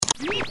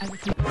Ladies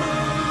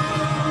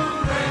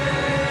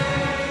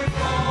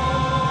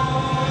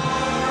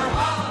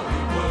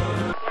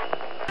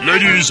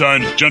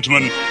and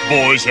gentlemen,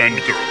 boys and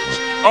girls,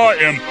 I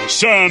am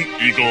Sam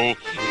Eagle,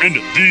 and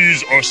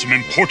these are some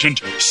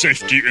important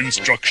safety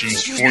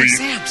instructions for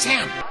you.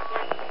 Sam.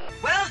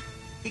 Well,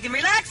 you can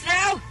relax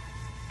now.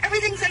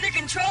 Everything's under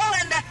control,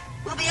 and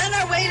we'll be on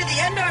our way to the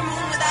Endor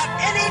moon without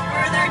any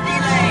further delay.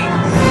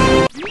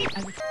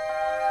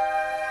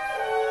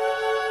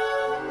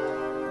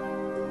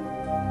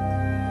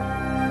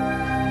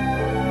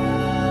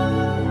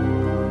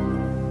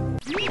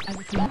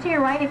 To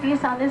your right, if you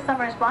saw this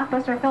summer's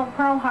blockbuster film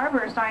Pearl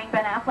Harbor starring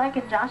Ben Affleck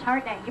and Josh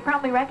Hartnett, you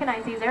probably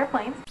recognize these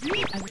airplanes.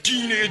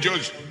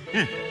 Teenagers,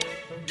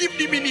 give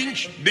them an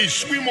inch, they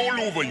swim all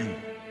over you.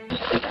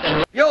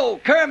 Yo,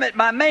 Kermit,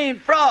 my main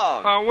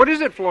frog. What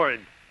is it,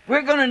 Floyd?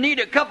 We're gonna need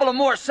a couple of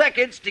more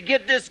seconds to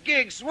get this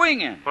gig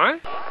swinging.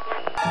 What?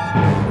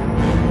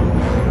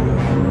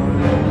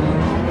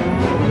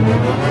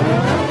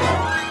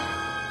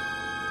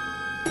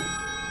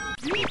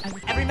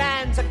 Every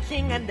man's a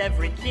king and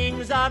every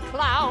king's a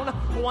clown.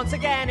 Once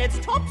again, it's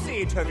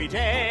topsy-turvy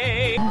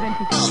day.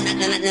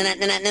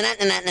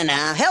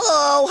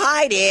 Hello,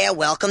 hi there.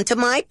 Welcome to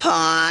my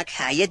park.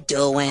 How you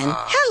doing?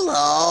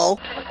 Hello.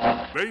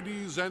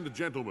 Ladies and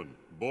gentlemen,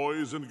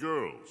 boys and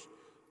girls,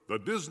 the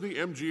Disney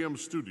MGM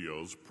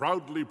Studios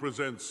proudly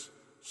presents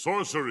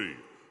Sorcery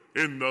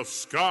in the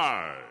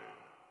Sky.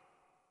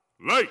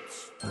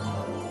 Lights.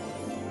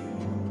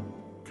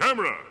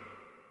 Camera.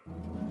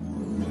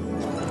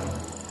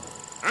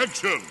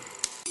 Action.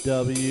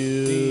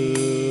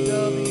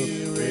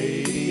 WDW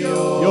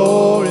Radio,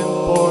 your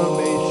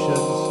information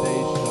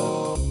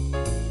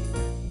station.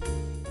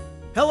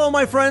 Hello,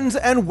 my friends,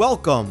 and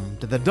welcome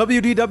to the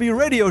WDW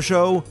Radio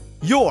Show,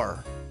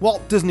 your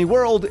Walt Disney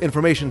World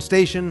information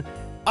station.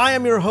 I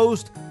am your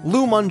host,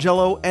 Lou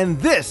Mongello,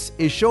 and this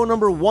is show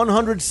number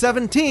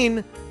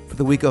 117 for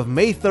the week of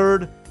May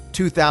 3rd,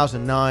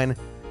 2009.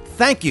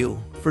 Thank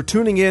you for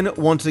tuning in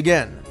once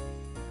again.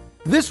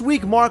 This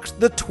week marks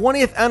the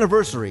 20th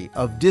anniversary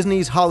of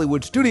Disney's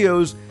Hollywood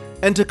Studios,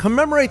 and to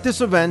commemorate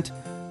this event,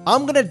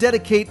 I'm going to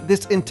dedicate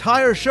this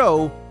entire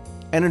show,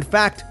 and in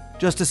fact,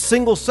 just a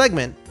single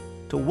segment,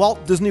 to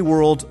Walt Disney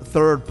World's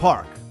third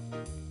park.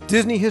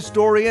 Disney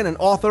historian and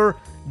author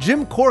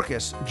Jim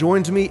Korkis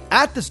joins me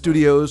at the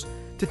studios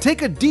to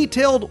take a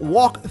detailed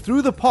walk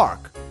through the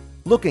park,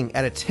 looking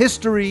at its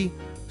history,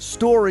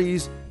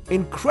 stories,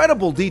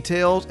 incredible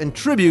details and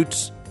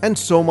tributes, and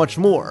so much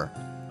more.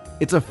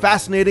 It's a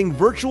fascinating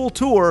virtual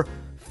tour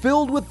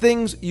filled with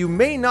things you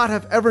may not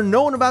have ever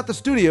known about the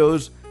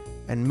studios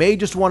and may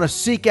just want to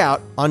seek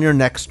out on your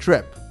next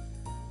trip.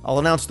 I'll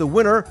announce the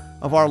winner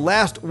of our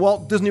last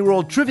Walt Disney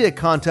World Trivia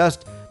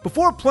Contest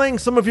before playing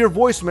some of your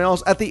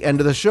voicemails at the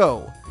end of the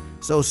show.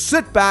 So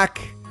sit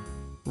back,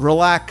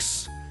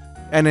 relax,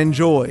 and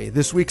enjoy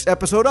this week's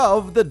episode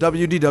of the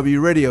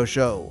WDW Radio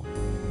Show.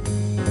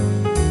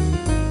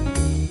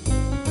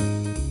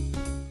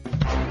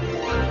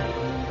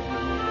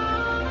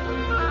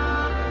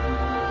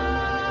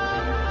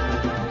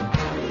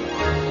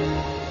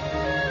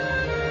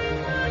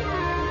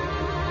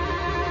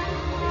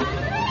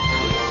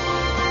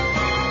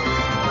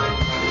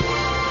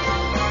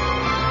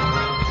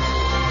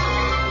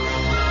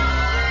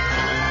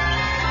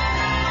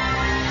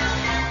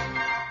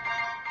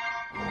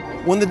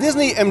 When the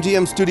Disney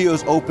MGM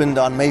Studios opened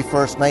on May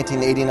 1st,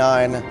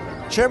 1989,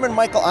 Chairman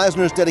Michael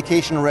Eisner's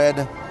dedication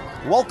read,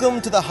 "Welcome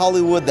to the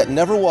Hollywood that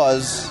never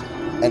was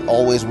and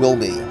always will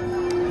be."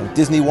 And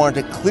Disney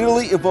wanted to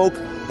clearly evoke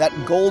that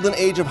golden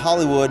age of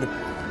Hollywood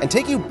and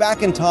take you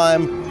back in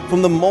time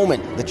from the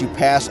moment that you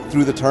pass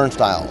through the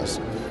turnstiles.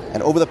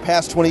 And over the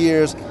past 20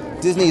 years,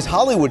 Disney's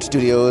Hollywood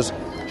Studios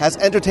has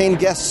entertained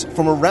guests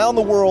from around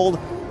the world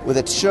with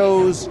its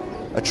shows,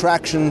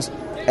 attractions,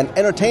 and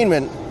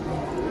entertainment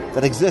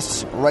that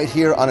exists right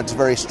here on its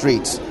very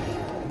streets.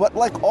 But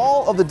like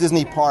all of the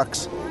Disney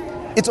parks,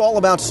 it's all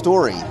about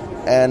story,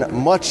 and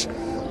much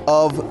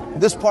of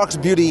this park's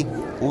beauty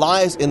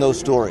lies in those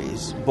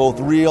stories, both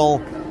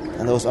real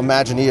and those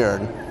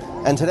imagineered.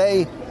 And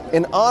today,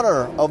 in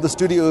honor of the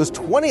studio's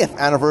 20th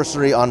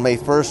anniversary on May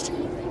 1st,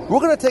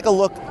 we're going to take a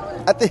look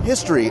at the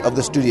history of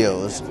the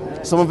studios,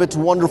 some of its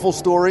wonderful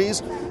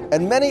stories,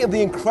 and many of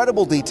the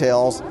incredible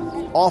details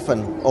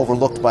often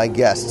overlooked by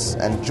guests.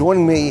 And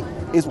joining me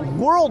is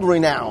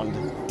world-renowned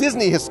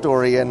Disney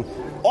historian,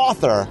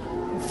 author,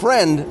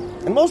 friend,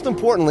 and most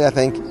importantly, I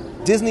think,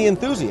 Disney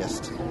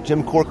enthusiast,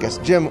 Jim Korkis.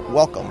 Jim,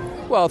 welcome.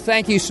 Well,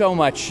 thank you so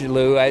much,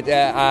 Lou.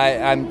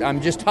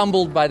 I'm just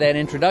humbled by that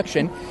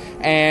introduction,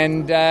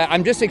 and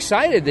I'm just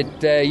excited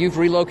that you've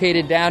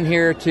relocated down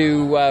here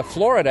to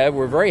Florida.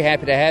 We're very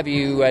happy to have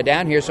you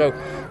down here, so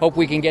hope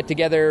we can get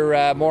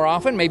together more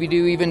often, maybe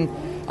do even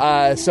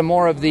some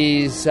more of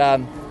these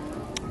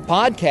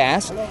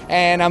podcast,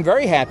 and I'm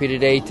very happy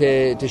today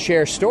to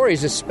share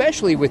stories,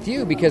 especially with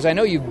you, because I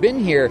know you've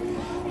been here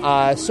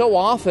so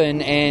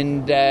often,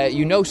 and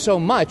you know so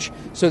much.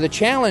 So the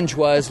challenge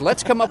was,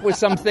 let's come up with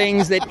some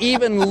things that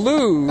even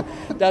Lou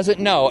doesn't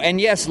know. And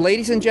yes,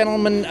 ladies and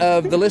gentlemen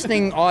of the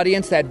listening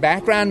audience, that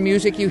background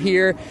music you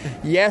hear,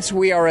 yes,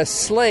 we are a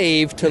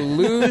slave to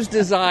Lou's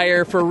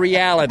desire for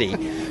reality.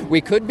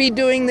 We could be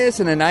doing this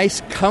in a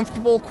nice,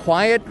 comfortable,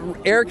 quiet,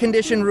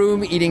 air-conditioned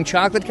room eating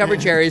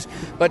chocolate-covered cherries,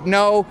 but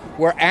no,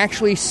 we're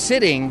actually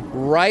sitting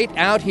right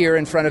out here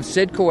in front of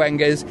Sid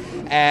Cahuenga's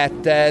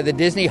at the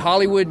Disney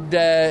Hollywood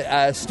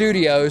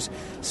studios.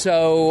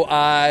 So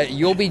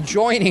you'll be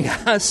joining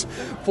us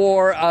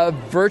for a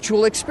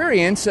virtual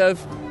experience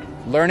of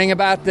learning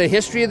about the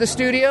history of the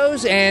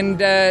studios, and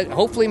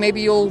hopefully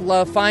maybe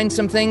you'll find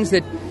some things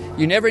that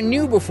you never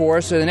knew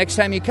before, so the next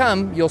time you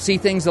come, you'll see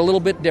things a little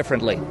bit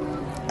differently.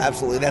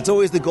 Absolutely. That's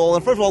always the goal.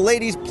 And first of all,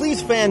 ladies,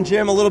 please fan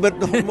Jim a little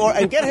bit more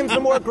and get him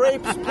some more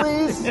grapes,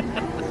 please.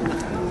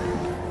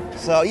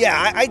 So,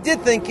 yeah, I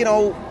did think,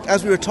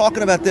 as we were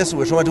talking about this,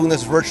 we were doing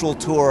this virtual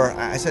tour,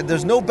 I said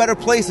there's no better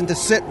place than to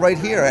sit right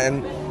here.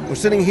 And we're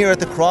sitting here at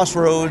the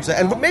crossroads.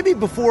 And maybe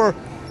before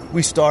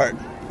we start,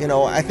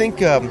 I think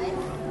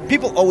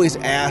people always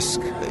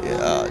ask,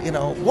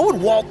 what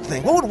would Walt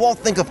think? What would Walt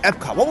think of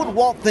Epcot? What would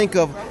Walt think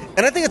of...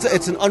 And I think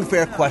it's an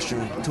unfair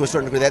question to a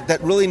certain degree that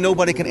really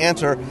nobody can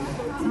answer.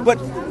 But,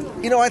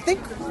 I think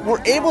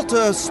we're able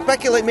to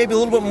speculate maybe a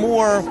little bit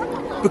more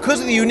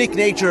because of the unique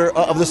nature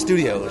of the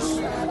studios.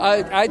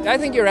 I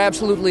think you're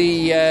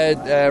absolutely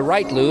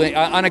right, Lou,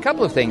 on a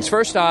couple of things.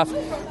 First off,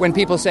 when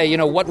people say,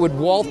 what would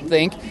Walt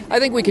think, I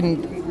think we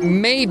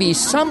can maybe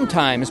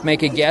sometimes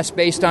make a guess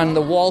based on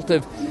the Walt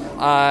of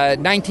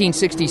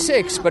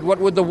 1966, but what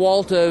would the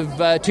Walt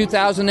of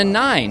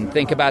 2009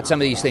 think about some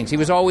of these things? He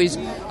was always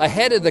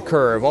ahead of the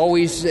curve,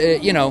 always,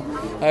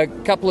 a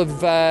couple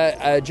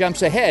of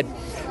jumps ahead.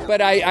 But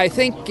I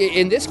think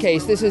in this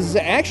case, this is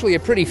actually a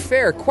pretty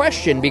fair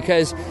question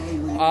because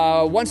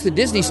once the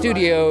Disney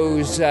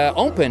Studios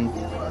opened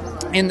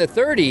in the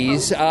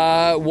 30s,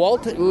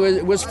 Walt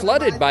was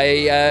flooded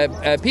by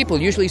people,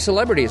 usually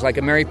celebrities like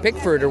a Mary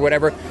Pickford or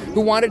whatever,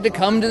 who wanted to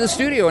come to the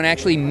studio and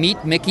actually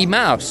meet Mickey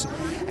Mouse.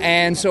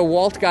 And so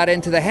Walt got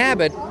into the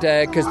habit,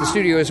 because the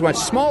studio was much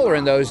smaller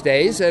in those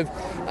days, of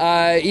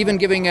even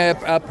giving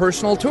a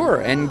personal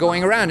tour and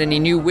going around. And he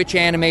knew which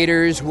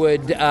animators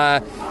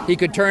he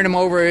could turn them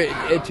over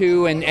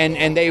to,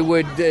 and they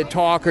would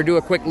talk or do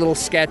a quick little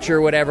sketch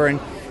or whatever,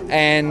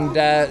 and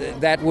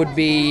that would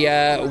be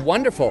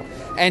wonderful.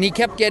 And he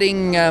kept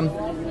getting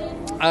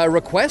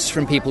requests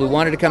from people who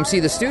wanted to come see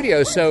the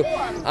studio. So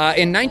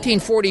in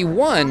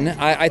 1941,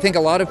 I think a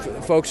lot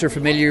of folks are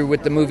familiar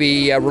with the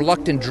movie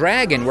Reluctant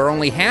Dragon, where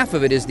only half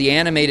of it is the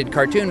animated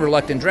cartoon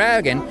Reluctant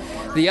Dragon.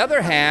 The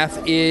other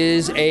half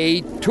is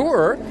a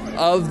tour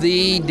of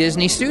the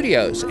Disney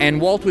studios. And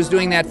Walt was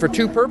doing that for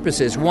two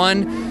purposes.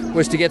 One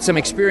was to get some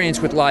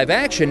experience with live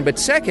action, but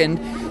second,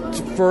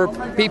 for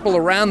people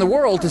around the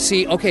world to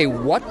see, okay,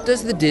 what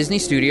does the Disney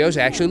studios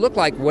actually look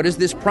like? What is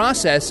this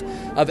process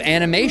of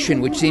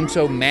animation, which seems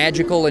so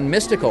magical and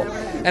mystical?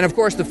 And of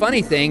course, the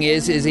funny thing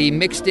is he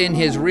mixed in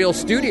his real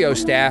studio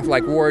staff,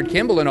 like Ward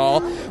Kimball and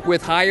all,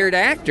 with hired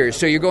actors.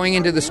 So you're going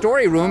into the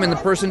story room, and the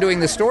person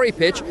doing the story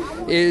pitch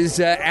is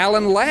actor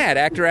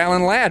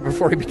Alan Ladd,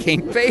 before he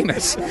became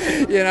famous.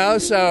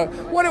 So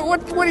what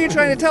are you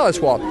trying to tell us,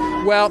 Walt?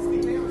 Well,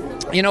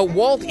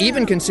 Walt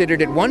even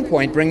considered at one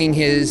point bringing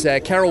his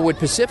Carolwood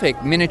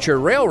Pacific miniature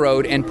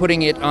railroad and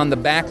putting it on the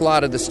back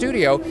lot of the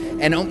studio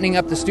and opening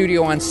up the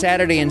studio on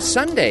Saturday and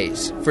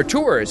Sundays for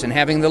tours and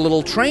having the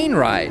little train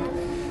ride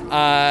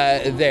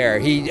there.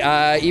 He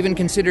even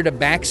considered a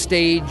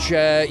backstage,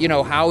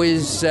 how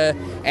is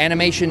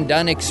animation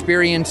done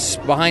experience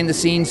behind the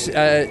scenes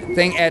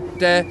thing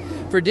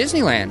for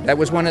Disneyland. That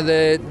was one of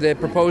the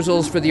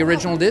proposals for the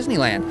original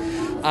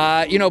Disneyland.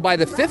 By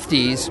the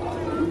 50s,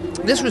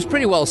 this was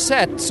pretty well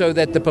set so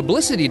that the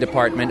publicity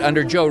department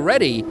under Joe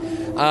Reddy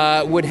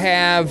would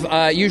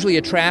have usually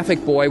a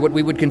traffic boy, what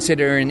we would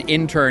consider an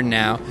intern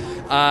now,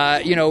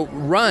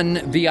 run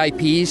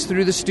VIPs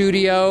through the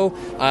studio.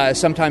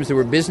 Sometimes there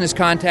were business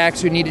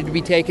contacts who needed to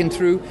be taken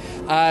through.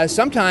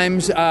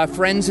 Sometimes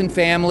friends and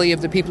family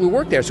of the people who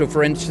worked there. So,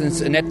 for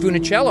instance, Annette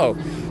Funicello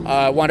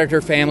wanted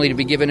her family to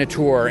be given a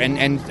tour,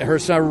 and her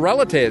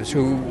relatives,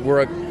 who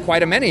were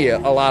quite a many, a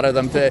lot of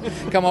them, to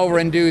come over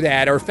and do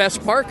that. Or Fess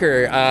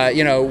Parker,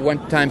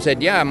 one time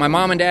said, yeah, my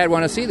mom and dad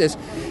want to see this.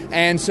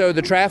 And so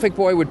the traffic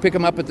boy would pick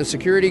him up at the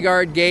security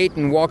guard gate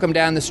and walk him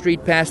down the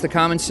street past the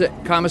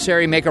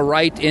commissary, make a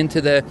right into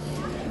the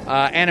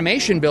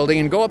animation building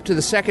and go up to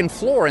the second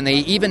floor. And they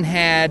even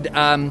had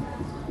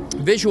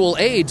visual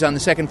aids on the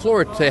second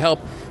floor to help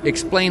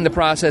explain the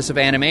process of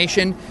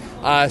animation.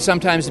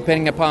 Sometimes,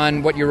 depending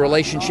upon what your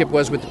relationship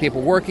was with the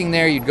people working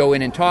there, you'd go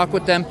in and talk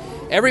with them.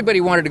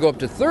 Everybody wanted to go up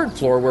to the third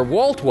floor where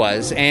Walt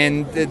was,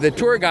 and the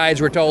tour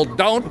guides were told,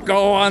 don't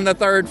go on the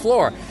third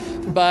floor.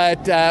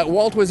 But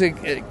Walt was a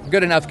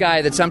good enough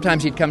guy that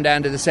sometimes he'd come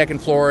down to the second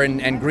floor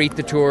and greet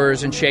the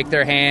tours and shake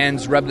their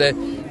hands, rub the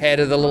head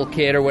of the little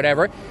kid or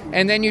whatever.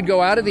 And then you'd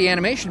go out of the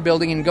animation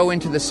building and go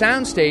into the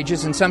sound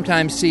stages and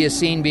sometimes see a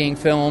scene being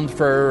filmed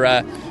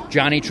for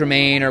Johnny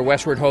Tremaine or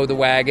Westward Ho the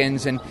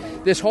Wagons. And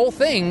this whole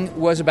thing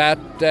was about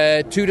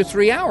 2 to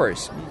 3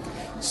 hours.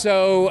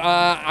 So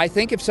I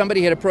think if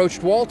somebody had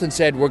approached Walt and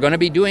said, we're going to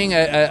be doing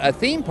a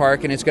theme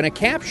park and it's going to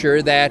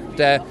capture that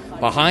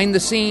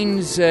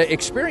behind-the-scenes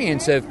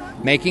experience of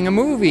making a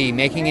movie,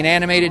 making an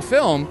animated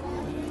film,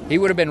 he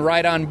would have been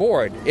right on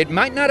board. It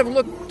might not have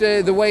looked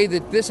the way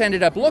that this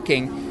ended up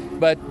looking,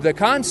 but the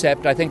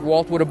concept, I think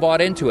Walt would have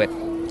bought into it.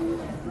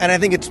 And I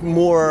think it's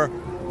more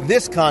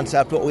this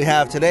concept, what we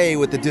have today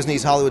with the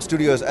Disney's Hollywood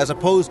Studios, as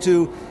opposed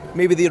to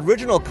maybe the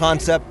original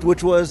concept,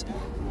 which was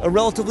a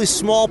relatively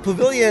small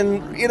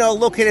pavilion,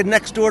 located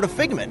next door to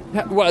Figment.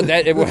 Well,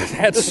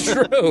 that's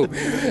true.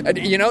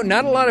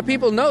 Not a lot of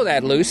people know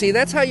that, Lucy.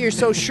 That's how you're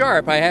so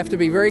sharp. I have to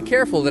be very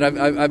careful that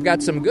I've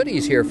got some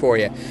goodies here for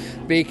you.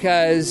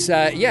 Because,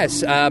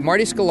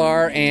 Marty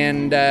Sklar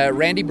and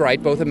Randy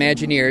Bright, both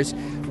Imagineers,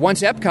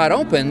 once Epcot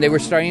opened, they were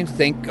starting to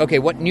think, okay,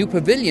 what new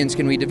pavilions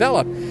can we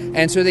develop?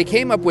 And so they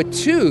came up with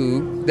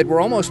 2 that were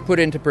almost put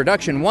into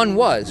production. One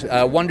was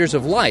Wonders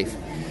of Life.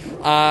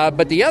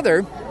 But the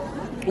other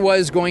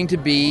was going to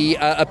be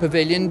a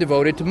pavilion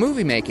devoted to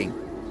movie making.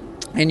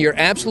 And you're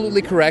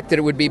absolutely correct that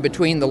it would be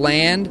between the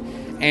land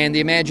and the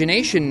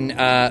Imagination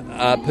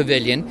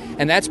Pavilion.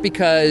 And that's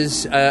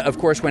because, of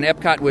course, when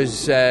Epcot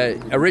was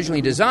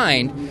originally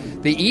designed,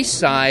 the east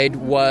side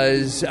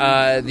was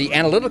the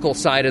analytical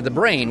side of the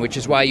brain, which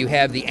is why you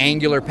have the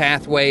angular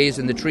pathways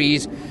and the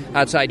trees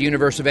outside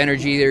Universe of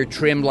Energy. They're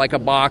trimmed like a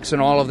box and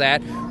all of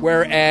that.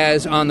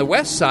 Whereas on the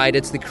west side,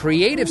 it's the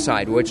creative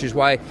side, which is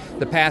why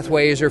the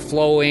pathways are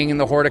flowing and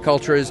the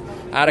horticulture is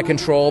out of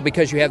control,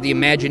 because you have the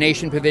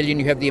Imagination Pavilion,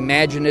 you have the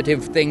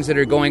imaginative things that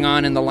are going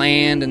on in the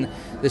land and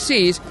the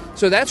seas.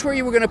 So that's where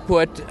you were going to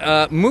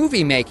put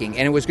movie making,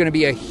 and it was going to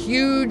be a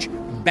huge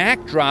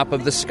backdrop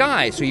of the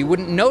sky, so you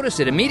wouldn't notice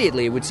it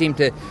immediately. It would seem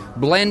to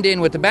blend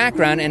in with the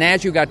background, and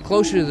as you got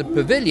closer to the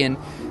pavilion,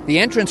 the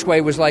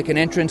entranceway was like an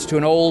entrance to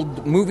an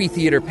old movie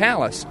theater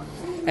palace.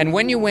 And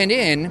when you went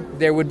in,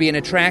 there would be an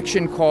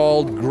attraction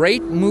called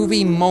Great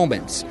Movie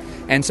Moments,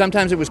 and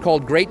sometimes it was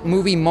called Great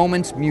Movie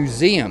Moments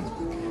Museum.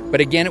 But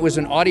again, it was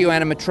an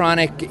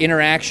audio-animatronic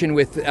interaction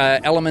with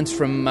elements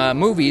from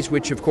movies,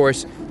 which, of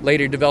course,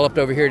 later developed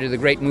over here to the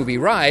Great Movie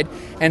Ride.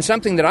 And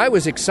something that I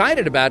was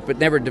excited about but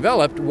never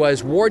developed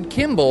was Ward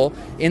Kimball,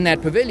 in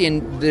that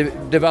pavilion,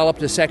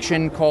 developed a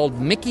section called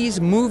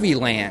Mickey's Movie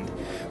Land,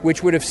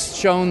 which would have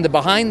shown the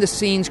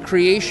behind-the-scenes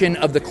creation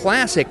of the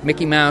classic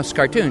Mickey Mouse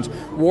cartoons.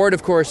 Ward,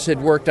 of course,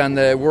 had worked on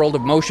the World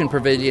of Motion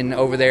Pavilion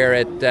over there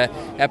at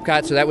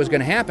Epcot, so that was going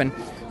to happen.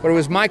 But it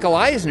was Michael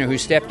Eisner who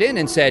stepped in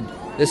and said,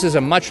 this is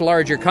a much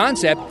larger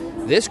concept.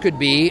 This could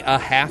be a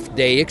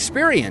half-day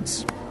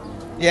experience.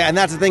 Yeah, and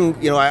that's the thing,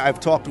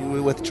 I've talked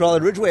with Charlie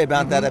Ridgway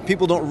about that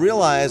people don't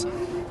realize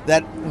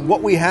that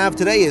what we have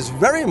today is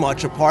very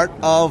much a part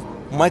of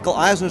Michael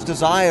Eisner's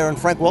desire and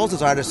Frank Wells'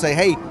 desire to say,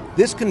 hey,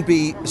 this can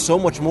be so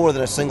much more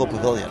than a single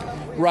pavilion.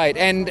 Right,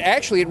 and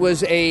actually it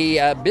was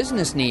a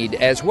business need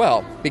as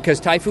well,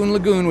 because Typhoon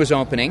Lagoon was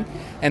opening,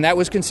 and that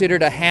was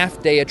considered a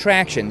half-day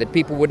attraction, that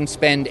people wouldn't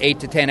spend 8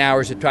 to 10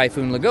 hours at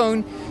Typhoon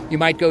Lagoon. You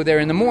might go there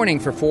in the morning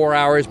for 4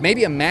 hours,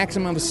 maybe a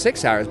maximum of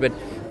 6 hours, but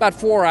about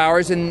 4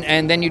 hours,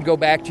 and then you'd go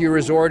back to your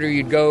resort, or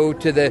you'd go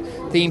to the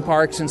theme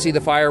parks and see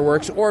the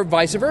fireworks, or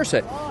vice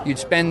versa. You'd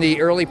spend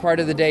the early part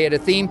of the day at a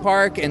theme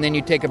park, and then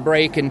you'd take a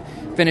break and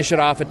finish it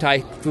off at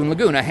Typhoon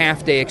Lagoon, a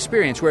half-day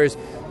experience, whereas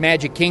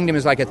Magic Kingdom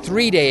is like a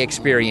 3-day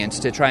experience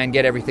to try and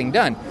get everything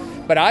done.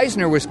 But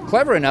Eisner was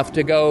clever enough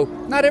to go,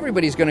 not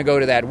everybody's going to go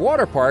to that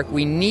water park.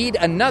 We need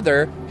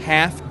another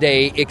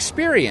half-day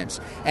experience.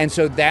 And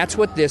so that's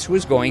what this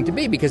was going to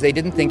be, because they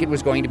didn't think it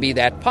was going to be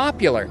that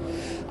popular.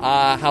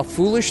 How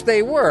foolish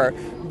they were,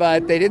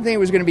 but they didn't think it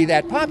was going to be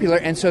that popular.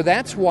 And so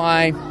that's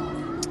why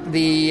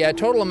the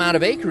total amount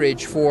of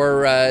acreage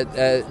for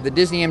the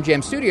Disney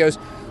MGM Studios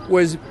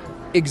was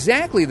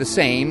exactly the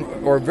same,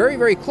 or very,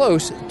 very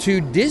close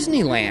to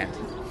Disneyland.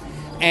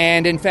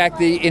 And in fact,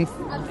 the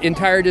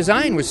entire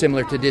design was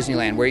similar to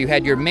Disneyland, where you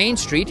had your main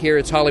street, here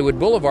it's Hollywood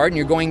Boulevard, and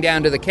you're going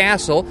down to the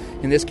castle,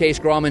 in this case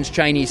Grauman's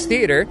Chinese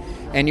Theater,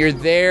 and you're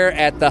there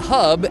at the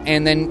hub,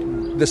 and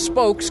then the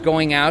spokes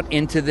going out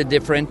into the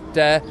different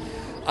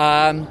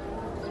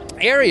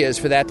areas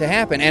for that to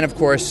happen. And of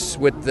course,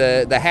 with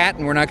the hat,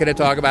 and we're not going to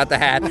talk about the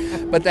hat,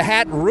 but the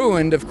hat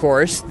ruined, of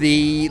course,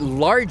 the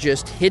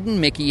largest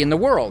hidden Mickey in the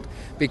world.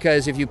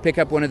 Because if you pick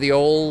up one of the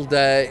old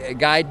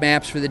guide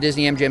maps for the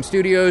Disney MGM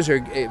Studios,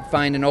 or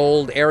find an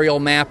old aerial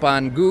map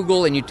on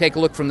Google, and you take a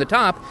look from the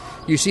top,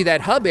 you see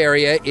that hub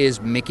area is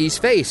Mickey's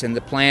face, and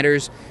the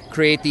planters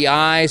create the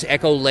eyes.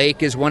 Echo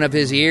Lake is one of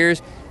his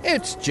ears.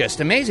 It's just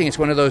amazing. It's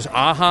one of those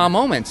aha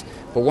moments.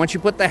 But once you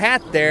put the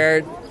hat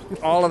there,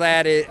 all of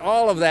that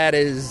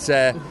is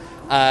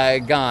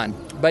gone.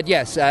 But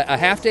yes, a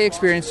half-day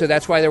experience, so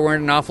that's why there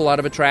weren't an awful lot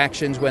of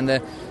attractions when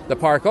the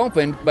park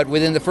opened. But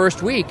within the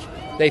first week,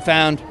 they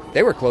found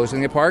they were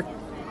closing the park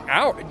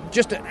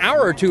just an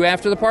hour or two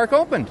after the park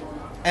opened.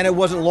 And it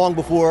wasn't long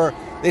before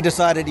they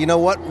decided, you know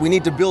what, we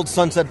need to build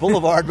Sunset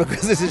Boulevard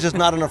because this is just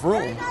not enough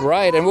room.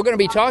 Right, and we're going to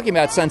be talking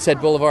about Sunset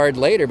Boulevard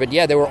later, but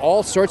yeah, there were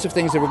all sorts of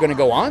things that were going to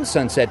go on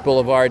Sunset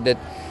Boulevard that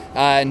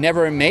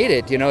never made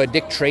it. You know, a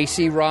Dick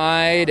Tracy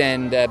ride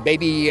and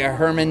Baby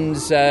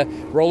Herman's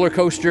roller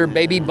coaster,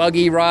 Baby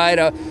Buggy ride,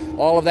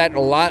 all of that, a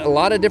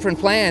lot of different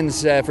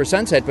plans for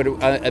Sunset, but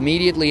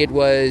immediately it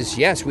was,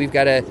 yes, we've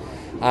got to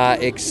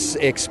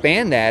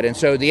expand that. And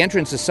so the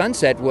entrance to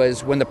Sunset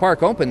was, when the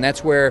park opened,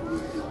 that's where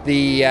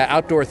the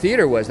outdoor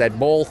theater was, that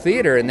Bowl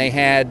Theater, and they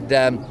had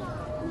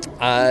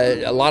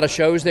a lot of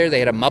shows there. They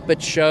had a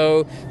Muppet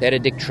show, they had a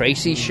Dick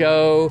Tracy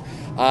show,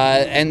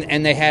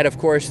 and they had, of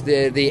course,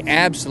 the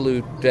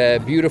absolute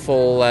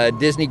beautiful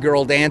Disney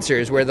girl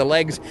dancers where the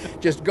legs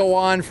just go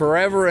on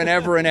forever and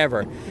ever and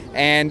ever.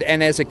 And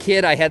as a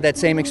kid, I had that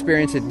same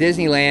experience at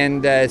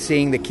Disneyland,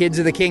 seeing the Kids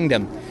of the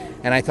Kingdom,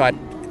 and I thought,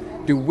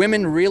 do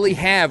women really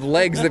have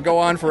legs that go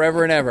on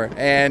forever and ever?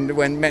 And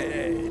when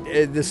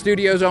the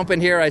studios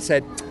opened here, I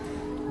said,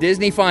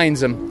 Disney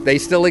finds them. They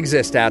still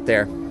exist out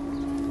there.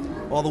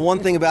 Well, the one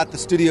thing about the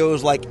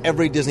studios, like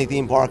every Disney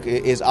theme park,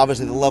 is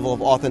obviously the level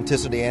of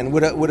authenticity. And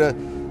with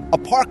a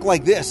park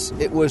like this,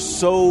 it was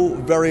so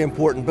very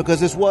important because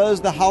this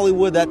was the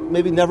Hollywood that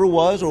maybe never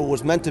was or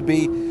was meant to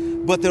be.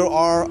 But there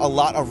are a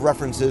lot of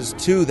references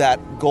to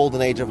that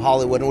golden age of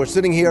Hollywood. And we're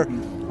sitting here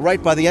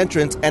right by the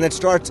entrance, and it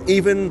starts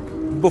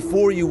even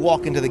before you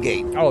walk into the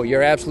gate. Oh,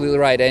 you're absolutely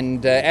right.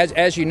 And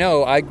as you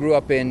know, I grew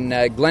up in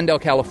Glendale,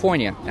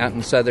 California, out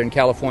in Southern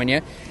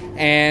California,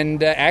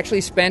 and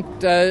actually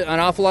spent an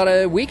awful lot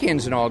of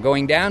weekends and all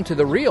going down to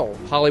the real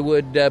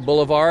Hollywood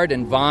Boulevard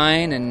and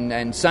Vine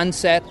and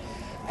Sunset.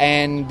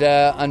 And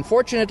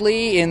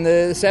unfortunately, in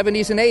the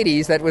 70s and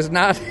 80s, that was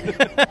not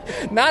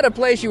not a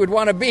place you would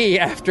want to be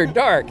after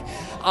dark.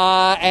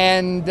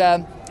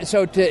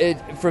 So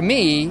for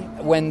me,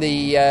 when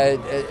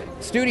the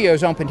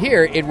studios opened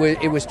here, it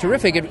was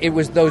terrific. It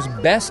was those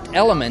best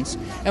elements,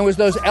 and it was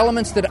those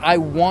elements that I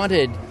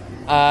wanted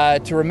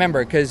to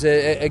remember. Because,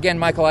 again,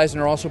 Michael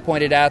Eisner also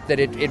pointed out that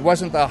it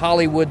wasn't the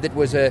Hollywood that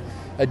was a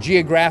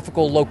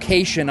geographical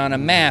location on a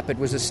map. It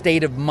was a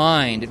state of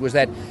mind. It was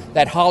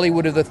that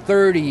Hollywood of the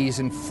 30s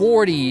and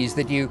 40s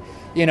that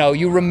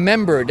you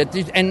remembered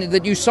and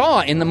that you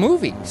saw in the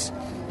movies.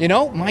 You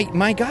know,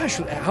 my gosh,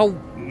 how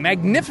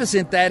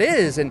magnificent that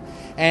is, and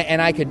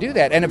I could do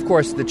that. And of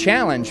course, the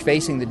challenge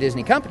facing the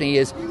Disney company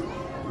is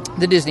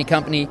the Disney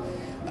company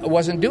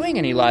wasn't doing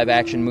any live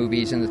action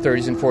movies in the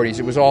 30s and 40s.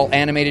 It was all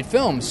animated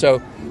films.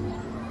 So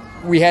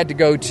we had to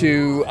go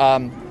to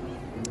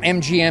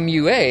MGM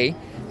UA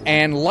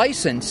and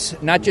license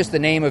not just the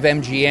name of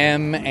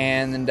MGM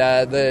and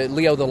the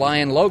Leo the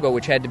Lion logo,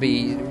 which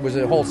was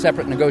a whole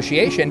separate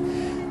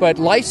negotiation, but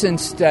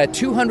licensed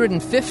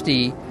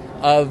 250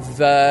 of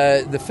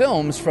the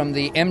films from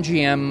the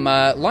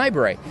MGM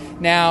library.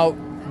 Now,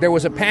 there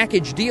was a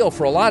package deal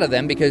for a lot of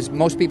them because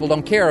most people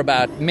don't care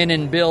about Min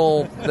and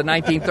Bill, the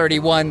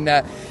 1931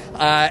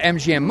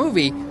 MGM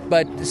movie,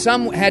 but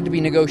some had to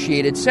be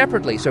negotiated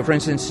separately. So, for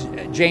instance,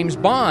 James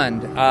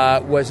Bond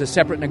was a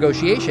separate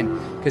negotiation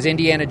because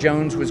Indiana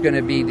Jones was going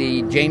to be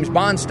the James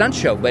Bond stunt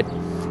show, but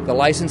the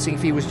licensing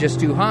fee was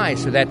just too high,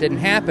 so that didn't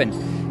happen.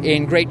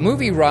 In Great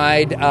Movie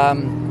Ride,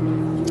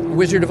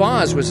 Wizard of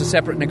Oz was a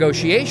separate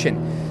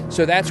negotiation.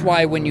 So that's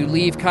why when you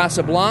leave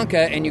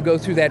Casablanca and you go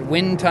through that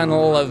wind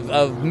tunnel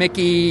of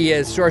Mickey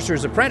as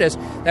Sorcerer's Apprentice,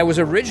 that was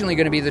originally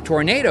going to be the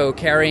tornado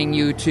carrying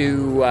you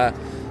to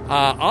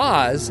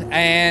Oz.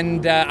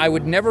 And I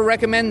would never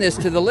recommend this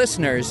to the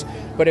listeners,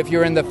 but if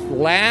you're in the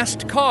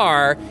last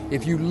car,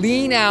 if you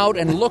lean out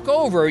and look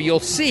over, you'll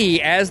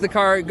see as the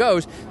car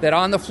goes that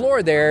on the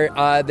floor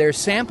there's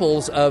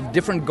samples of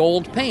different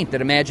gold paint that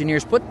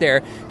Imagineers put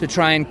there to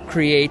try and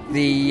create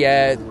the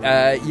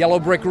yellow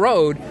brick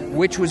road,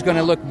 which was going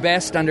to look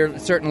best under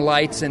certain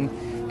lights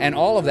and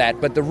all of that.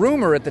 But the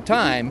rumor at the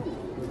time,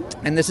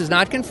 and this is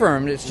not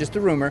confirmed, it's just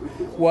a rumor,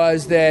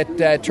 was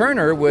that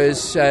Turner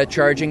was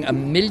charging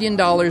 $1 million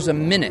a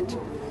minute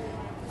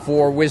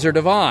for Wizard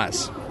of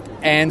Oz.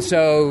 And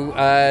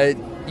so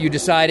you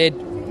decided,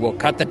 we'll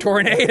cut the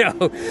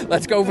tornado.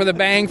 Let's go for the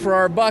bang for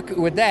our buck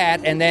with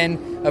that. And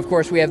then, of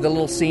course, we have the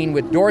little scene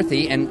with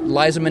Dorothy, and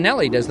Liza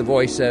Minnelli does the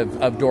voice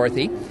of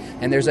Dorothy.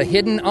 And there's a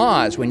hidden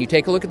Oz. When you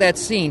take a look at that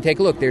scene, take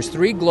a look. There's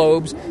 3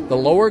 globes. The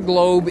lower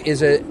globe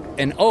is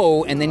an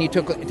O, and then you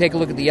take a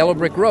look at the yellow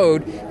brick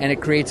road, and it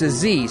creates a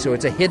Z. So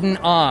it's a hidden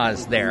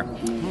Oz there.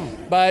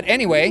 But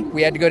anyway,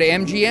 we had to go to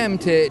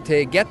MGM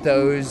to get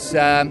those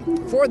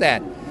for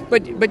that.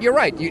 But you're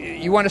right.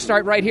 You want to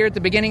start right here at the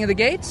beginning of the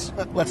gates?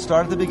 Let's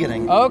start at the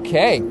beginning.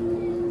 Okay.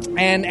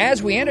 And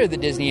as we enter the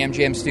Disney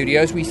MGM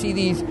studios, we see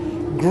these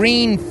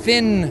green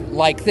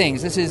fin-like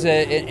things. This is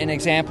an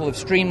example of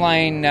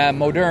streamlined,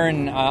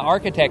 modern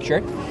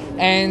architecture.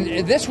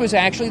 And this was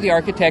actually the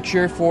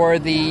architecture for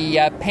the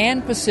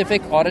Pan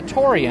Pacific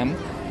Auditorium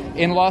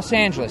in Los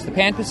Angeles. The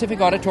Pan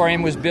Pacific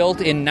Auditorium was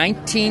built in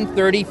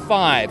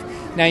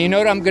 1935. Now, you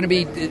note I'm going to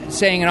be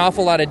saying an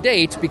awful lot of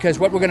dates because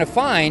what we're going to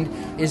find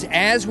is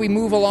as we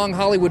move along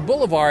Hollywood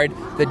Boulevard,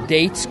 the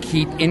dates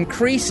keep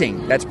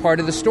increasing. That's part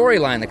of the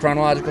storyline, the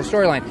chronological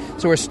storyline.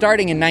 So we're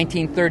starting in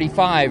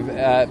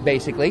 1935,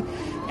 basically.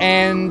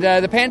 And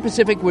the Pan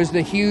Pacific was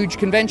the huge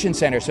convention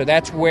center, so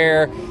that's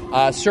where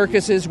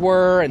circuses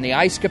were and the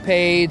ice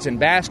capades and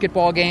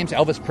basketball games.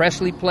 Elvis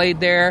Presley played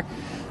there.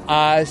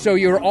 So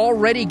you're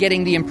already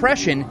getting the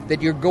impression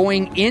that you're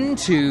going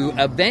into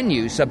a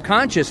venue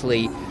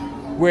subconsciously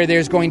where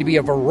there's going to be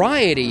a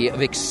variety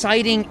of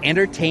exciting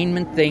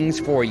entertainment things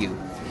for you.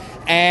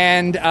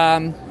 And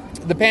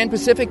the Pan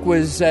Pacific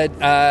was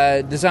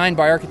designed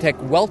by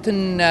architect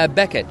Welton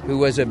Beckett, who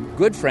was a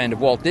good friend of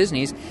Walt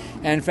Disney's.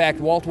 And in fact,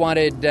 Walt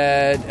wanted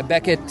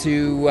Beckett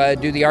to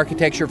do the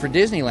architecture for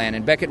Disneyland.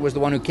 And Beckett was the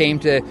one who came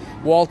to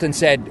Walt and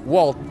said,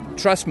 "Walt,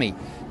 trust me,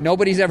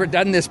 nobody's ever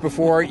done this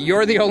before.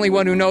 You're the only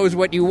one who knows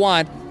what you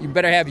want. You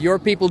better have your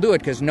people do it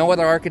because no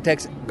other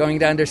architect's going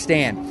to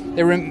understand."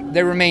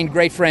 They remained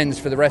great friends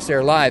for the rest of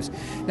their lives.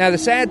 Now, the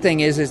sad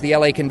thing is the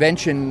LA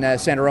Convention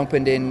Center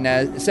opened in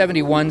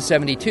 71,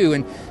 72,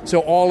 and so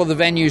all of the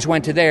venues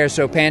went to there,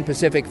 so Pan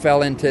Pacific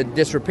fell into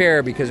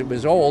disrepair because it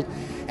was old.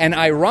 And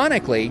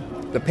ironically,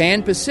 the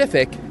Pan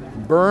Pacific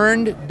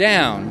burned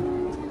down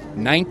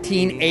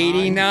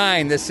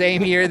 1989, the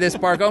same year this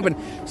park opened.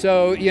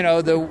 So, you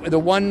know, the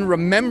one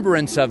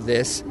remembrance of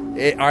this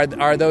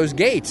are those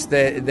gates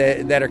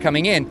that are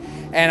coming in.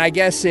 And I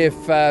guess if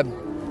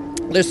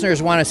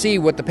listeners want to see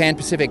what the Pan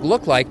Pacific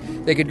looked like,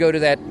 they could go to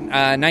that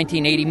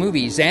 1980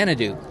 movie,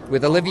 Xanadu,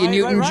 with Olivia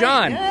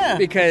Newton-John. Yeah.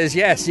 Because,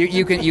 yes,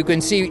 you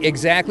can see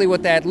exactly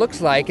what that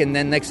looks like, and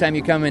then next time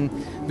you come and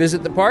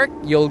visit the park,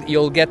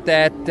 you'll get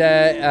that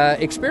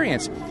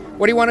experience.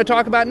 What do you want to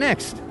talk about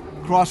next?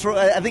 Crossroads.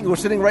 I think we're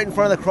sitting right in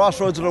front of the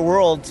crossroads of the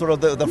world, sort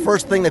of the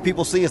first thing that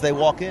people see as they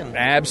walk in.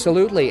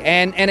 Absolutely.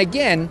 And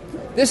again,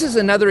 this is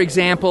another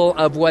example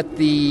of what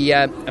the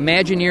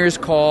Imagineers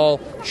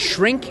call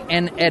shrink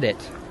and edit.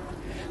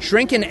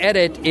 Shrink and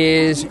edit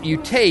is you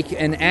take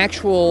an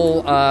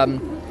actual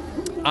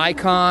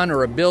icon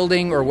or a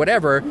building or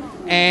whatever,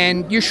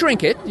 and you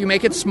shrink it, you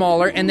make it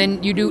smaller, and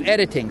then you do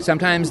editing.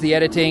 Sometimes the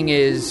editing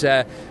is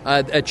a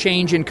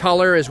change in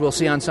color, as we'll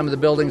see on some of the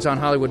buildings on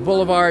Hollywood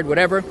Boulevard,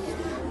 whatever.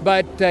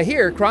 But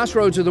here,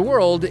 Crossroads of the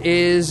World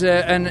is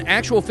an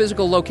actual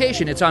physical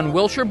location. It's on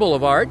Wilshire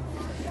Boulevard,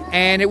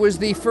 and it was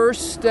the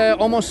first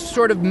almost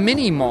sort of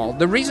mini mall.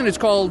 The reason it's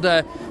called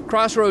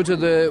Crossroads of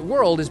the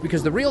World is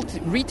because the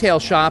retail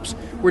shops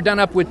were done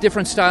up with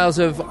different styles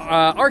of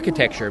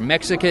architecture,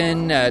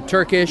 Mexican,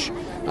 Turkish,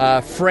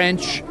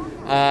 French,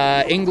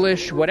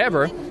 English,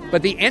 whatever.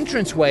 But the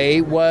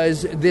entranceway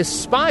was this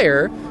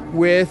spire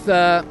with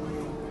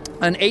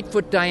an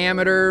 8-foot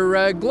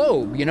diameter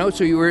globe, you know,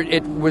 so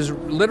it was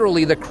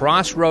literally the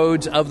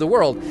crossroads of the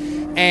world.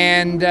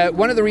 And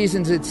one of the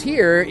reasons it's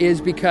here is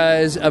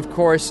because, of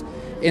course,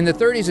 in the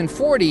 30s and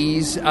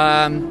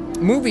 40s,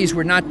 movies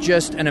were not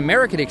just an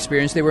American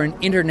experience, they were an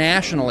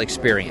international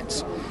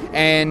experience.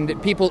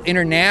 And people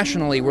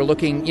internationally were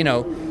looking, you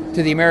know,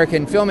 to the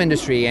American film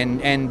industry,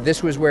 and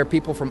this was where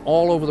people from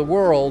all over the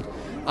world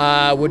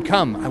would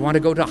come. I want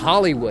to go to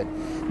Hollywood.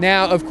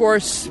 Now, of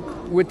course,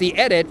 with the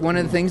edit, one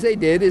of the things they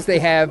did is they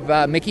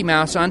have Mickey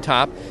Mouse on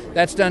top.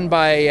 That's done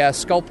by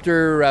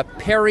sculptor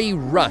Perry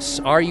Russ,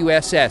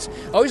 R-U-S-S.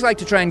 I always like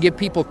to try and give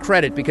people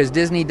credit because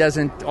Disney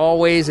doesn't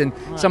always, and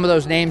some of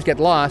those names get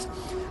lost.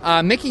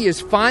 Mickey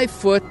is 5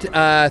 foot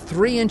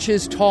 3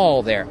 inches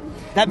tall there.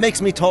 That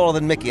makes me taller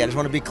than Mickey. I just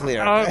want to be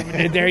clear.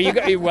 There you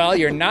go. Well,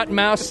 you're not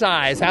mouse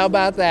size. How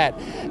about that?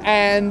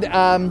 And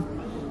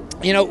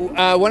you know,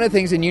 one of the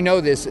things, and you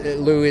know this,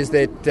 Lou, is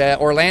that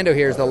Orlando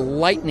here is the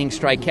lightning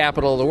strike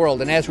capital of the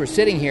world. And as we're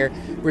sitting here,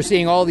 we're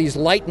seeing all these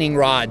lightning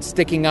rods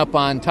sticking up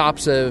on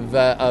tops of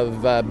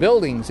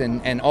buildings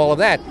and all of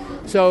that.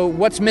 So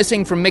what's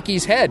missing from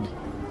Mickey's head?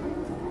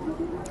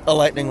 A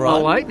lightning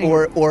rod. A lightning.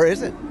 Or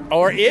is it?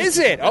 Or is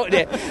it? Oh,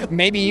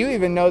 maybe you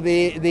even know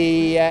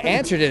the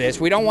answer to this.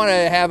 We don't want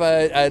to have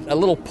a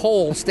little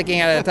pole sticking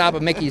out of the top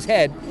of Mickey's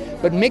head,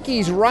 but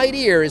Mickey's right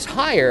ear is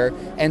higher,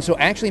 and so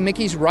actually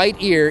Mickey's right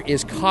ear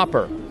is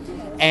copper.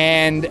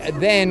 And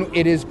then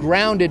it is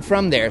grounded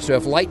from there. So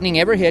if lightning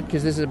ever hit,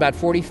 because this is about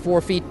 44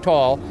 feet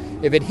tall,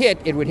 if it hit,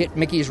 it would hit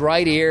Mickey's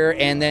right ear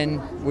and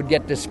then would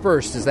get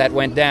dispersed as that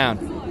went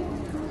down.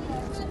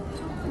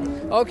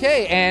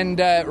 Okay, and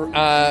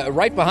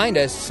right behind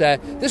us,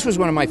 this was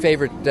one of my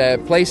favorite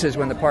places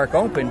when the park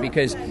opened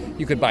because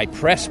you could buy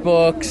press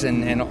books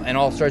and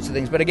all sorts of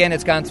things. But again,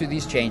 it's gone through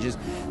these changes.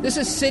 This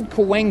is Sid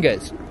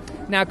Cahuenga's.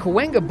 Now,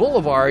 Cahuenga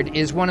Boulevard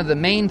is one of the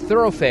main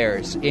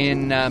thoroughfares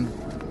in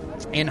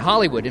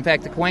Hollywood. In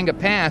fact, the Cahuenga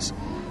Pass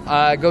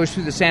goes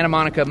through the Santa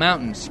Monica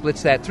Mountains,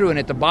 splits that through. And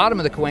at the bottom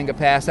of the Cahuenga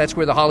Pass, that's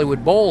where the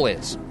Hollywood Bowl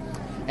is.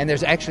 And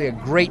there's actually a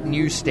great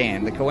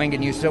newsstand, the Cahuenga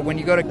newsstand. So when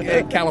you go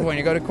to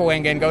California, go to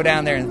Cahuenga and go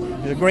down there,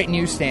 and there's a great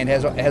newsstand,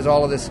 has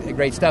all of this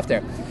great stuff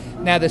there.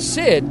 Now, the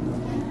Sid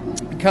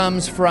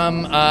comes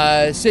from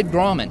Sid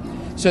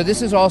Grauman. So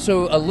this is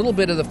also a little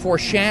bit of the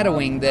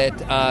foreshadowing that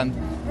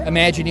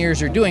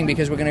Imagineers are doing,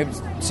 because we're going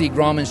to see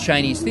Grauman's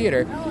Chinese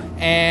Theater.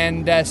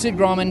 And Sid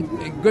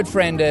Grauman, a good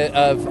friend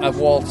of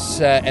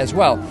Walt's as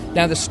well.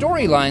 Now, the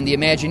storyline the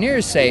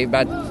Imagineers say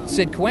about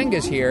Sid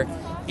Cahuenga's here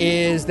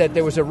is that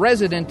there was a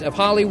resident of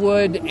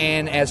Hollywood,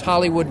 and as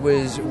Hollywood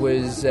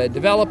was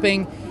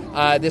developing,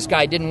 this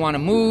guy didn't want to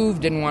move,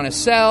 didn't want to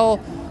sell,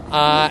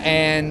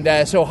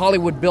 and so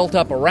Hollywood built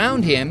up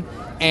around him,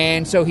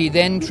 and so he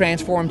then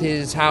transformed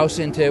his house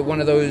into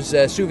one of those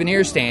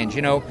souvenir stands,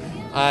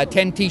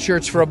 10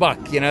 T-shirts for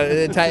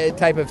 $1,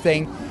 type of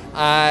thing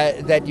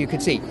that you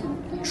could see.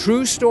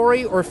 True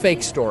story or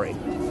fake story?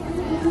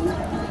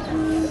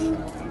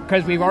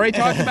 Because we've already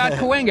talked about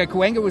Cahuenga.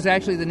 Cahuenga was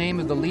actually the name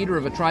of the leader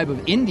of a tribe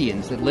of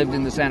Indians that lived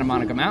in the Santa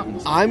Monica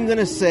Mountains. I'm going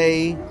to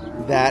say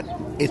that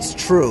it's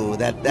true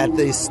that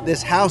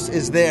this house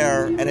is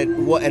there, and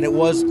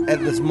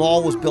this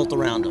mall was built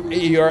around him.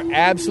 You're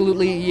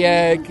absolutely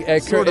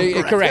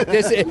correct.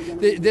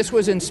 This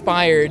was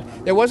inspired.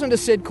 There wasn't a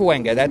Sid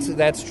Cahuenga.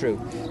 That's true,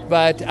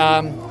 but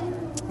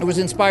it was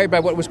inspired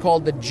by what was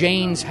called the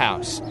Jane's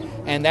House,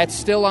 and that's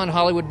still on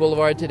Hollywood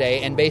Boulevard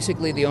today. And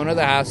basically, the owner of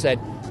the house said,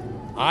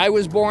 I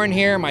was born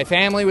here, my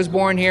family was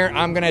born here,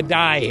 I'm going to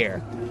die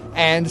here.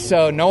 And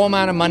so no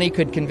amount of money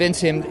could convince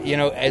him,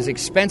 as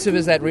expensive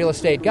as that real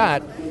estate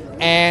got.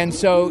 And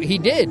so he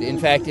did, in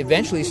fact,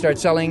 eventually start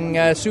selling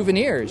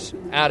souvenirs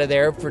out of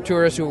there for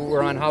tourists who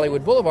were on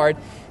Hollywood Boulevard.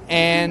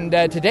 And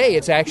today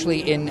it's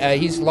actually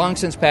he's long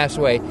since passed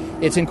away.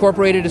 It's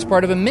incorporated as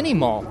part of a mini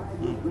mall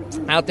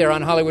out there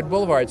on Hollywood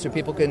Boulevard, so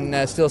people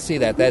can still see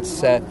that.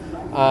 That's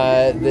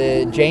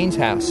the Jane's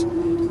House.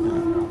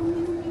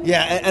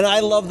 Yeah, and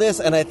I love this,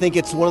 and I think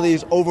it's one of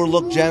these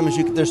overlooked gems.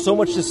 There's so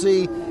much to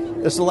see.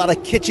 There's a lot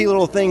of kitschy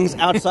little things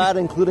outside,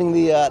 including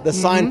the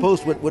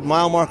signpost with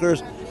mile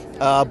markers,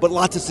 but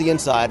lots to see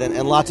inside,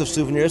 and lots of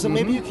souvenirs that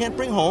maybe you can't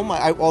bring home.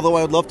 Although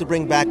I would love to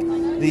bring back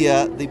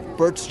the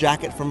Bert's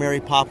jacket from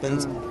Mary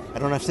Poppins. I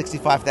don't have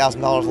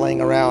 $65,000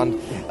 laying around.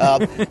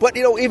 But,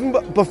 even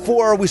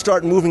before we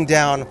start moving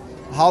down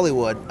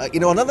Hollywood,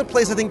 another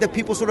place I think that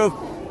people sort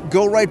of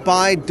go right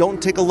by,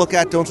 don't take a look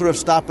at, don't sort of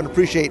stop and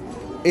appreciate,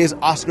 is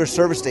Oscar's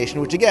service station,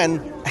 which again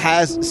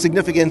has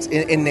significance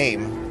in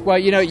name. Well,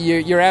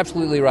 you're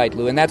absolutely right,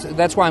 Lou, and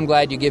that's why I'm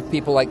glad you give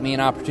people like me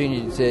an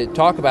opportunity to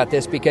talk about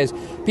this, because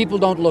people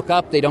don't look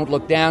up, they don't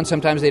look down,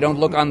 sometimes they don't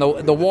look on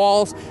the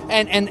walls,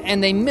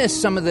 and they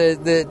miss some of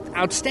the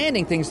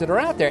outstanding things that are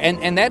out there,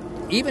 and that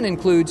even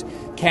includes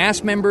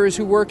cast members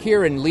who work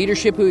here and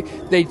leadership who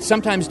they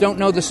sometimes don't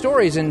know the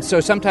stories, and so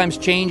sometimes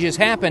changes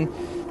happen,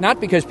 not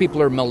because people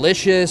are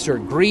malicious or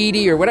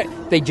greedy or whatever,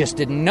 they just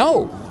didn't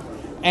know.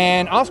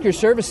 And Oscar's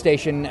service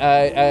station,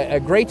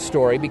 a great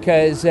story,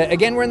 because,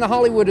 again, we're in the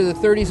Hollywood of the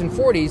 30s and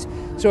 40s,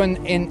 so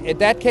in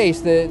that case,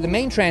 the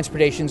main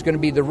transportation is going to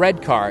be the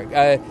red car.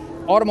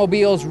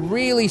 Automobiles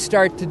really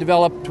start to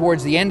develop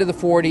towards the end of the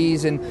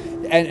 40s,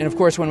 and of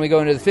course, when we go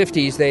into the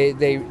 50s,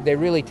 they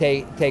really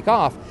take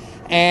off.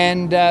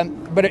 And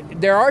but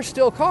there are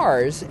still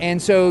cars,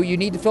 and so you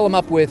need to fill them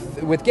up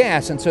with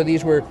gas, and so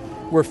these were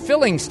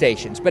filling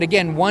stations. But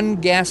again, one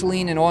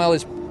gasoline and oil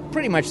is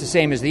pretty much the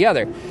same as the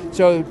other.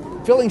 So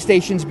filling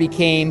stations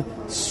became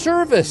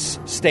service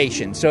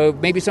stations. So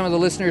maybe some of the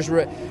listeners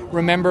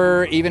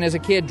remember, even as a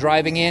kid,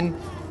 driving in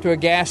to a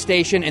gas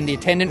station and the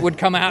attendant would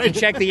come out and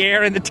check the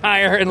air in the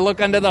tire and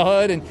look under the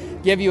hood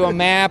and give you a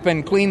map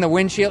and clean the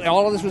windshield.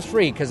 All of this was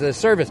free because of the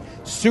service.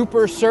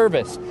 Super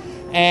service.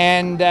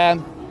 And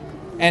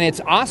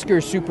it's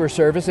Oscar's Super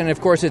Service, and of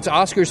course it's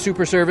Oscar's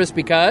Super Service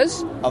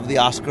because of the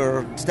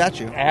Oscar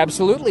statue.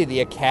 Absolutely,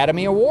 the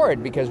Academy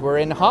Award, because we're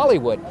in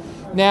Hollywood.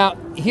 Now,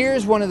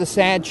 here's one of the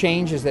sad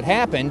changes that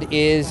happened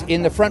is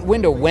in the front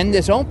window when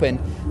this opened,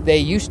 they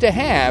used to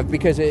have,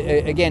 because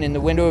again, in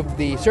the window of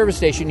the service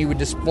station, you would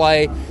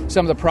display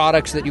some of the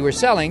products that you were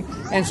selling,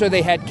 and so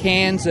they had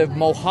cans of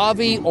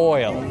Mojave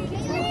oil.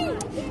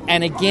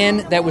 And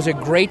again, that was a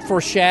great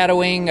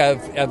foreshadowing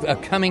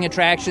of coming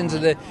attractions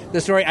of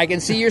the story. I can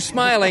see you're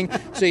smiling,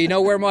 so you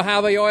know where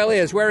Mojave oil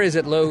is. Where is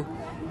it, Lou?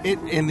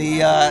 In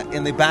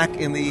the back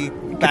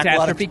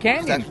Catastrophe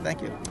Canyon.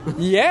 Thank you.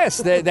 Yes,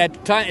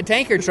 that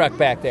tanker truck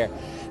back there.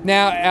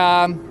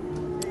 Now,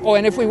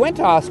 and if we went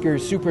to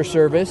Oscar's Super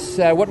Service,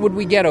 what would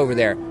we get over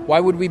there?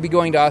 Why would we be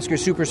going to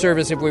Oscar's Super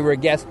Service if we were a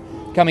guest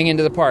coming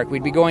into the park?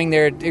 We'd be going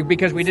there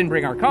because we didn't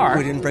bring our car.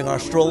 We didn't bring our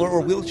stroller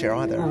or wheelchair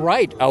either.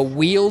 Right, a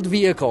wheeled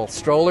vehicle,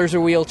 strollers or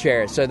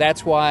wheelchairs. So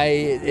that's why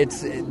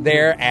it's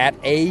there at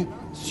a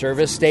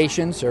service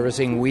station,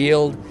 servicing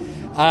wheeled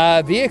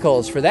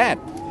vehicles for that.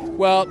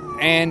 Well,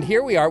 and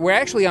here we are. We're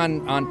actually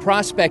on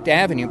Prospect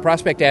Avenue.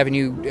 Prospect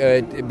Avenue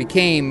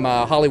became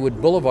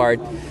Hollywood Boulevard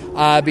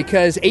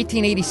because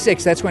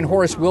 1886, that's when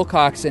Horace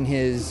Wilcox and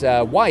his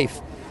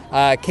wife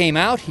came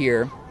out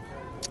here,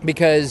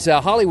 because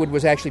Hollywood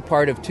was actually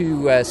part of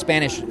two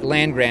Spanish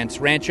land grants,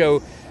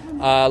 Rancho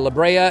La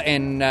Brea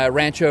and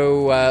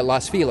Rancho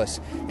Las Feliz.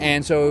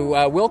 And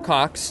so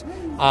Wilcox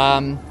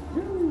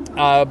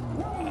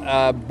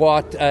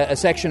bought a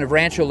section of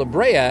Rancho La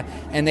Brea,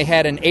 and they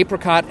had an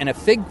apricot and a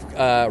fig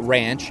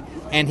ranch,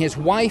 and his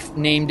wife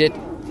named it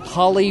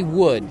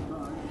Hollywood,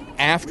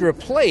 after a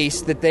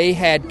place that they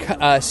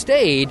had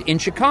stayed in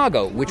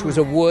Chicago, which was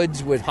a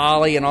woods with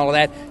holly and all of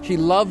that. She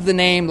loved the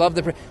name,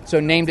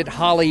 so named it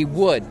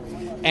Hollywood.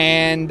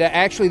 And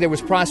actually there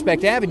was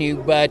Prospect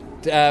Avenue, but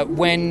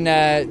when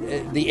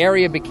the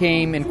area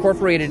became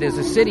incorporated as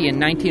a city in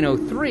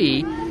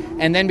 1903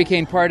 and then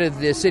became part of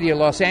the city of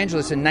Los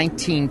Angeles in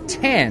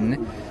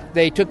 1910,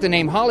 they took the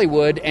name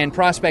Hollywood, and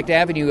Prospect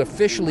Avenue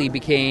officially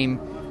became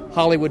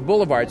Hollywood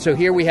Boulevard. So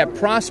here we have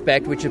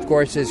Prospect, which of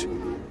course is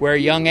where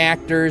young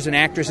actors and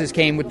actresses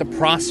came with the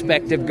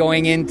prospect of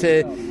going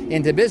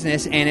into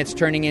business, and it's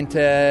turning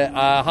into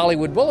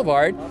Hollywood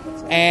Boulevard.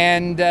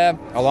 And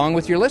along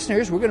with your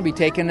listeners, we're going to be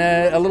taking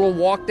a little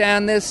walk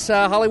down this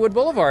Hollywood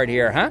Boulevard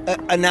here, huh?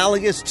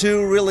 Analogous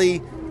to, really,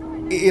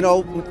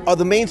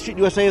 the Main Street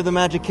USA of the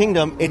Magic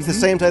Kingdom. It's the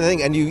same type of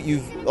thing. And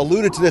you've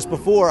alluded to this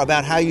before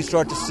about how you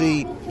start to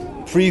see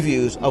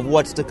previews of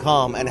what's to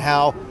come, and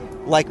how,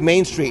 like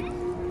Main Street,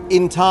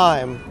 in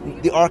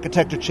time, the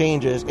architecture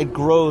changes. It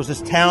grows.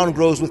 This town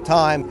grows with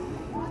time.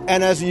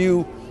 And as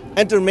you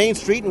enter Main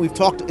Street, and we've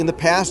talked in the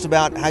past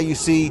about how you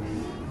see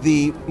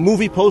the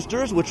movie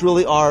posters, which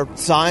really are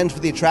signs for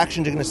the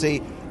attractions you're going to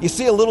see. You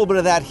see a little bit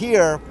of that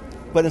here,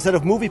 but instead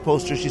of movie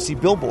posters, you see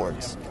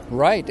billboards.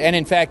 Right, and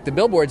in fact, the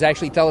billboards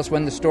actually tell us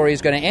when the story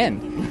is going to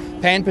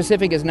end. Pan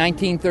Pacific is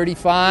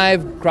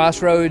 1935,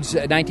 Crossroads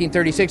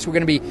 1936. We're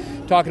going to be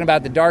talking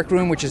about the Dark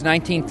Room, which is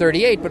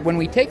 1938. But when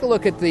we take a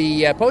look at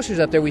the posters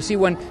up there, we see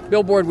one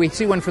billboard, we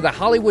see one for the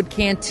Hollywood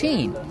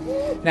Canteen.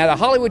 Now, the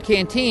Hollywood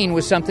Canteen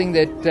was something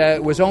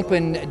that was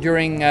opened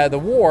during the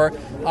war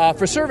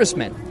for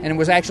servicemen, and it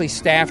was actually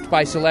staffed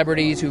by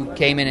celebrities who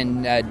came in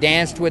and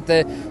danced with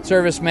the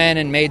servicemen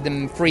and made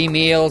them free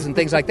meals and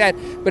things like that.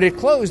 But it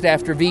closed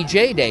after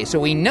VJ Day, so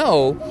we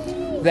know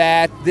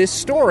that this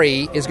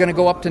story is going to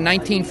go up to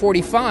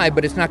 1945,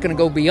 but it's not going to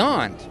go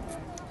beyond.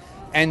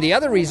 And the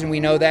other reason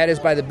we know that is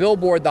by the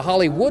billboard, the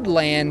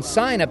Hollywoodland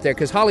sign up there,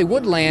 because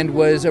Hollywoodland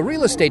was a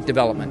real estate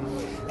development.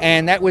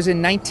 And that was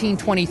in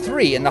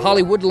 1923, and the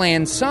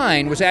Hollywoodland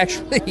sign was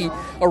actually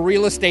a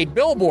real estate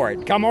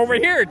billboard. Come over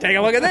here, take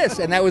a look at this.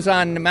 And that was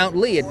on Mount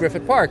Lee at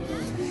Griffith Park.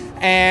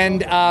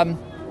 And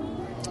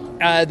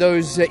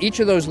each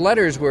of those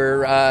letters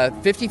were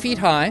 50 feet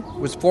high,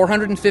 was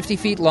 450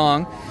 feet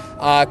long,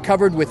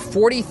 covered with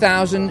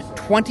 40,000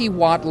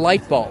 20-watt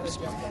light bulbs.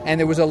 And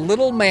there was a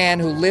little man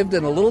who lived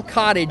in a little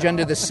cottage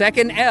under the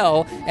second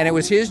L, and it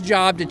was his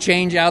job to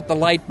change out the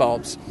light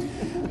bulbs.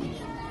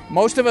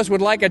 Most of us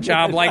would like a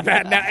job like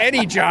that now,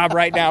 any job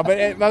right now,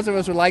 but most of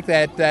us would like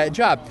that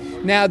job.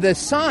 Now, the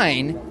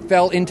sign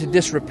fell into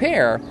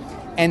disrepair,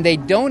 and they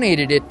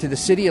donated it to the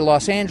city of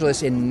Los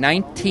Angeles in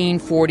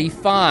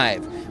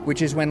 1945,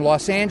 which is when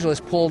Los Angeles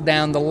pulled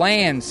down the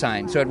land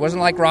sign. So it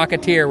wasn't like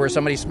Rocketeer where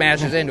somebody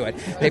smashes into it.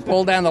 They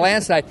pulled down the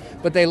land sign,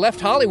 but they left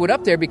Hollywood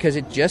up there because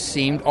it just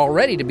seemed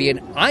already to be an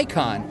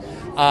icon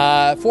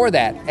for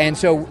that. And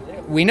so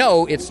we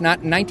know it's not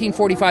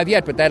 1945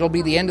 yet, but that'll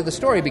be the end of the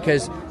story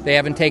because they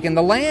haven't taken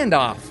the land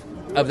off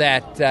of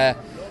that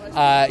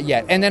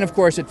yet. And then, of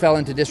course, it fell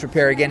into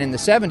disrepair again in the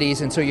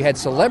 70s, and so you had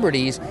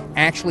celebrities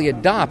actually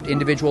adopt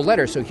individual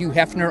letters. So Hugh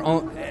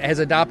Hefner has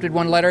adopted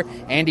one letter,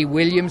 Andy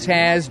Williams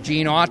has,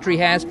 Gene Autry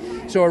has.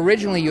 So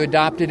originally you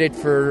adopted it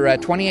for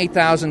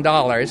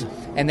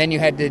 $28,000, and then you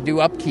had to do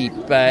upkeep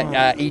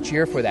each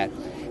year for that.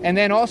 And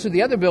then also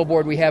the other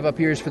billboard we have up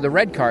here is for the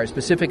red cars,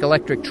 Pacific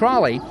Electric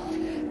Trolley.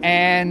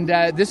 And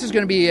this is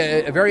going to be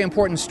a very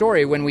important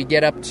story when we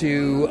get up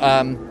to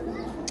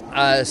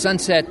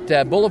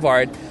Sunset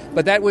Boulevard.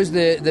 But that was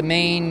the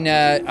main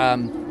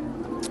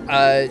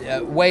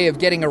way of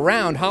getting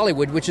around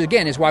Hollywood, which,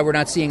 again, is why we're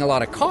not seeing a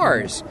lot of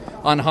cars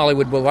on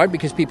Hollywood Boulevard,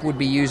 because people would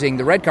be using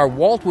the red car.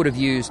 Walt would have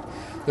used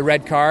the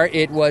red car.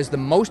 It was the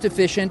most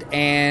efficient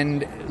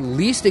and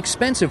least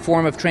expensive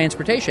form of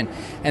transportation.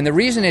 And the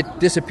reason it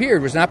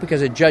disappeared was not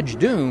because of Judge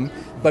Doom,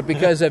 but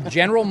because of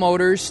General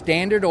Motors,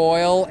 Standard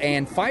Oil,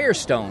 and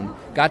Firestone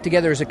got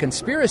together as a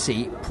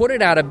conspiracy, put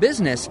it out of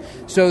business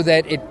so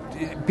that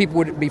people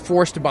would be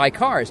forced to buy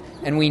cars.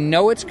 And we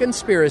know it's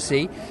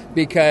conspiracy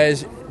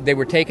because they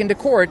were taken to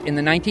court in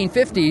the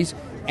 1950s,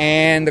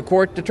 and the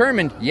court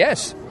determined,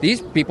 yes,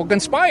 these people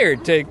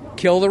conspired to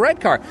kill the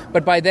red car.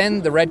 But by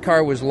then, the red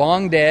car was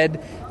long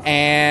dead,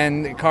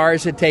 and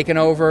cars had taken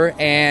over,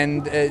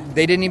 and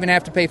they didn't even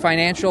have to pay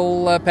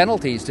financial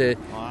penalties to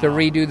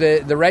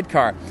redo the red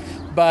car.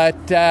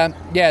 But,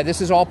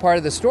 this is all part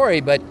of the story,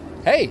 but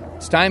hey,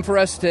 it's time for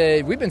us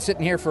to... We've been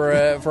sitting here for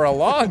a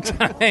long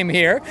time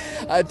here.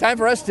 Time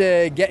for us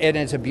to get... And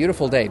it's a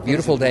beautiful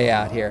day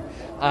out here.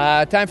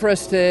 Time for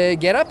us to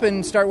get up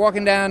and start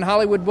walking down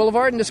Hollywood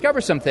Boulevard and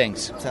discover some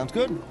things. Sounds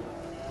good.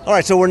 All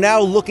right, so we're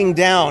now looking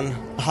down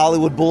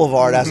Hollywood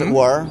Boulevard, as it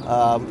were.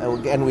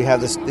 And we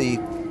have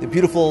the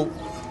beautiful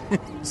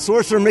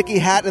Sorcerer Mickey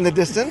hat in the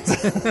distance.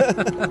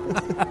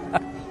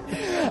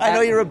 I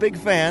know you're a big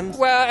fan.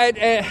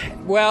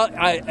 Well,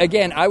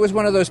 again, I was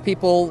one of those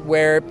people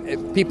where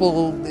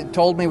people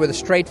told me with a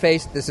straight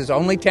face, this is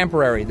only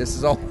temporary. This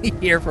is only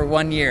here for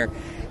 1 year.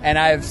 And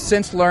I've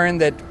since learned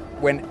that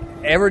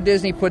whenever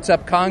Disney puts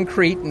up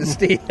concrete and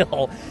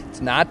steel,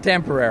 it's not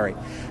temporary.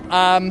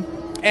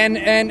 And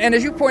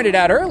as you pointed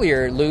out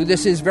earlier, Lou,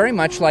 this is very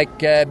much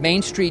like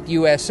Main Street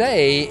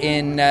USA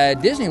in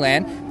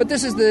Disneyland, but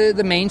this is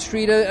the Main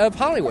Street of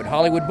Hollywood,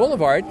 Hollywood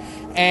Boulevard.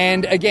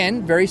 And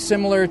again, very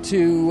similar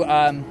to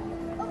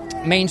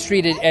Main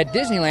Street at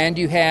Disneyland,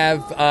 you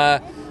have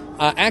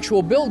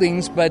actual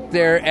buildings, but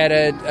they're at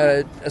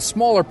a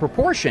smaller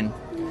proportion.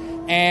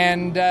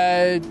 And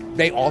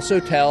they also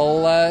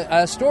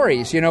tell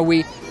stories. You know,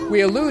 we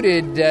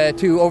alluded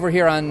to over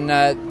here on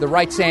the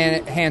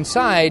right-hand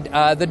side,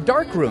 the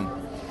dark room.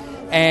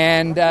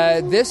 And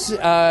this,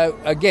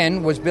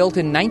 again, was built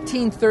in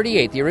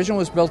 1938. The original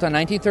was built on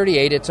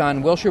 1938. It's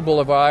on Wilshire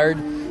Boulevard.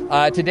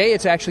 Today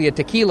it's actually a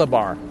tequila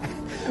bar.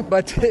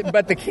 but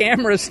the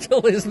camera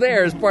still is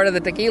there as part of the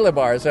tequila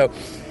bar. So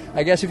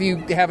I guess if you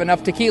have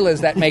enough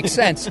tequilas, that makes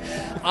sense.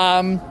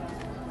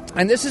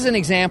 And this is an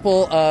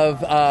example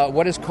of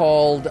what is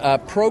called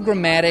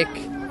programmatic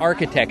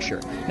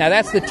architecture. Now,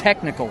 that's the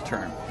technical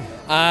term.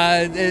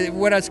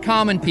 What us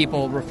common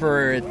people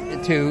refer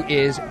to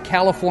is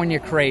California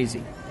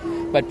crazy.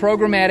 But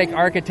programmatic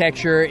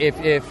architecture,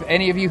 if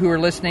any of you who are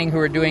listening who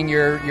are doing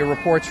your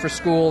reports for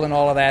school and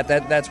all of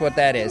that's what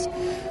that is.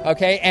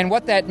 Okay, and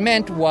what that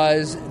meant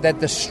was that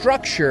the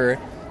structure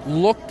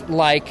looked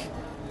like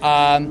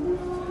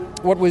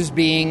what was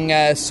being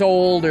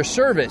sold or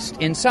serviced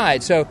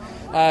inside. So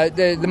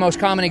the most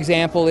common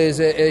example is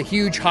a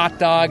huge hot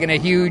dog and a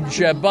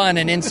huge bun,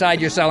 and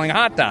inside you're selling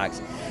hot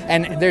dogs.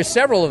 And there's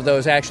several of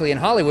those actually in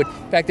Hollywood.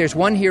 In fact, there's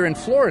one here in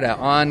Florida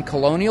on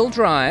Colonial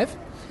Drive,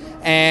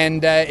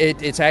 and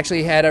it's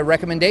actually had a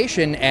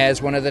recommendation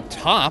as one of the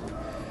top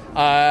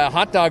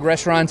hot dog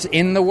restaurants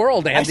in the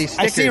world. They have these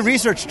stickers. I see a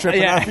research trip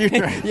in our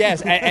future.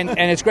 Yes, and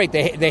it's great.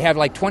 They have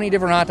like 20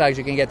 different hot dogs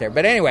you can get there.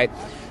 But anyway,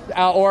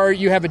 or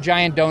you have a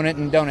giant donut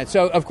and donuts.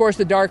 So, of course,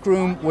 the dark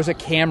room was a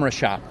camera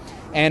shop.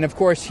 And, of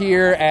course,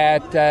 here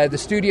at the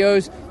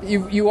studios,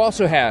 you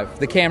also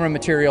have the camera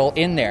material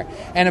in there.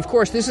 And, of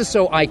course, this is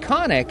so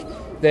iconic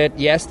that,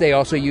 yes, they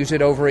also use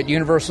it over at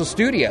Universal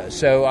Studios.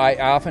 So I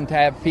often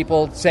have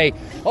people say,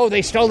 oh,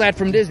 they stole that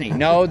from Disney.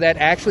 No, that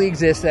actually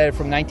exists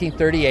from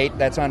 1938.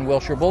 That's on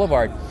Wilshire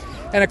Boulevard.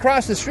 And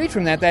across the street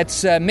from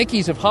that's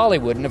Mickey's of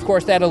Hollywood. And, of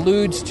course, that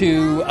alludes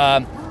to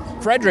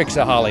Frederick's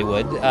of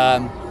Hollywood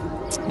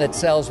that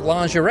sells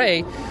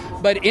lingerie.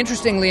 But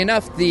interestingly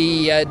enough,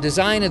 the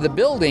design of the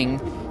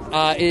building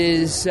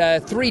is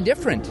three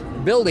different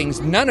buildings,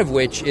 none of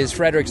which is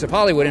Frederick's of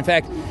Hollywood. In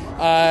fact,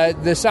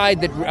 the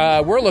side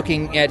that we're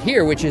looking at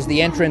here, which is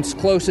the entrance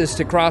closest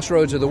to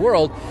Crossroads of the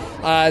World,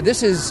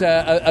 this is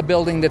a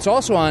building that's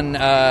also on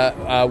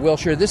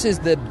Wilshire. This is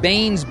the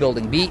Baines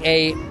building,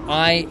 B-A-I-N-E-S.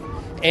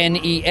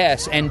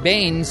 And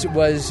Baines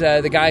was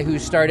the guy who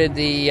started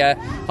the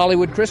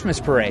Hollywood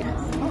Christmas Parade.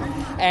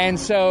 And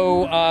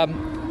so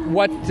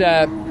what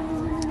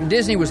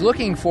Disney was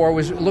looking for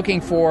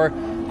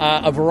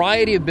a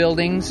variety of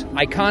buildings,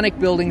 iconic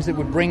buildings that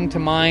would bring to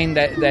mind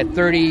that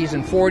 30s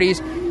and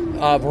 40s,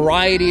 a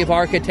variety of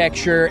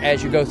architecture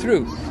as you go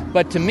through.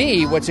 But to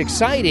me, what's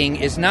exciting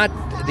is not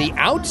the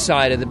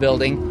outside of the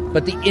building,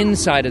 but the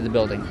inside of the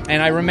building.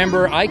 And I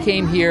remember I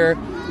came here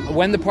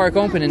when the park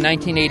opened in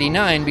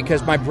 1989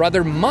 because my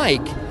brother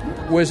Mike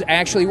was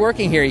actually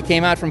working here. He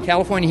came out from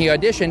California. He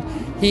auditioned.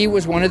 He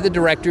was one of the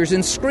directors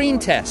in Screen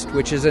Test,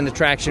 which is an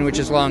attraction which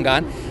is long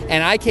gone.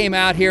 And I came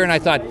out here and I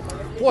thought,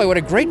 boy, what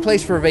a great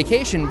place for a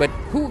vacation, but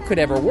who could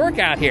ever work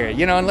out here?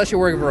 You know, unless you're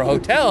working for a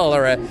hotel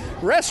or a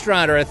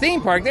restaurant or a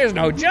theme park, there's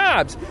no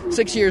jobs.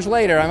 6 years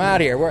later, I'm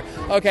out here.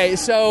 Okay,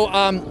 so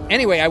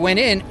anyway, I went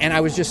in and I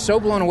was just so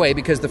blown away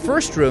because the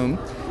first room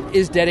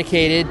is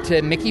dedicated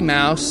to Mickey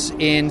Mouse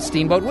in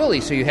Steamboat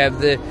Willie. So you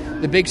have the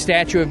big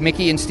statue of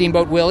Mickey and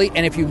Steamboat Willie,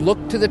 and if you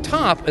look to the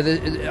top,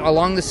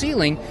 along the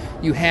ceiling,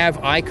 you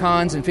have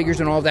icons and figures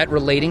and all that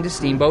relating to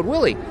Steamboat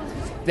Willie.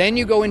 Then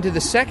you go into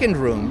the second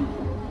room,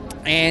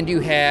 and you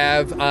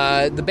have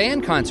the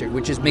band concert,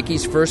 which is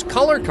Mickey's first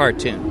color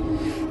cartoon.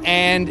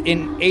 And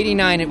in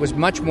 '89, it was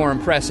much more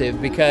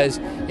impressive because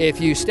if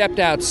you stepped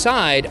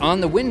outside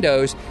on the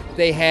windows,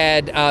 they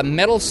had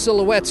metal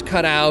silhouettes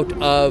cut out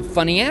of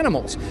funny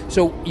animals.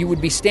 So you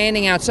would be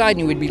standing outside and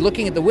you would be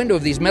looking at the window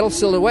of these metal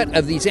silhouette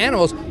of these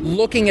animals,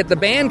 looking at the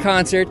band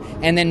concert,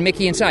 and then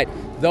Mickey inside.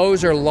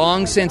 Those are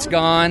long since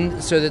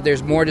gone so that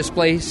there's more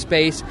display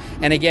space.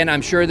 And again,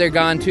 I'm sure they're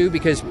gone too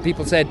because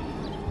people said,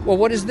 well,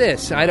 what is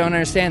this? I don't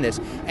understand this.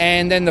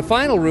 And then the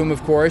final room,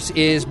 of course,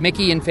 is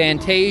Mickey and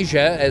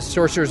Fantasia as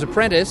Sorcerer's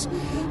Apprentice.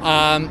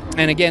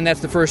 And again,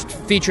 that's the first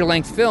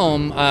feature-length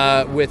film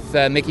with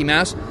Mickey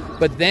Mouse.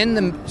 But then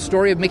the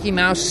story of Mickey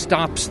Mouse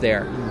stops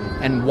there.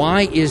 And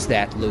why is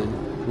that, Lou?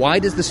 Why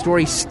does the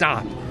story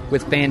stop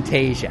with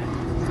Fantasia?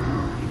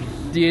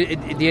 Do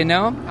you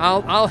know?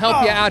 I'll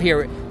help you out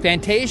here.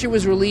 Fantasia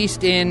was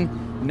released in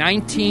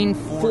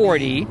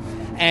 1940,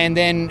 and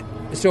then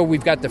So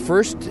we've got the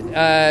first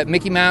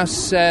Mickey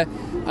Mouse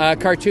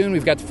cartoon.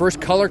 We've got the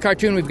first color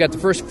cartoon. We've got the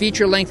first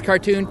feature-length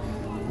cartoon.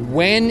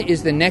 When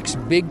is the next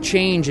big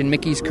change in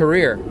Mickey's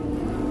career?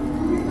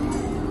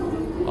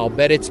 I'll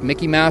bet it's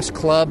Mickey Mouse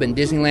Club and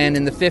Disneyland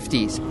in the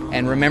 50s.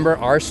 And remember,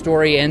 our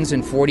story ends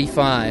in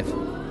 45.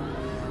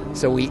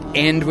 So we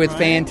end with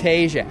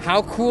Fantasia.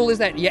 How cool is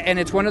that? Yeah, and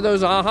it's one of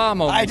those aha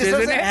moments,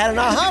 isn't it? I had an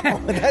aha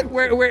moment.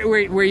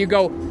 where you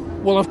go,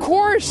 well, of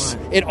course,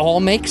 it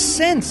all makes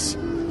sense.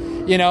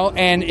 You know,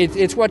 and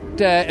it's what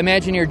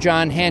Imagineer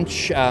John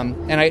Hench,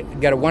 and I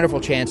got a wonderful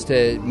chance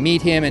to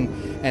meet him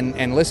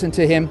and listen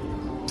to him,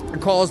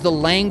 calls the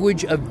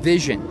language of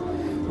vision,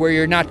 where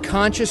you're not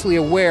consciously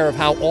aware of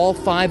how all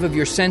 5 of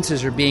your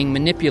senses are being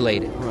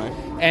manipulated. Right.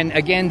 And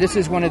again, this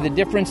is one of the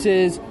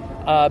differences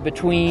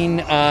between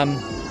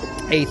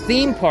a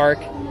theme park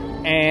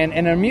and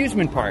an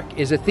amusement park,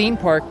 is a theme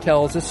park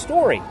tells a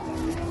story.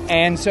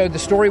 And so the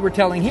story we're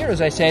telling here,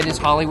 as I said, is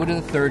Hollywood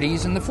of the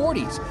 30s and the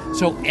 40s.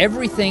 So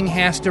everything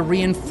has to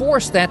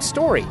reinforce that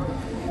story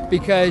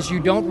because you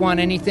don't want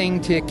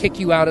anything to kick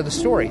you out of the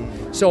story.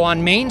 So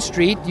on Main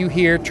Street, you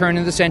hear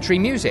turn-of-the-century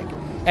music.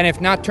 And if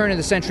not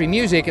turn-of-the-century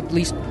music, at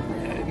least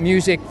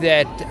music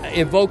that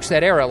evokes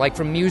that era, like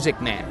from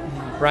Music Man,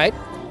 right?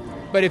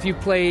 But if you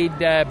played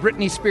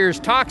Britney Spears'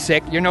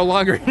 Toxic, you're no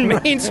longer in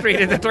Main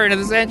Street at the turn of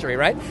the century,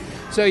 right?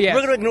 So yeah,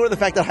 we're going to ignore the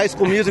fact that High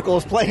School Musical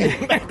is playing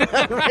in the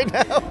background right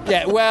now.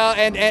 Yeah, well,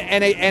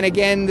 and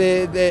again,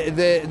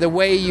 the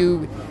way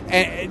you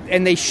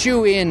and they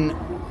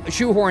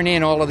shoehorn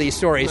in all of these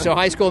stories. So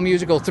High School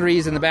Musical 3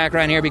 is in the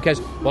background here because,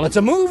 well, it's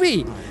a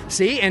movie,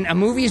 see, and a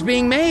movie's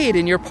being made,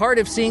 and you're part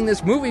of seeing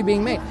this movie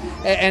being made,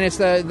 and it's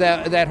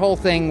that whole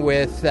thing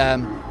with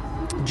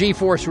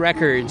G-Force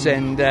Records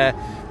and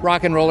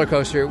Rock and Roller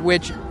Coaster,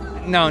 which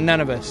none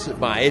of us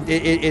buy.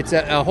 It's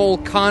a whole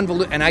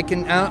convoluted, and I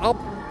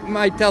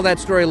might tell that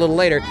story a little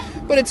later,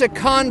 but it's a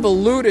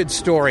convoluted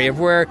story of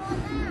where,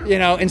 you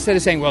know, instead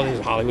of saying, well, this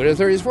is Hollywood of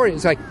the 30s, 40s,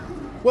 it's like,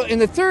 well, in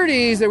the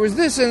 30s there was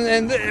this,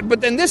 but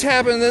then this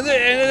happened, and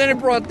then it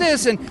brought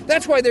this, and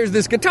that's why there's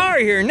this guitar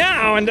here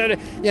now, and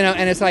you know,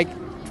 and it's like,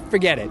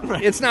 forget it.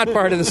 It's not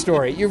part of the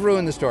story. You've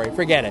ruined the story.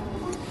 Forget it.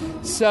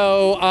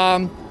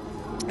 So,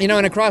 you know,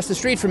 and across the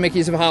street from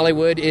Mickey's of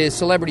Hollywood is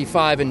Celebrity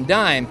Five and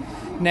Dime.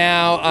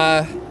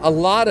 Now, a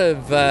lot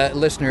of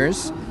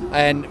listeners,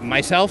 and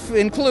myself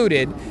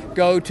included,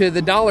 go to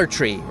the Dollar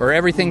Tree or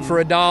Everything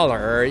for $1,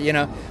 or, you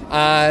know,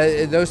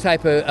 those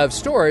type of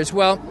stores.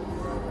 Well,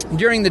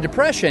 during the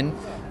Depression,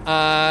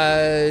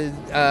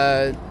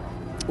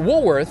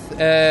 Woolworth,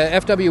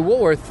 F.W.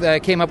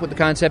 Woolworth, came up with the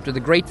concept of the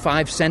Great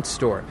 5-Cent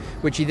Store,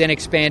 which he then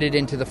expanded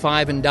into the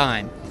 5 and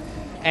Dime.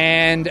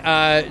 And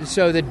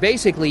so that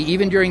basically,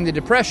 even during the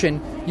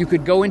Depression, you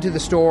could go into the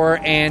store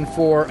and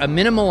for a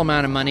minimal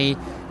amount of money,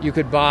 you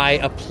could buy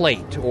a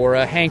plate or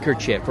a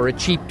handkerchief or a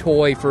cheap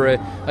toy for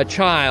a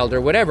child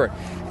or whatever.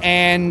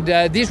 And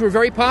these were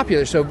very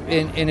popular. So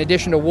in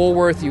addition to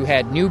Woolworth, you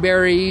had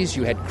Newberry's,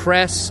 you had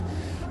Cress,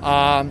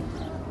 all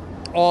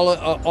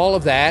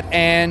of that.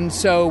 And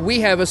so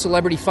we have a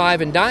Celebrity 5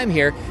 and Dime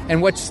here.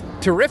 And what's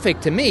terrific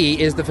to me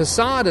is the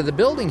facade of the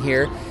building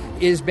here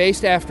is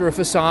based after a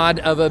facade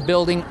of a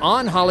building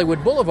on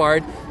Hollywood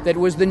Boulevard that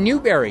was the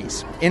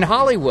Newberry's in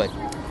Hollywood.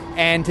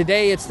 And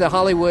today it's the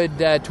Hollywood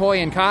Toy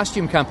and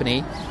Costume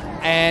Company.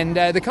 And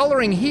the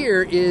coloring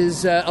here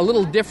is a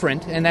little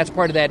different, and that's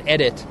part of that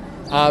edit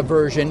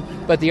version.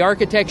 But the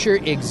architecture,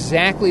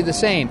 exactly the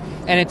same.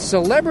 And it's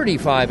Celebrity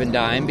 5 and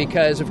Dime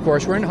because, of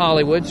course, we're in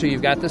Hollywood, so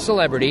you've got the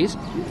celebrities.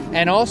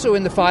 And also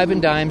in the 5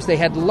 and Dimes, they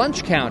had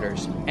lunch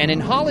counters. And in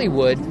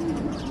Hollywood,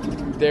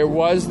 there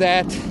was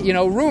that, you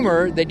know,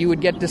 rumor that you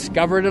would get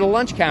discovered at a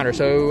lunch counter.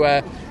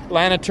 So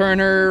Lana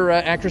Turner,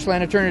 actress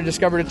Lana Turner,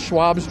 discovered at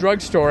Schwab's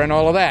drugstore and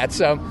all of that.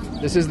 So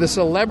this is the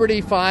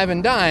Celebrity 5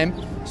 and Dime.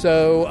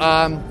 So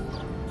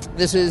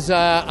this is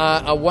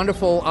a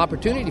wonderful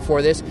opportunity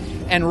for this.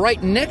 And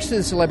right next to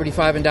the Celebrity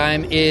 5 and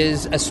Dime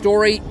is a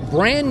story,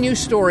 brand new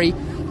story,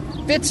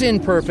 fits in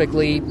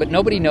perfectly, but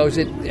nobody knows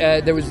it.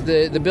 There was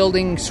the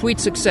building Sweet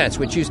Success,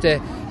 which used to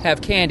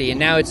have candy, and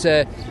now it's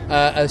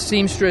a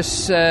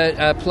seamstress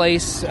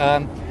place,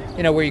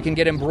 you know, where you can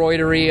get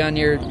embroidery on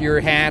your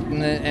hat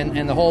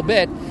and the whole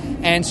bit.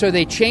 And so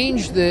they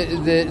changed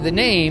the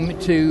name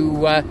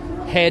to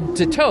Head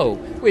to Toe,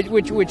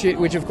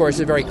 which of course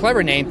is a very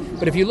clever name.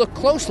 But if you look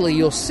closely,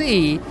 you'll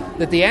see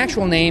that the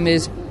actual name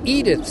is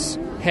Edith's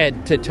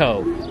Head to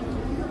Toe,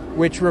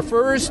 which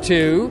refers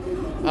to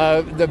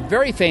the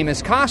very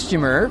famous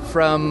costumer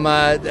from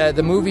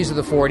the movies of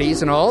the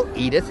 40s and all,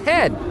 Edith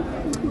Head.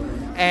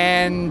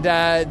 And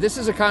this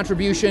is a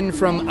contribution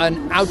from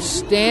an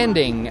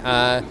outstanding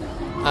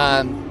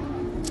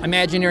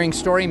Imagineering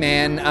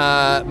storyman,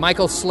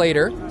 Michael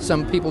Slater.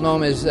 Some people know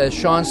him as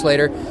Sean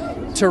Slater.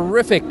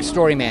 Terrific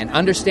storyman.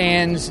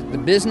 Understands the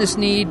business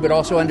need, but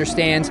also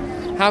understands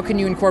how can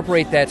you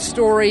incorporate that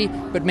story,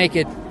 but make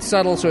it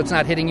subtle so it's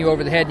not hitting you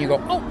over the head and you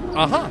go, oh,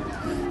 aha.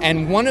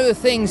 And one of the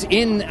things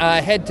in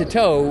Head to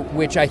Toe,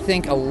 which I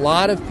think a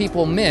lot of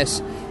people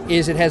miss,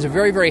 is it has a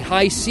very, very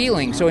high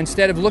ceiling. So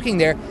instead of looking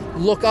there,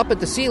 look up at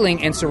the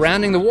ceiling, and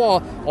surrounding the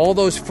wall, all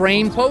those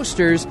framed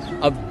posters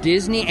of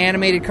Disney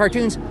animated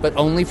cartoons, but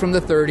only from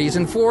the 30s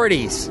and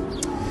 40s.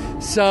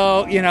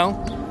 So,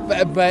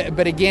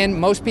 but again,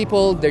 most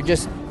people, they're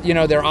just,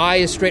 their eye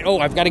is straight. Oh,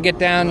 I've got to get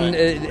down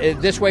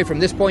this way from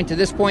this point to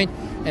this point,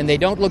 and they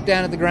don't look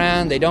down at the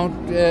ground. They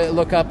don't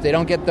look up. They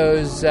don't get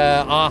those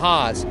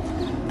ahas.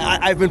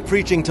 I've been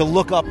preaching to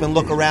look up and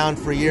look around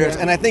for years,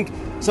 and I think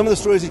some of the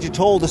stories that you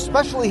told,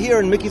 especially here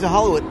in Mickey's of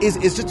Hollywood, is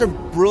just a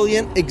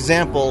brilliant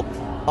example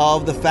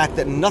of the fact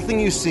that nothing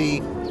you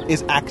see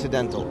is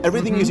accidental.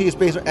 Everything you see is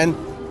based on, and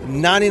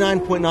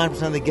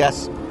 99.9% of the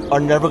guests are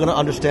never going to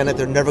understand it.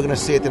 They're never going to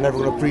see it. They're never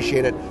going to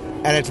appreciate it.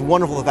 And it's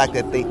wonderful the fact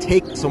that they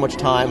take so much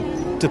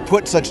time to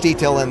put such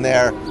detail in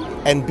there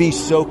and be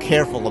so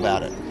careful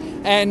about it.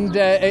 And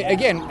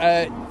again,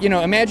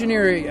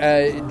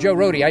 Imagineer Joe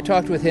Rohde, I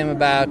talked with him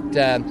about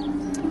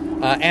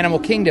Animal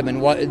Kingdom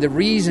and what the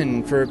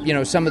reason for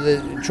some of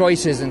the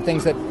choices and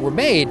things that were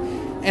made.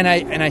 And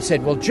I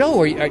said, well, Joe,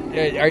 are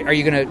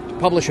you going to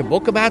publish a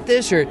book about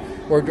this or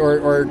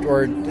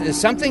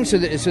something so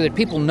that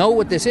people know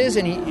what this is?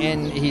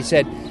 And he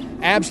said,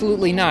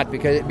 absolutely not,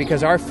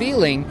 because our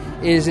feeling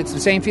is it's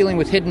the same feeling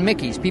with hidden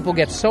Mickeys. People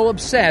get so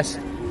obsessed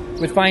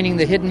with finding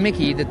the hidden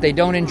Mickey that they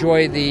don't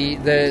enjoy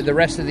the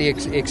rest of the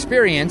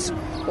experience,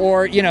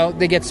 or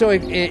they get so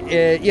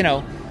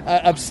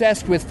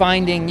obsessed with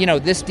finding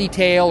this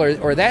detail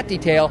or that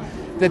detail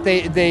that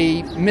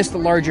they miss the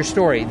larger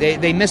story.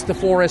 They miss the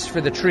forest for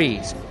the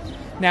trees.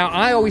 Now,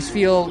 I always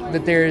feel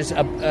that there's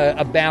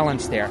a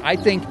balance there. I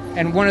think,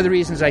 and one of the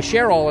reasons I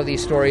share all of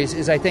these stories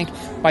is I think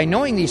by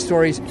knowing these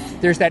stories,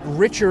 there's that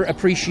richer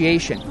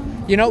appreciation.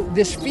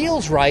 This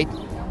feels right.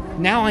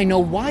 Now I know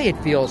why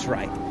it feels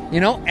right.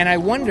 And I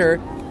wonder,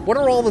 what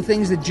are all the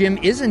things that Jim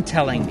isn't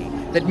telling me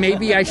that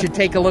maybe I should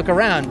take a look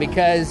around?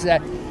 Because,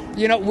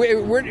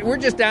 we're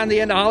just down the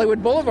end of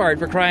Hollywood Boulevard,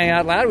 for crying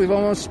out loud. We've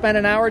almost spent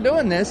an hour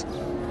doing this,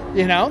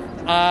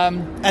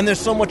 And there's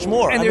so much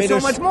more. And there's so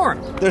much more.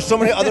 There's so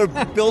many other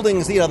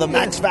buildings, the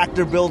Max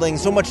Factor building,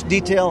 so much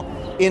detail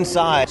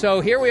inside. So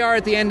here we are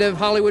at the end of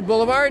Hollywood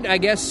Boulevard. I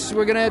guess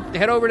we're going to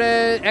head over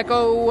to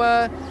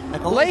Echo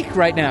Lake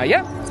right now.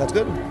 Yeah. Sounds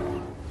good.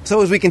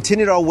 So as we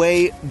continued our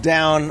way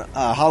down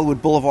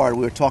Hollywood Boulevard,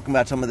 we were talking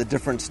about some of the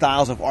different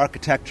styles of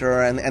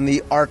architecture and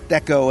the Art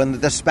Deco and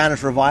the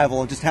Spanish Revival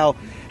and just how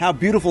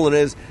beautiful it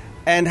is,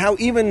 and how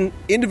even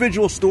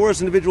individual stores,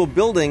 individual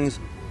buildings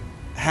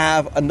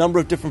have a number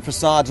of different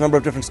facades, a number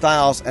of different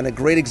styles, and a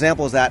great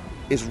example of that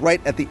is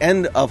right at the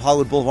end of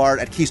Hollywood Boulevard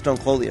at Keystone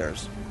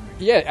Clothiers.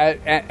 Yeah,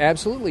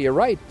 absolutely. You're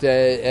right,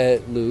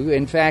 Lou.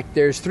 In fact,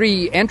 there's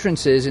 3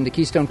 entrances into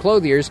Keystone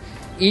Clothiers.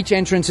 Each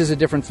entrance is a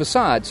different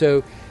facade.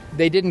 So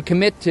they didn't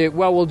commit to,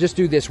 we'll just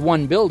do this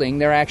one building.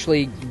 They're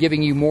actually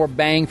giving you more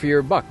bang for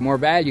your buck, more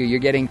value. You're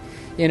getting,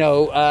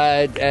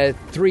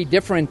 3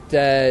 different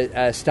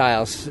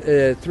styles,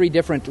 3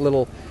 different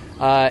little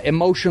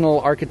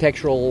emotional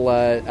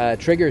architectural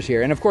triggers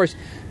here. And, of course,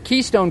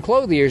 Keystone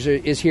Clothiers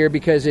is here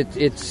because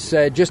it's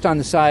just on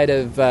the side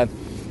of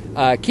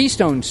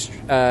Keystone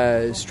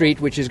Street,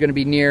 which is going to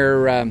be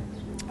near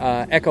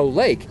Echo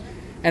Lake.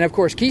 And, of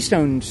course,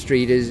 Keystone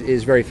Street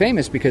is very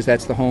famous because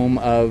that's the home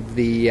of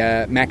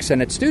the Max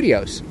Sennett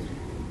Studios,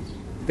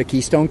 the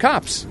Keystone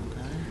Cops.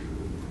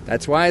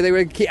 That's why they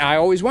were. I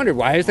always wondered,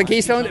 why is the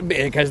Keystone?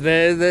 Because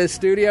the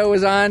studio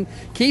was on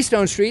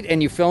Keystone Street,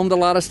 and you filmed a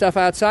lot of stuff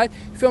outside.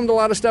 You filmed a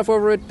lot of stuff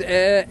over at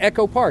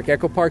Echo Park.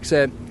 Echo Park's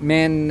a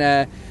man-made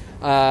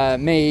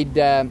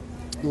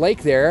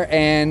lake there,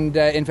 and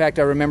in fact,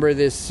 I remember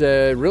this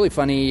really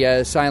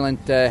funny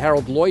silent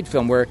Harold Lloyd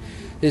film where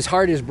his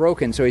heart is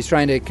broken, so he's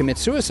trying to commit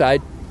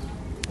suicide,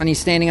 and he's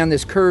standing on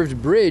this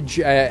curved bridge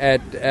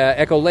at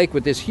Echo Lake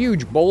with this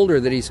huge boulder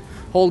that he's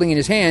holding in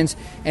his hands,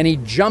 and he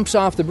jumps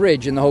off the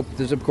bridge in the hope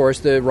that, of course,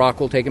 the rock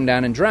will take him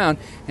down and drown,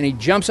 and he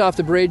jumps off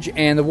the bridge,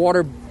 and the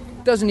water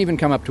doesn't even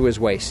come up to his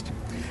waist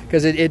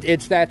because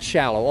it's that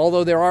shallow.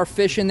 Although there are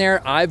fish in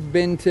there, I've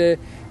been to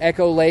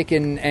Echo Lake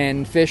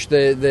and fished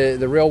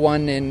the real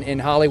one in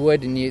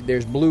Hollywood, and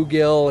there's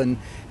bluegill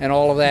and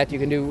all of that you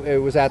can do. It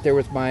was out there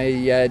with my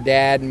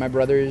dad and my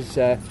brothers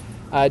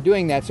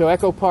doing that. So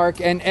Echo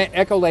Park and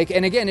Echo Lake,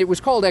 and again, it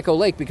was called Echo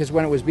Lake because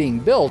when it was being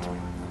built,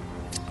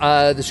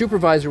 the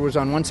supervisor was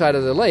on one side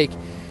of the lake,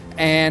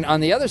 and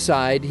on the other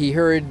side, he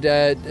heard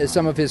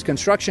some of his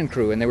construction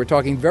crew, and they were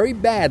talking very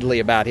badly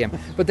about him.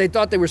 But they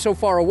thought they were so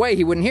far away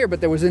he wouldn't hear,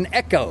 but there was an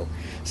echo.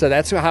 So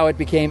that's how it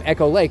became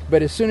Echo Lake.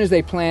 But as soon as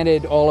they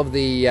planted all of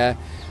the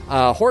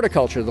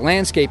horticulture, the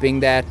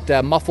landscaping,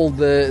 that muffled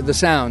the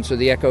sound, so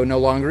the echo no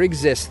longer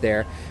exists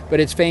there. But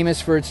it's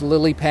famous for its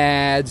lily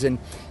pads, and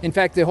in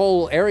fact, the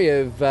whole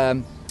area of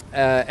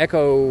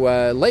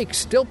Echo Lake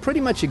still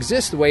pretty much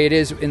exists the way it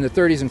is in the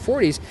 30s and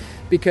 40s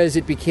because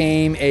it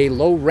became a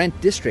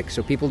low-rent district,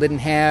 so people didn't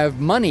have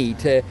money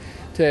to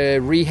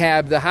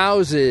rehab the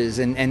houses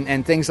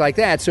and things like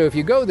that. So if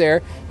you go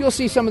there, you'll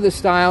see some of the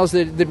styles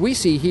that we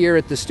see here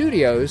at the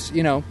studios,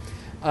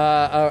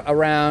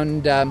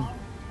 around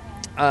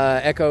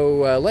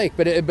Echo Lake.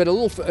 But a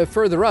little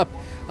further up,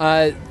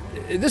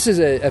 this is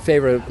a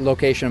favorite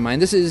location of mine.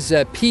 This is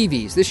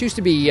Peavy's. This used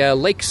to be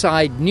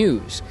Lakeside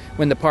News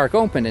when the park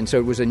opened, and so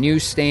it was a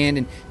newsstand,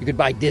 and you could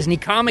buy Disney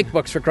comic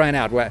books for crying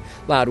out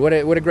loud. What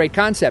a great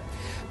concept.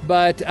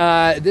 But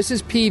this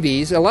is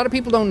Peavy's. A lot of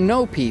people don't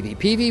know Peavy.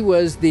 Peavy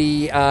was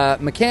the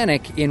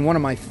mechanic in one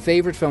of my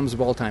favorite films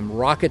of all time,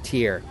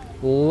 Rocketeer.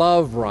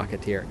 Love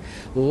Rocketeer.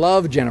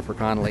 Love Jennifer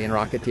Connelly in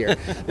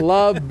Rocketeer.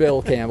 Love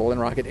Bill Campbell in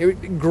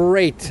Rocketeer.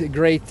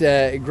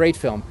 Great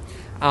film.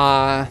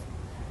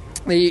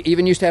 They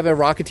even used to have a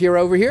Rocketeer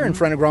over here in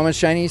front of Grauman's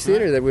Chinese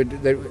Theater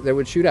that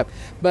would shoot up.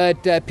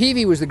 But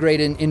Peavy was the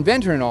great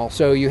inventor and all.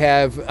 So you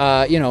have,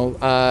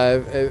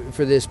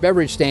 for this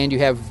beverage stand, you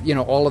have,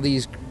 all of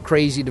these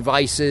crazy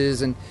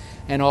devices and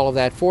all of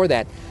that for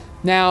that.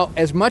 Now,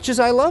 as much as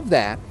I love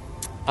that,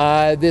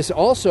 this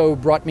also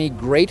brought me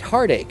great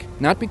heartache.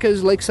 Not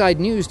because Lakeside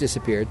News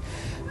disappeared,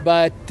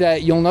 but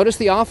you'll notice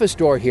the office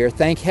door here.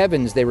 Thank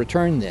heavens they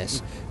returned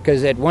this,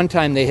 because at one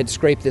time they had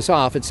scraped this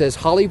off. It says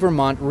Holly,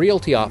 Vermont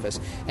Realty Office.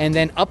 And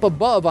then up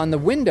above on the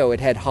window it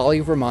had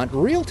Holly, Vermont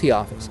Realty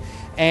Office.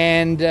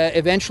 And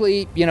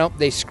eventually,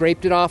 they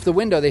scraped it off the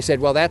window. They said,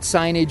 well, that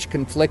signage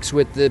conflicts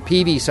with the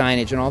PV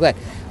signage and all that.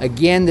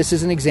 Again, this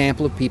is an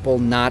example of people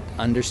not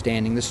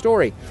understanding the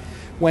story.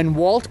 When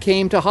Walt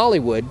came to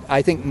Hollywood,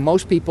 I think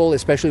most people,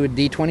 especially with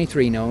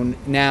D23, know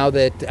now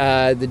that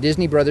the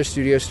Disney Brothers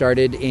studio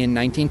started in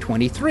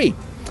 1923.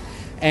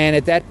 And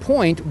at that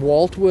point,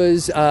 Walt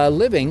was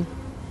living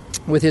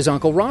with his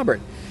Uncle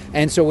Robert.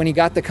 And so when he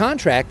got the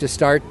contract to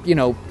start,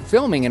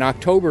 filming in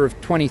October of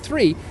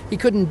 23, he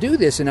couldn't do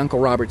this in Uncle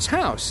Robert's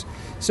house.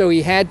 So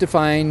he had to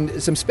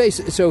find some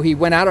space. So he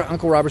went out of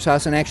Uncle Robert's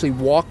house and actually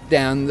walked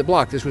down the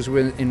block. This was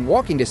in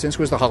walking distance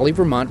was the Holly,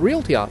 Vermont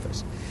Realty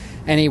Office.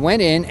 And he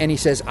went in and he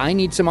says, I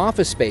need some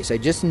office space. I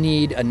just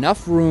need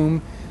enough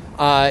room.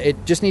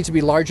 It just needs to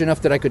be large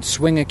enough that I could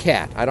swing a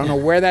cat. I don't know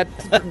where that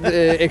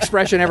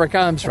expression ever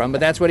comes from,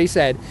 but that's what he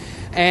said.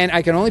 And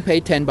I can only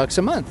pay $10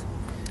 a month.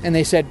 And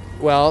they said,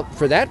 well,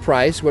 for that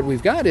price, what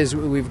we've got is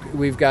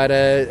we've got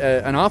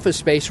an office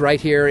space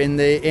right here in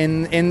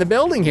the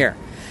building here.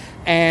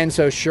 And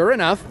so sure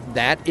enough,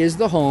 that is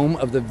the home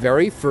of the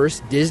very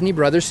first Disney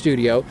Brothers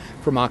studio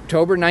from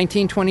October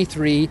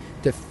 1923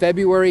 to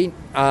February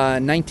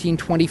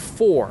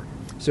 1924.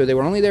 So they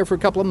were only there for a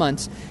couple of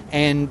months,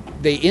 and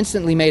they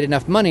instantly made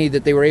enough money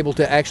that they were able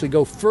to actually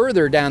go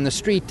further down the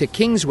street to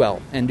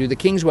Kingswell and do the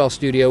Kingswell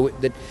studio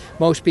that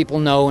most people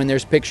know and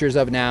there's pictures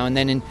of now, and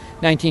then in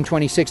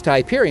 1926 to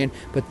Hyperion.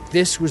 But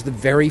this was the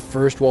very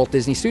first Walt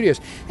Disney Studios.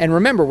 And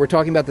remember, we're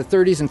talking about the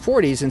 30s and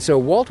 40s, and so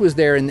Walt was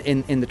there in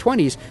the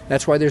 20s.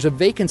 That's why there's a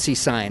vacancy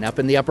sign up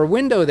in the upper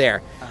window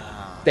there.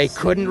 They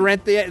couldn't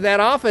rent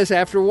that office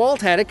after Walt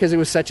had it because it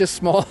was such a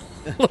small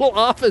little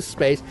office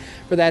space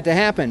for that to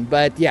happen.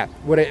 But yeah,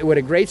 what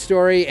a great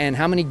story, and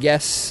how many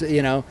guests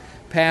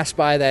pass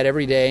by that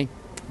every day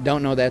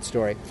don't know that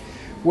story.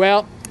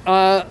 Well,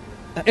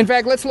 in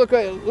fact, let's look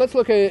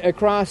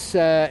across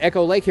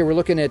Echo Lake here. We're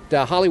looking at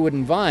Hollywood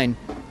and Vine.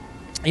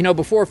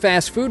 Before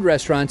fast food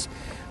restaurants,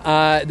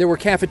 there were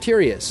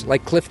cafeterias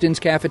like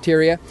Clifton's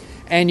Cafeteria,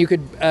 and you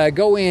could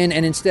go in,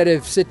 and instead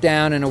of sit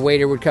down and a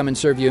waiter would come and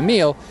serve you a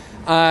meal,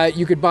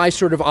 you could buy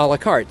sort of a la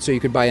carte. So you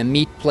could buy a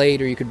meat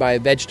plate, or you could buy a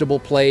vegetable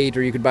plate,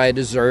 or you could buy a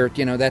dessert,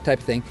 that type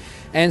of thing.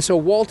 And so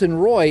Walt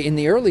and Roy, in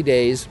the early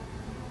days,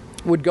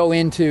 would go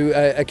into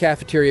a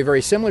cafeteria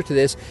very similar to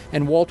this,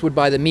 and Walt would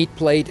buy the meat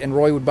plate, and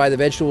Roy would buy the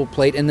vegetable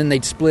plate, and then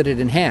they'd split it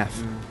in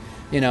half,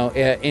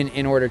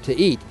 in order to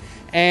eat.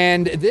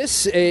 And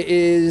this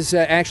is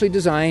actually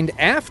designed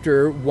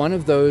after one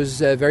of those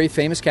very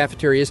famous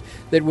cafeterias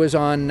that was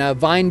on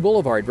Vine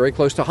Boulevard, very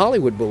close to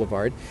Hollywood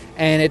Boulevard.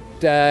 And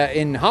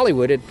in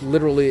Hollywood, it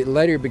literally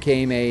later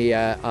became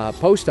a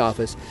post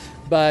office.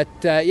 But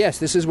yes,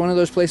 this is one of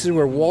those places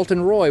where Walt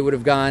and Roy would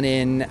have gone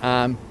in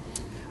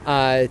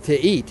to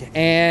eat.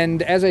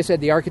 And as I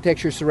said, the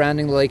architecture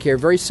surrounding the lake here,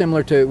 very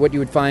similar to what you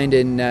would find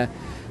in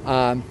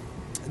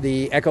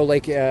the Echo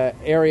Lake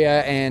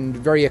area, and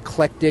very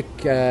eclectic,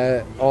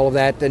 all of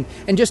that, and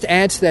just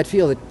adds to that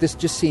feel that this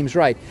just seems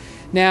right.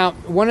 Now,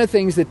 one of the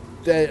things that,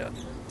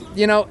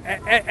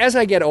 as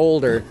I get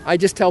older, I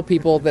just tell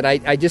people that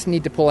I just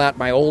need to pull out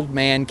my old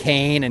man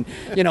cane and,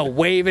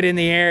 wave it in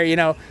the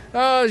air,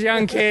 those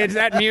young kids,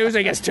 that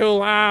music is too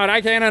loud, I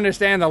can't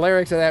understand the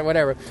lyrics of that,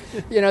 whatever.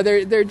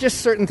 There are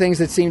just certain things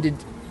that seem to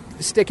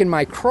stick in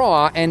my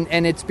craw,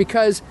 and it's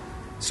because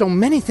so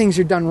many things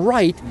are done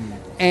right,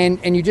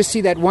 and you just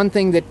see that one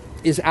thing that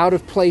is out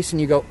of place,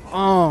 and you go,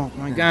 oh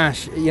my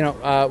gosh,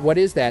 what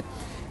is that?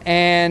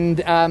 And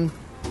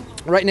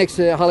right next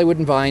to Hollywood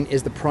and Vine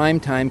is the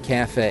Primetime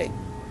Cafe.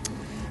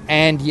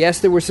 And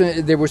yes, there were some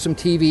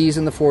TVs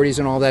in the 40s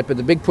and all that, but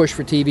the big push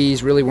for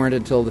TVs really weren't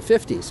until the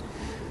 50s.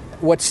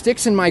 What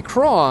sticks in my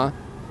craw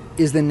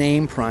is the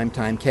name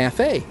Primetime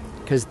Cafe,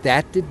 because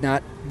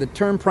the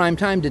term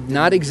primetime did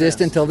not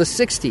exist until the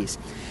 60s.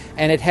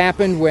 And it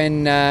happened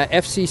when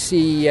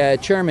FCC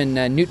Chairman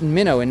Newton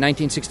Minow in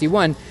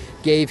 1961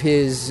 gave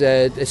his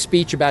a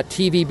speech about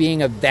TV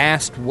being a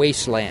vast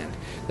wasteland,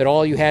 that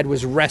all you had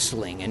was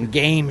wrestling and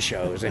game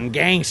shows and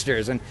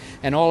gangsters and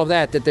all of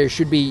that there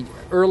should be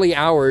early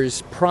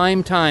hours,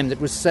 prime time that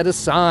was set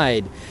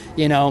aside,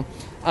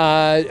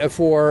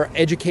 for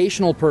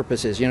educational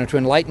purposes, to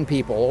enlighten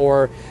people,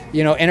 or,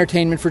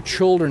 entertainment for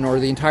children or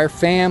the entire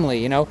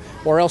family,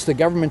 or else the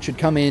government should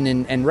come in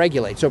and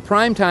regulate. So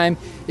prime time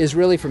is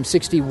really from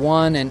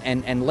 61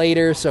 and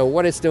later, so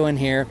what it's doing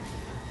here.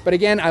 But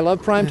again, I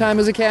love primetime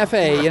as a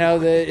cafe.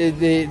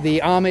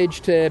 The homage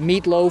to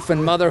Meatloaf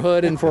and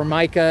motherhood and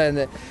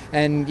Formica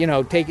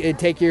and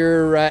take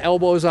your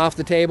elbows off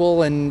the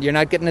table, and you're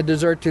not getting a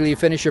dessert till you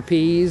finish your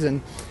peas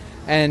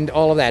and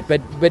all of that.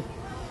 But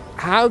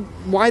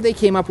why they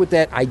came up with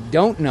that, I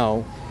don't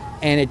know,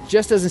 and it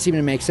just doesn't seem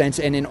to make sense.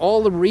 And in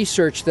all the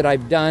research that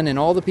I've done and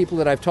all the people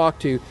that I've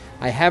talked to,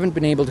 I haven't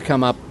been able to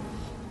come up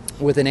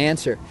with an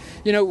answer.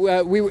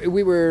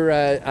 We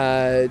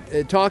were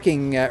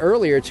talking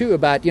earlier too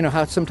about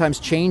how sometimes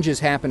changes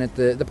happen at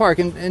the park,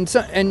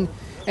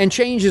 and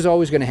change is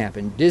always going to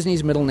happen.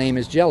 Disney's middle name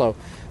is Jell-O,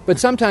 but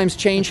sometimes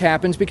change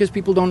happens because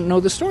people don't know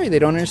the story, they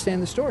don't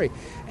understand the story.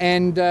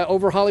 And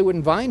over Hollywood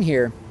and Vine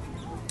here,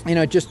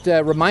 it just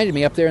reminded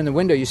me, up there in the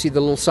window, you see the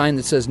little sign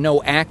that says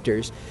no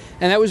actors.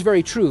 And that was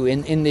very true.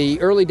 In the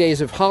early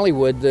days of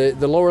Hollywood,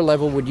 the lower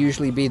level would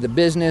usually be the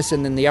business,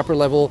 and then the upper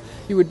level,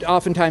 you would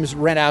oftentimes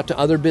rent out to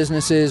other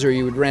businesses, or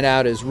you would rent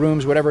out as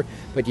rooms, whatever.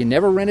 But you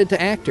never rented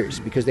to actors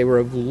because they were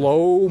of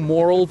low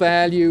moral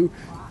value,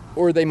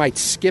 or they might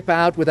skip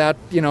out without,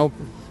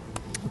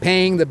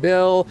 paying the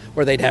bill,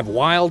 or they'd have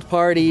wild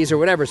parties or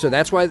whatever. So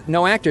that's why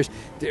no actors.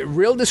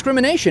 Real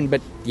discrimination, but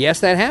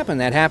yes, that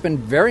happened. That happened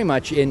very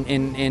much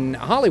in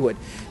Hollywood.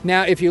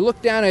 Now, if you look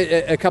down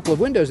a couple of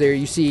windows there,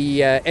 you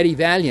see Eddie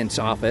Valiant's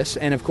office.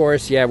 And of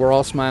course, we're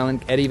all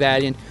smiling. Eddie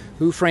Valiant,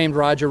 Who Framed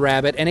Roger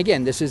Rabbit. And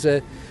again, this is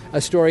a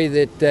story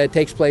that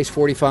takes place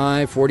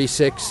 45,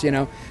 46,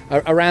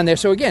 around there.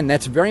 So again,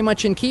 that's very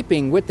much in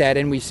keeping with that.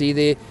 And we see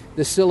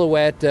the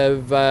silhouette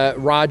of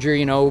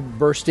Roger,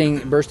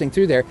 bursting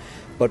through there.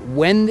 But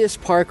when this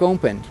park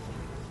opened,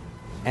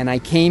 and I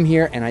came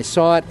here and I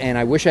saw it, and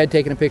I wish I had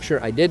taken a picture,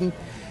 I didn't.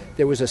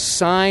 There was a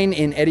sign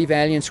in Eddie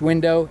Valiant's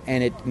window,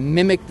 and it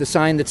mimicked the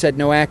sign that said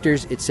no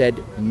actors. It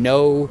said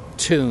no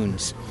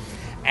tunes.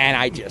 And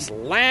I just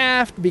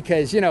laughed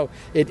because,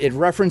 it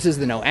references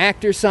the no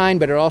actor sign,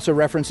 but it also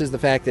references the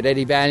fact that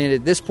Eddie Valiant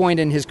at this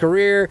point in his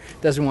career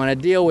doesn't want to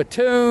deal with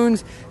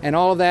tunes and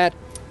all of that.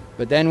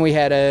 But then we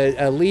had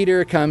a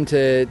leader come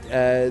to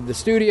the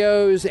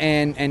studios,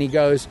 and he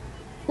goes,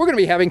 "We're going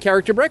to be having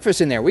character breakfast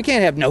in there. We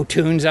can't have no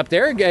tunes up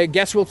there.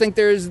 Guests will think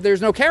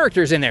there's no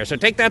characters in there, so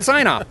take that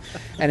sign off."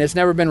 And it's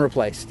never been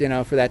replaced,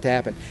 for that to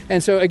happen.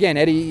 And so, again,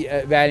 Eddie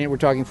Valiant, we're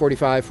talking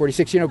 45,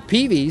 46.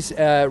 Peavy's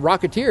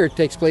Rocketeer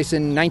takes place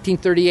in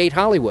 1938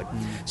 Hollywood.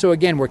 So,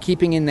 again, we're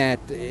keeping in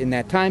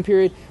that time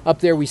period.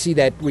 Up there, we see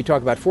that, we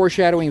talk about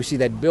foreshadowing. We see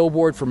that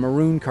billboard for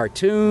maroon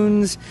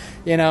cartoons,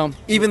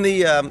 Even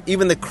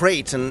the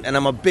crates, and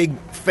I'm a big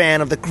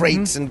fan of the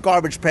crates and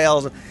garbage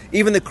pails.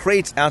 Even the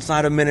crates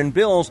outside of Min and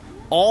Bill's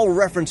all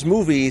reference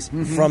movies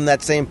from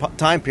that same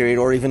time period,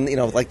 or even,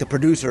 like the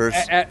producers.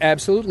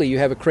 Absolutely. You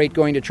have a crate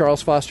going to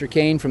Charles Foster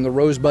Kane from the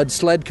Rosebud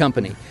Sled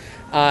Company.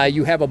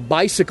 You have a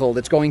bicycle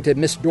that's going to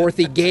Miss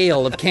Dorothy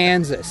Gale of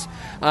Kansas.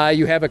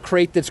 You have a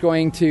crate that's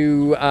going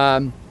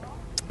to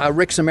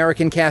Rick's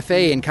American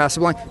Cafe in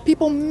Casablanca.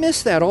 People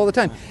miss that all the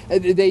time.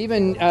 They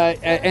even,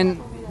 and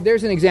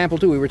there's an example,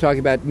 too. We were talking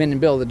about Min and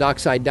Bill, the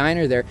Dockside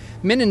Diner there.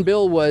 Min and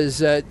Bill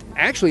was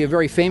actually a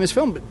very famous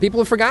film, but people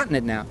have forgotten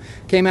it now.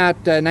 Came out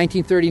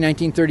 1930,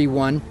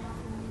 1931,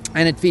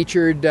 and it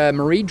featured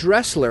Marie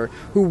Dressler,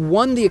 who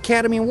won the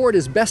Academy Award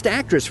as Best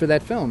Actress for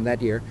that film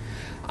that year,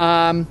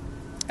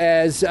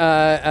 as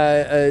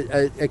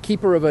a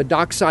keeper of a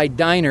dockside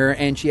diner,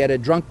 and she had a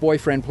drunk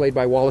boyfriend played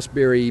by Wallace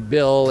Beery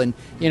Bill, and,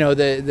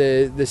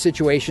 the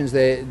situations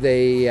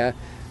they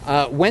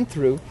went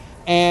through.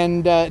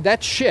 And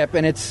that ship,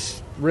 and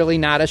it's really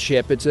not a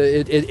ship, it's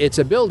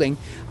a building,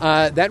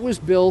 that was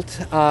built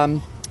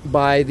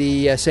by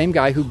the same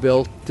guy who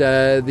built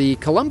the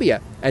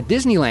Columbia at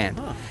Disneyland.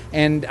 Huh.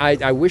 And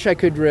I wish I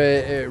could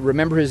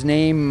remember his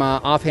name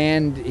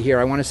offhand here.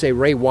 I want to say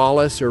Ray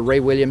Wallace or Ray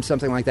Williams,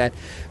 something like that.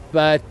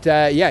 But,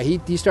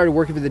 he started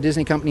working for the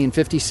Disney Company in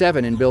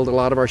 1957 and built a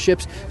lot of our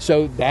ships.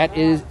 So that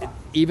is,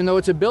 even though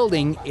it's a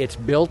building, it's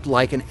built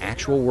like an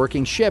actual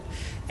working ship.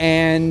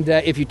 And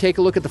if you take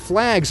a look at the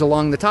flags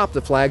along the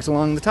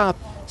top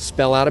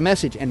spell out a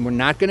message. And we're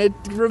not going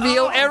to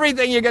reveal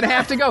everything. You're going to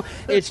have to go.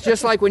 It's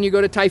just like when you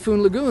go to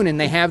Typhoon Lagoon and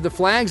they have the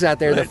flags out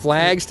there. The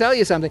flags tell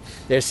you something.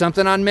 There's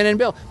something on Min and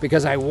Bill,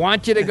 because I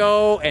want you to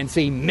go and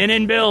see Min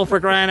and Bill, for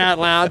crying out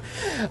loud.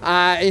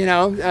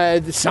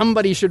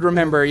 Somebody should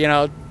remember,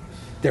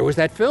 there was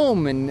that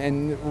film,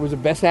 and it was a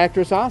Best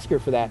Actress Oscar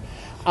for that.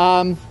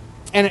 And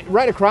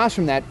right across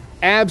from that,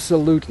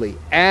 absolutely,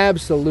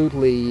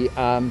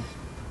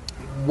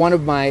 one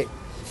of my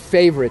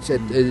favorites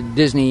at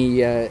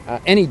Disney,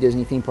 any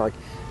Disney theme park,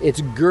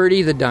 it's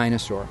Gertie the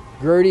dinosaur.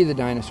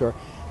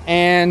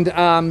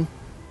 And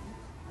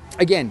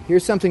again,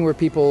 here's something where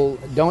people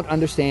don't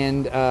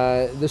understand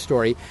the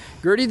story.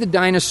 Gertie the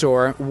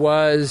Dinosaur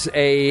was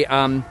a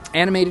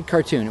animated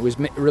cartoon. It was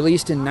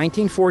released in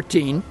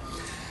 1914.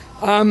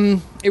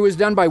 It was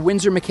done by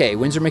Winsor McCay.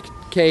 Winsor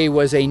McCay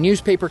was a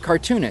newspaper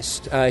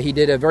cartoonist. He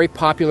did a very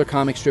popular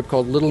comic strip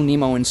called Little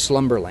Nemo in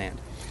Slumberland.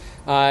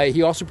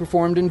 He also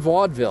performed in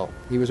vaudeville.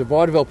 He was a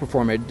vaudeville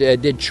performer,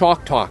 did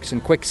chalk talks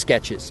and quick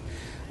sketches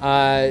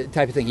type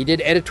of thing. He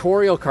did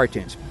editorial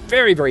cartoons.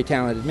 Very, very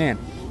talented man.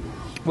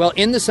 Well,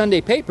 in the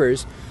Sunday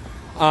papers,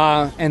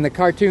 and the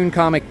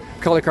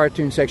color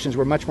cartoon sections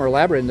were much more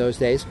elaborate in those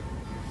days,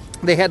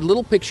 they had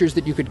little pictures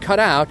that you could cut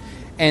out,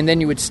 and then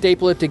you would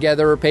staple it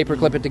together or paper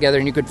clip it together,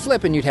 and you could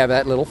flip, and you'd have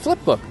that little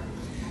flip book.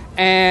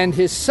 And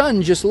his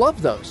son just loved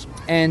those.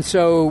 And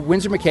so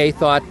Winsor McCay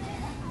thought,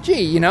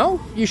 gee,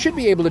 you should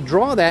be able to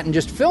draw that and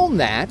just film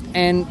that,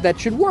 and that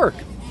should work.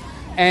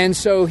 And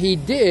so he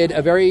did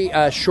a very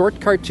short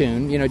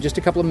cartoon, just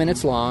a couple of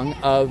minutes long,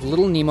 of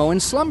Little Nemo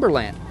in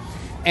Slumberland.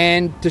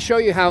 And to show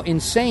you how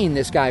insane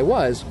this guy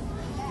was,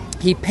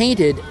 he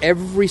painted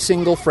every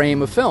single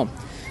frame of film.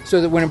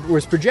 So that when it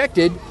was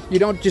projected, you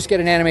don't just get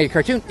an animated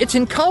cartoon, it's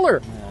in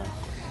color.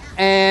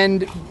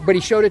 But he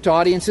showed it to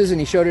audiences, and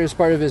he showed it as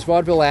part of his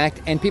vaudeville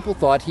act, and people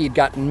thought he had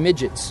gotten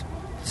midgets,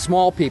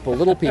 small people,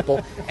 little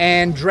people,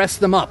 and dressed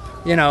them up,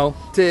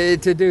 to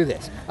do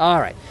this. All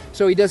right.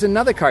 So he does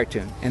another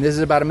cartoon, and this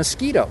is about a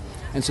mosquito.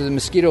 And so the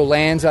mosquito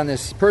lands on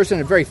this person,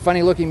 a very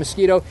funny-looking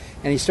mosquito,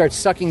 and he starts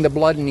sucking the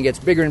blood, and he gets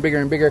bigger and bigger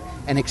and bigger,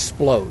 and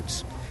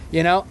explodes.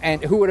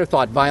 And who would have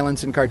thought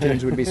violence in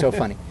cartoons would be so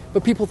funny?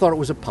 But people thought it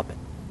was a puppet.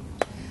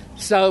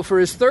 So for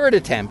his third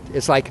attempt,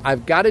 it's like,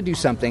 I've got to do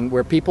something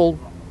where people,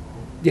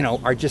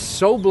 are just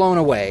so blown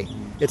away.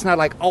 It's not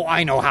like, oh,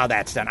 I know how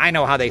that's done. I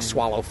know how they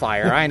swallow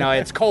fire. I know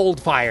it's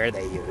cold fire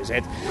they use.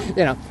 At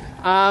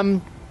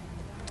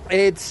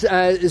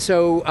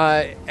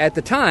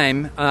the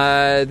time,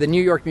 the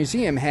New York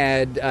Museum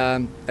had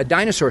a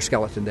dinosaur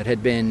skeleton that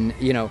had been,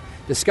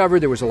 discovered.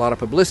 There was a lot of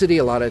publicity,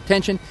 a lot of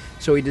attention,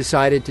 so he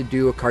decided to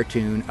do a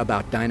cartoon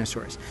about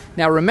dinosaurs.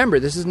 Now remember,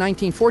 this is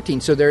 1914,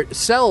 so their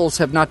cells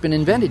have not been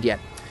invented yet.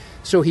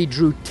 So he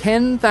drew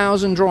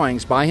 10,000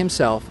 drawings by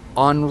himself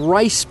on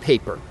rice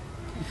paper.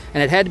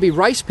 And it had to be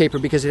rice paper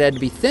because it had to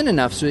be thin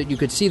enough so that you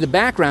could see the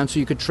background, so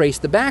you could trace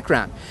the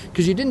background.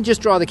 Because you didn't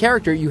just draw the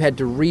character, you had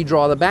to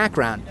redraw the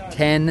background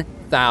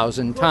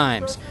 10,000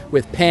 times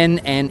with pen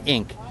and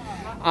ink.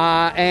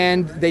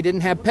 And they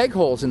didn't have peg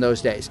holes in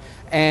those days.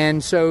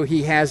 And so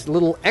he has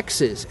little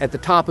X's at the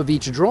top of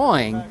each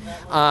drawing,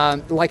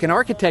 like an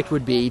architect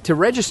would be, to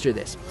register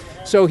this.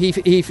 So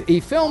he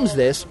films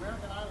this,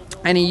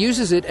 and he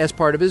uses it as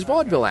part of his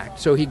vaudeville act.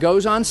 So he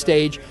goes on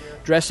stage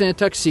dressed in a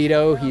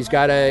tuxedo. He's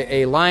got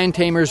a lion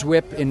tamer's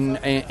whip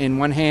in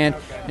one hand,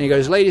 and he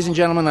goes, "Ladies and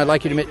gentlemen, I'd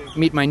like you to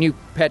meet my new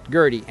pet,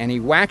 Gertie." And he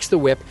whacks the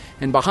whip,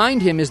 and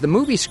behind him is the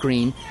movie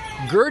screen.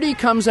 Gertie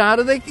comes out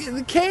of the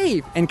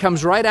cave and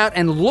comes right out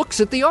and looks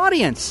at the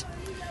audience.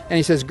 And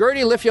he says,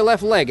 "Gertie, lift your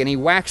left leg." And he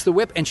whacks the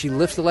whip, and she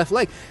lifts the left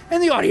leg.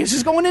 And the audience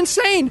is going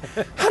insane.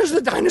 How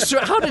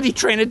did he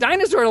train a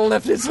dinosaur to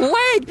lift its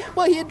leg?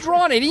 Well, he had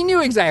drawn it. He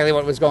knew exactly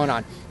what was going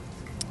on.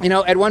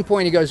 At one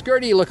point he goes,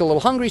 "Gertie, you look a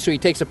little hungry," so he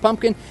takes a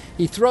pumpkin,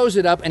 he throws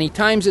it up, and he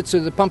times it so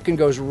the pumpkin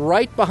goes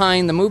right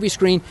behind the movie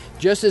screen,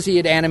 just as he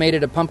had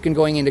animated a pumpkin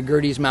going into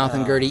Gertie's mouth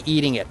and Gertie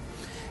eating it.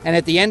 And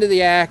at the end of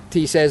the act,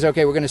 he says,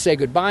 "Okay, we're going to say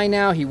goodbye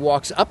now." He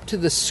walks up to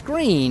the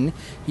screen.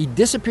 He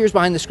disappears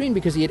behind the screen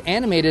because he had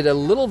animated a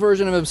little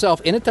version of himself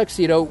in a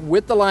tuxedo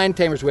with the lion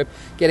tamer's whip,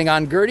 getting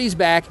on Gertie's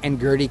back and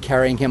Gertie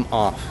carrying him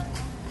off.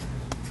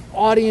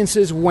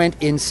 Audiences went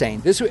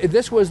insane.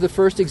 This was the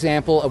first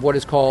example of what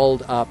is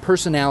called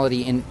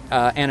personality in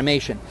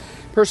animation.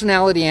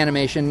 Personality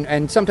animation,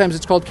 and sometimes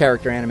it's called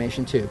character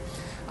animation too,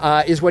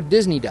 is what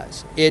Disney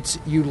does. It's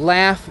you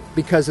laugh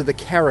because of the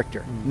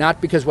character, not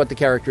because what the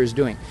character is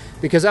doing.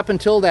 Because up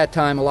until that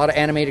time, a lot of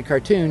animated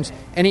cartoons,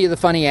 any of the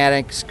funny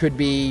antics could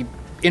be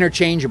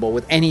interchangeable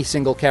with any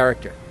single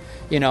character,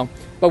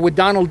 But with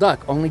Donald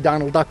Duck, only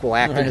Donald Duck will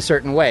act in a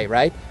certain way,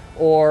 right?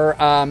 Or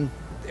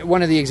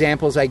one of the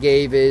examples I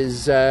gave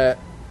is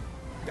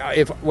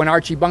when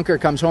Archie Bunker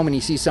comes home and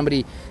he sees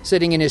somebody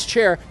sitting in his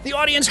chair, the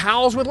audience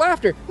howls with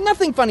laughter.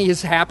 Nothing funny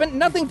has happened.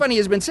 Nothing funny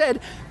has been said.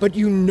 But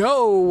you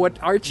know what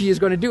Archie is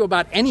going to do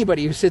about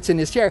anybody who sits in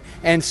his chair.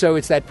 And so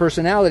it's that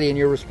personality, and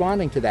you're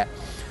responding to that.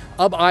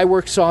 Ub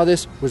Iwerks saw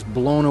this, was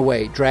blown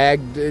away,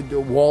 dragged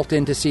Walt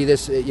in to see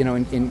this,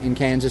 in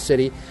Kansas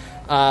City.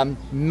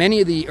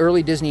 Many of the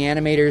early Disney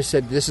animators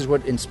said this is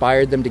what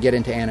inspired them to get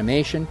into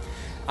animation.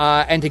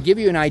 And to give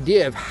you an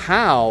idea of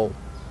how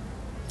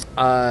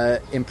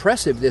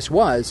impressive this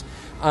was,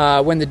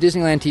 when the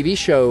Disneyland TV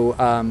show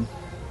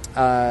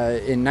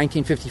in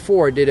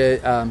 1954 did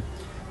a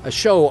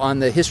show on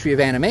the history of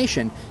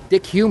animation,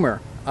 Dick Humer,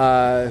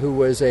 who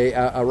was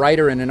a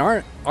writer and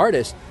an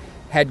artist,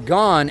 had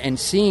gone and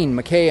seen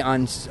McCay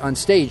on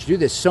stage do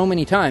this so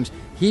many times.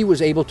 He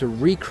was able to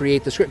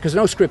recreate the script, because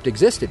no script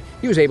existed.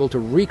 He was able to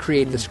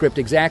recreate the script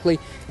exactly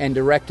and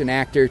direct an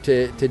actor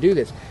to do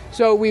this.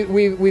 So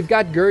we've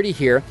got Gertie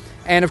here,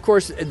 And, of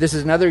course, this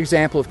is another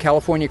example of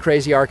California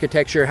crazy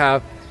architecture,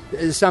 how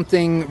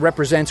something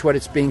represents what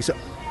it's being...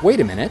 Wait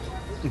a minute.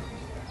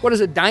 What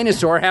does a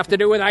dinosaur have to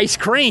do with ice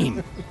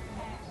cream?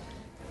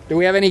 Do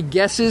we have any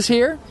guesses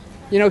here?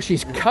 You know,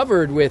 she's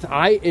covered with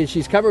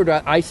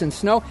ice and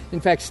snow. In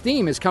fact,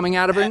 steam is coming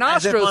out of her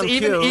nostrils,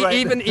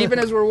 even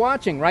as we're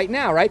watching right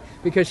now, right?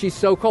 Because she's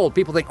so cold.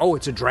 People think, oh,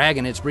 it's a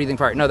dragon, it's breathing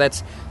fire. No,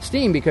 that's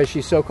steam because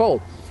she's so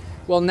cold.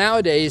 Well,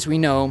 nowadays we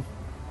know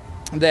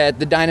that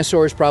the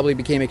dinosaurs probably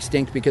became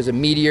extinct because a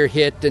meteor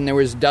hit and there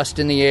was dust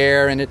in the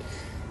air and it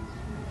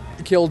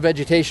killed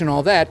vegetation and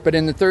all that. But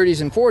in the 30s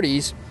and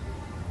 40s,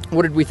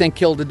 what did we think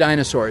killed the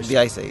dinosaurs? The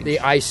Ice Age. The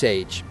Ice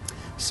Age.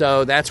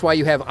 So that's why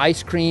you have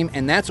ice cream,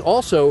 and that's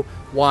also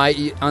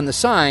why on the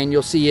sign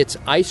you'll see it's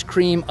ice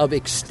cream of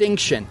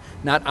extinction,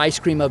 not ice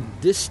cream of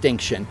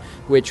distinction,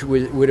 which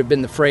would have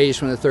been the phrase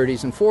from the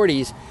 30s and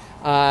 40s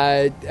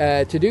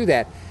to do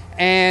that.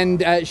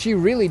 And she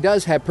really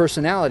does have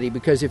personality,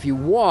 because if you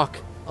walk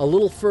a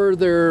little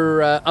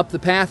further up the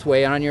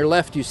pathway, and on your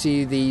left you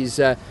see these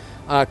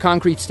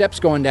concrete steps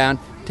going down,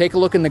 take a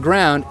look in the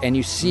ground, and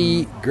you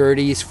see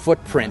Gertie's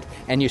footprint,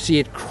 and you see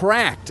it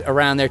cracked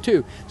around there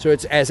too. So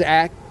it's as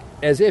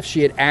if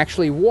she had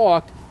actually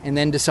walked and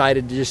then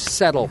decided to just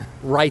settle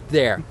right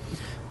there.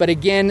 But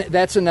again,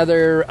 that's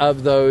another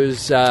of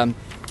those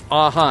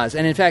ahas.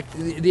 And in fact,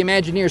 the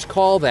Imagineers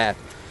call that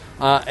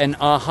an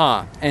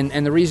aha.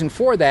 And the reason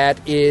for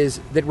that is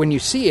that when you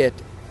see it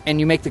and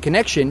you make the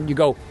connection, you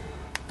go,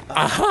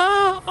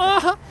 aha,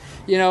 aha.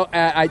 You know,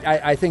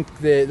 I think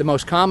the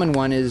most common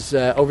one is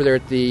over there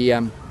at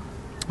the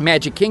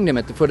Magic Kingdom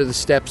at the foot of the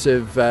steps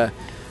of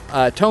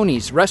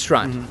Tony's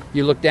restaurant. Mm-hmm.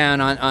 You look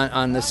down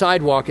on the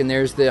sidewalk, and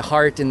there's the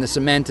heart in the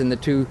cement and the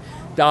two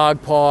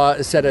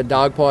set of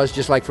dog paws,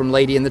 just like from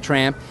Lady and the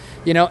Tramp.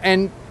 You know,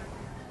 and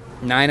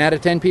 9 out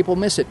of 10 people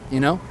miss it,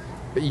 you know.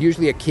 But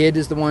usually a kid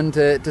is the one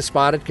to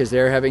spot it because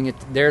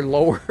they're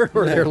lower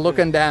or they're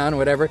looking down,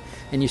 whatever.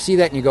 And you see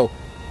that and you go,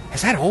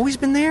 has that always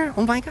been there?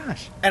 Oh, my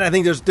gosh. And I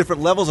think there's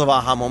different levels of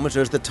aha moments.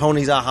 There's the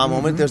Tony's aha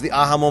moment. There's the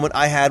aha moment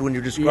I had when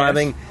you're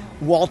describing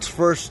Walt's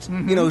first,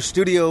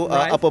 studio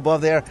up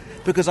above there,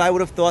 because I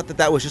would have thought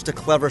that was just a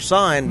clever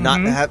sign, not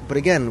to have. But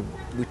again,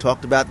 we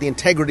talked about the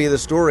integrity of the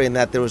story and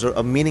that there was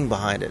a meaning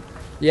behind it.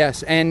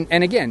 Yes, and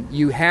again,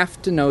 you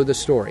have to know the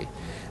story.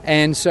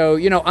 And so,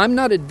 I'm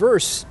not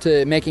adverse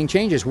to making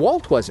changes.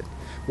 Walt wasn't.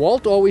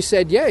 Walt always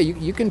said, yeah,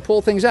 you can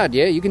pull things out.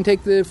 Yeah, you can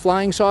take the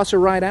flying saucer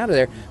right out of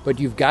there, but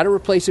you've got to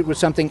replace it with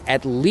something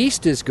at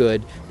least as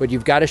good, but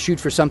you've got to shoot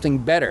for something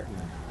better.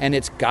 And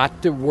it's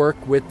got to work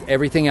with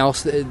everything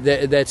else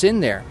that's in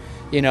there,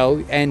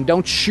 and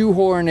don't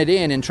shoehorn it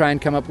in and try and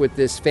come up with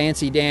this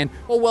fancy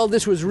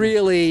this was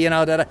really,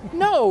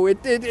 No,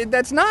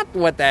 that's not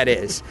what that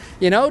is.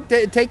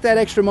 Take that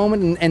extra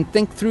moment and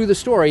think through the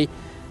story.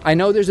 I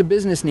know there's a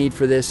business need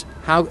for this.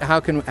 How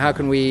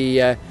can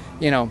we,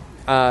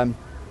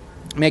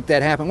 make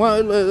that happen?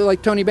 Well,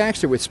 like Tony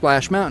Baxter with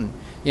Splash Mountain.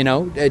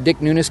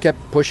 Dick Nunes kept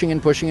pushing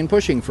and pushing and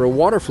pushing for a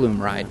water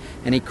flume ride,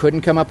 and he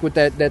couldn't come up with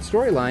that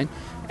storyline.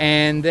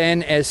 And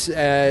then as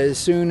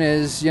soon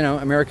as,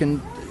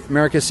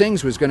 America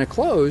Sings was going to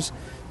close,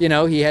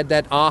 he had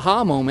that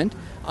aha moment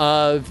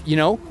of,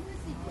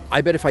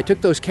 I bet if I took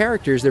those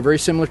characters, they're very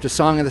similar to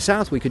Song of the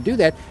South, we could do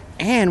that,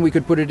 and we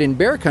could put it in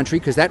Bear Country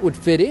because that would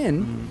fit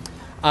in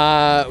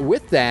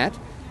with that.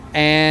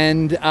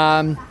 And,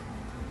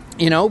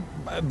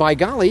 by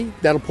golly,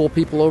 that'll pull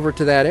people over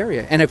to that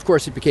area. And, of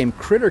course, it became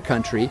Critter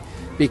Country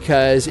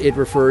because it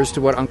refers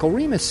to what Uncle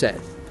Remus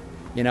said.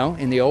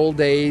 In the old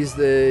days,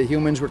 the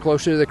humans were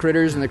closer to the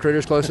critters and the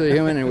critters closer to the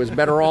human, and it was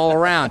better all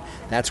around.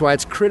 That's why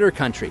it's Critter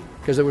Country,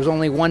 because there was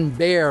only one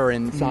bear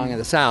in Song of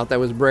the South. That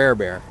was Brer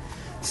Bear.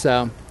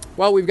 So,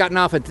 well, we've gotten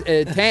off a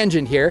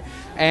tangent here.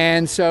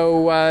 And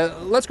so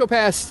let's go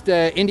past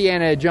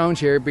Indiana Jones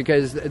here,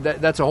 because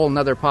that's a whole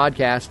nother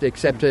podcast,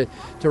 except to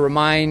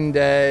remind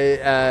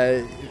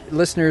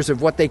listeners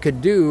of what they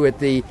could do at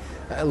the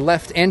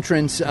left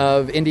entrance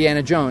of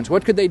Indiana Jones.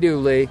 What could they do,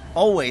 Lee?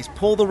 Always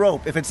pull the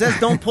rope. If it says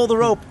don't pull the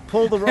rope,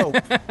 pull the rope.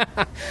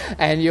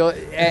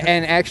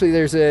 And actually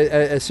there's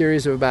a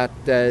series of about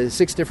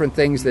 6 different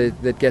things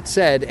that get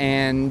said,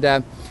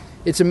 and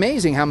it's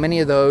amazing how many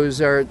of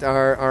those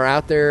are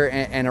out there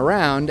and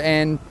around,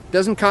 and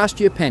doesn't cost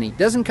you a penny.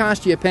 Doesn't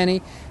cost you a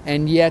penny,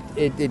 and yet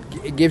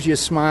it gives you a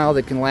smile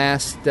that can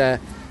last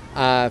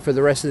for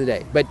the rest of the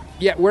day. But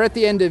yeah, we're at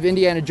the end of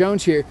Indiana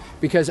Jones here,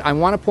 because I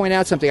want to point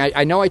out something.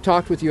 I know I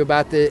talked with you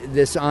about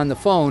this on the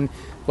phone,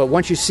 but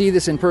once you see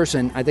this in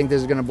person, I think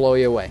this is going to blow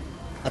you away.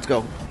 Let's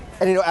go.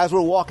 And as we're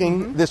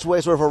walking this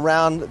way, sort of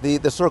around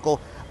the circle,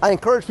 I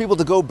encourage people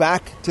to go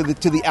back to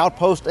the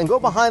outpost and go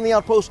behind the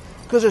outpost,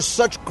 because there's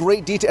such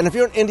great detail. And if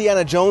you're an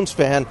Indiana Jones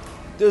fan,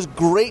 there's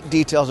great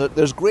details.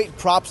 There's great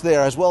props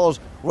there, as well as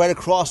right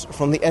across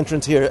from the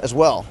entrance here as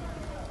well.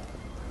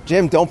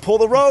 Jim, don't pull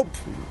the rope.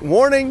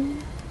 Warning.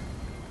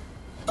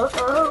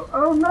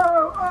 Oh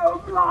no!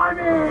 Oh,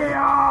 blimey!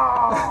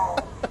 Oh!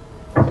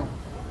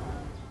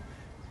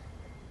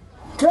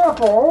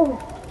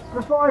 Careful!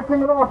 There's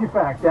an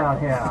artifact down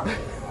here.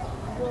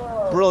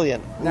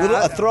 Brilliant.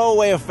 A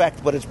throwaway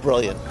effect, but it's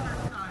brilliant.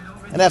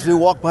 And as we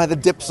walk by the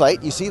dip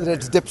site, you see that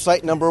it's dip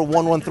site number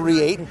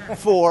 1138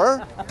 for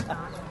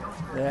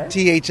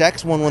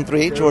THX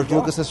 1138, George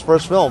Lucas's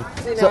first film.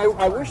 So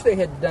I wish they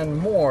had done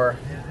more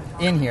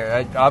in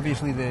here.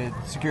 Obviously, the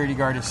security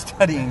guard is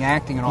studying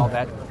acting and all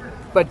that.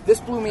 But this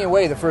blew me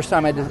away the first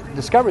time I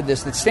discovered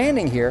this, that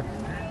standing here,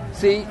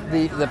 see,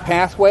 the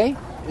pathway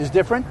is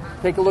different.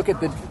 Take a look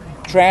at the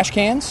trash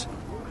cans.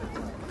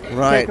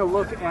 Right. Take a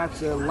look at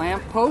the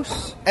lamp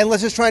posts. And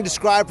let's just try and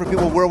describe for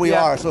people where we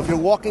are. So if you're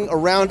walking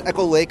around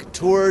Echo Lake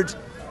towards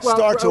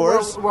Star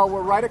Tours. Well,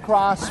 we're right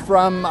across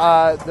from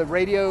the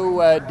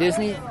Radio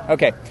Disney.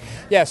 Okay.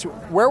 Yes,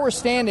 where we're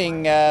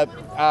standing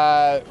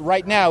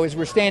right now is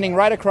we're standing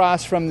right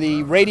across from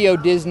the Radio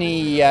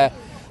Disney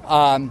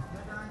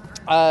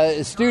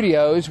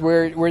studios.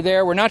 We're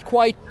there. We're not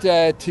quite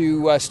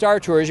to Star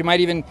Tours. You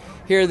might even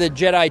hear the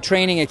Jedi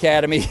Training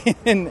Academy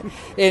in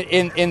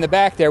the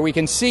back there. We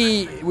can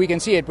see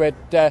it, but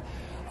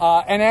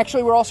and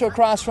actually we're also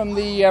across from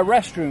the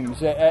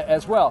restrooms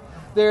as well.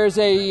 There's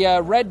a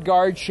red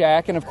guard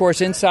shack, and of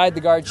course inside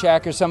the guard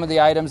shack are some of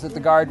the items that the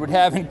guard would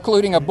have,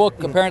 including a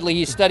book. Apparently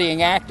he's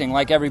studying acting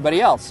like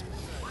everybody else.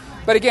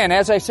 But again,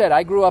 as I said,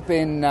 I grew up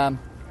in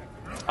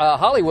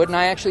Hollywood, and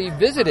I actually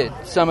visited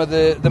some of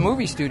the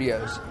movie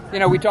studios. You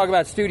know, we talk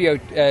about studio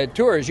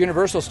tours.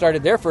 Universal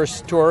started their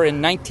first tour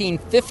in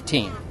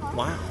 1915.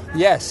 Wow.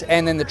 Yes,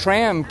 and then the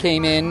tram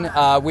came in,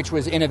 which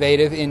was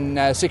innovative,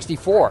 in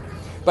 64.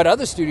 But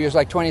other studios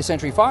like 20th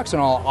Century Fox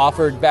and all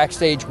offered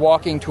backstage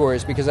walking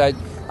tours because I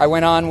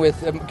went on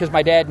with, because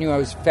my dad knew I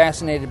was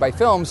fascinated by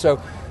film, so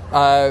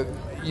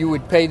you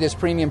would pay this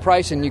premium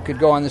price and you could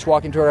go on this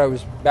walking tour. I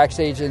was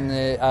backstage in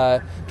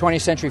the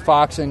 20th Century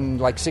Fox in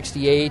like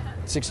 68,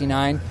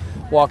 69,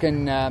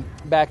 walking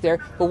back there.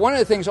 But one of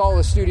the things all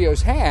the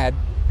studios had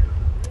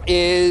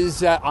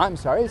is, I'm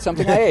sorry, it's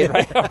something I ate,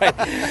 right?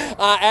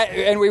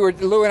 And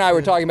Lou and I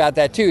were talking about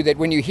that too, that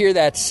when you hear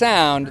that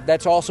sound,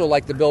 that's also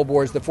like the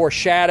billboards, the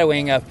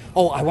foreshadowing of,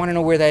 oh, I want to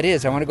know where that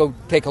is. I want to go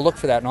take a look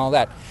for that and all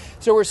that.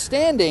 So we're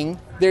standing,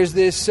 there's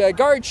this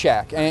guard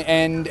shack,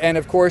 and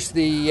of course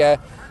the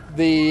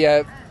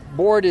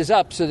board is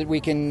up so that we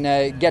can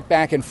get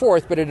back and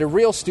forth, but at a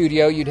real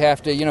studio you'd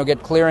have to,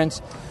 get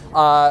clearance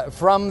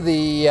from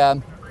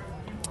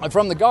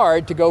the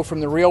guard to go from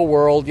the real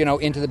world,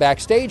 into the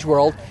backstage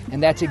world,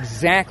 and that's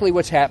exactly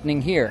what's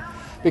happening here.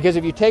 Because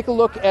if you take a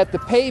look at the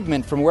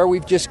pavement from where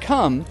we've just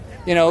come,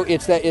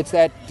 it's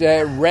that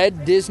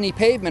red Disney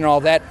pavement and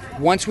all that.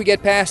 Once we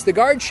get past the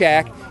guard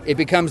shack, it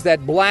becomes that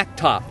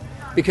blacktop.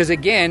 Because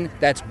again,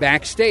 that's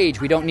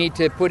backstage. We don't need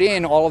to put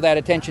in all of that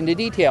attention to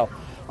detail.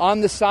 On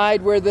the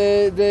side where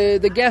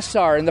the guests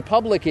are and the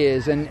public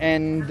is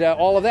and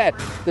all of that.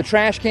 The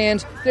trash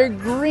cans, they're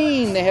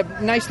green. They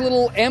have nice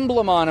little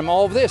emblem on them,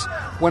 all of this.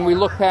 When we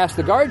look past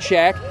the guard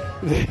shack,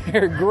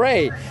 they're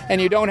gray.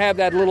 And you don't have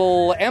that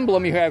little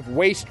emblem. You have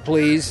waste,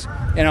 please.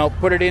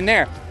 Put it in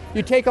there.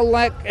 You take a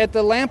look at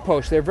the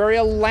lampposts. They're very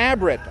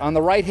elaborate on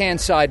the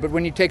right-hand side. But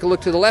when you take a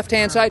look to the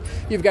left-hand side,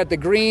 you've got the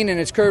green and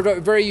it's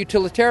curved, very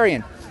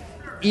utilitarian.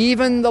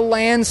 Even the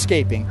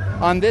landscaping.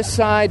 On this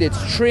side,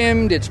 it's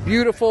trimmed, it's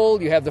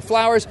beautiful, you have the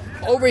flowers.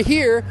 Over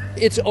here,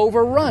 it's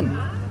overrun.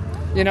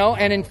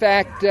 And in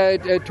fact,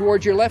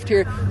 towards your left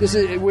here,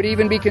 it would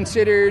even be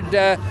considered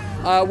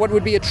what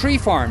would be a tree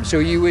farm. So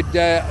you would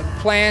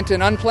plant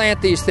and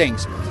unplant these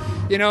things.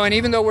 And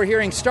even though we're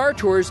hearing Star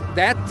Tours,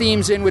 that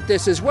themes in with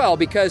this as well,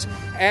 because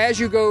as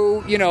you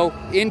go,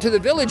 into the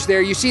village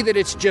there, you see that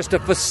it's just a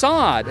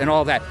facade and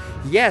all that.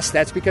 Yes,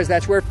 that's because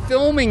that's where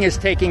filming is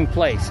taking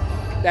place.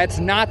 That's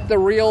not the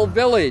real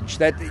village.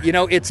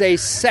 It's a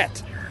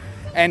set.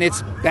 And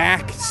it's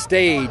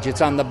backstage.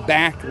 It's on the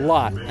back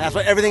lot. That's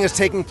why everything is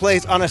taking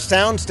place on a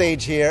sound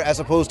stage here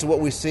as opposed to what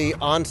we see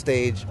on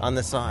stage on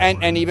the side.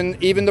 And even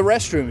the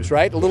restrooms,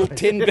 right? A little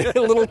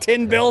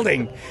tin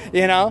building,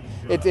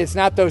 It's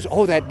not those,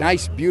 that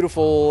nice,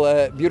 beautiful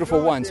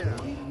ones.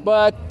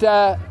 But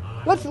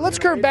let's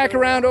curve back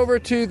around over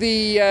to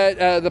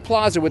the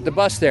plaza with the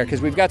bus there,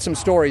 because we've got some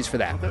stories for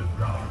that.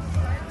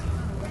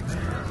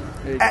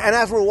 And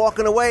as we're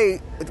walking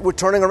away, we're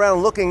turning around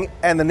and looking,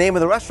 and the name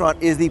of the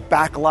restaurant is the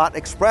Backlot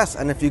Express.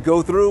 And if you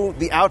go through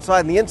the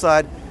outside and the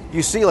inside,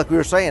 you see, like we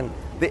were saying,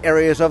 the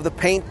areas of the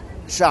paint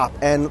shop.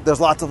 And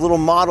there's lots of little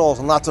models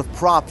and lots of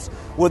props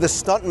where the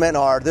stuntmen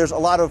are. There's a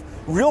lot of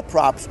real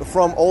props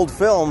from old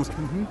films.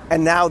 Mm-hmm.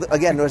 And now,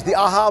 again, there's the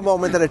aha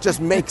moment that it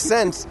just makes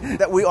sense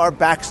that we are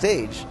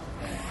backstage.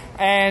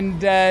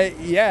 And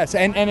yes,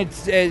 and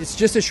it's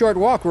just a short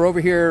walk. We're over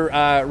here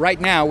right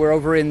now. We're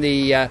over in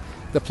the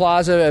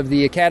plaza of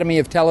the Academy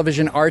of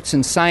Television Arts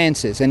and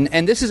Sciences.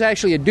 And this is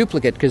actually a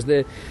duplicate because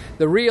the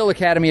real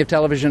Academy of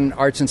Television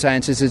Arts and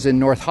Sciences is in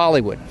North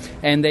Hollywood.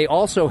 And they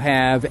also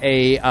have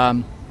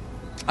a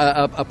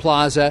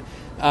plaza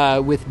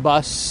with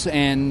bus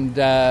and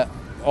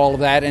all of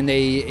that, and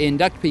they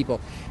induct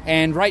people.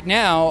 And right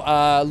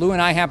now, Lou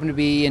and I happen to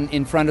be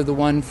in front of the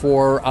one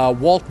for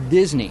Walt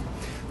Disney.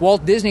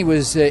 Walt Disney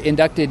was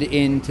inducted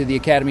into the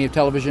Academy of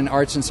Television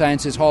Arts and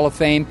Sciences Hall of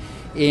Fame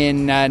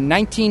in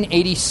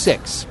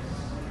 1986.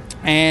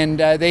 And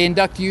they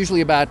induct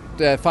usually about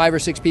 5 or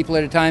 6 people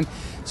at a time.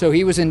 So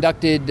he was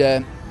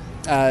inducted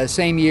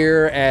same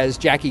year as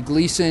Jackie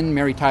Gleason,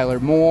 Mary Tyler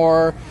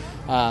Moore.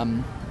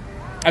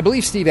 I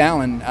believe Steve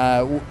Allen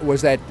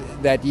was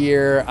that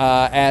year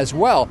as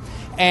well.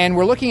 And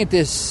we're looking at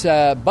this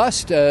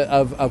bust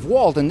of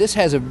Walt, and this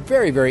has a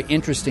very, very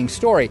interesting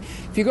story.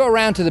 If you go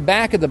around to the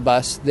back of the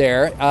bust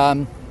there,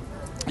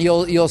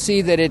 you'll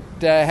see that it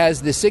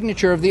has the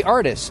signature of the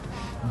artist,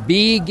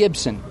 B.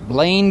 Gibson,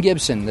 Blaine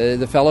Gibson,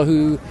 the fellow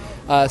who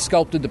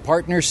sculpted the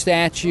Partner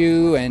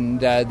statue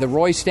and the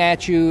Roy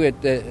statue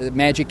at the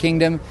Magic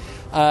Kingdom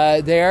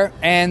there.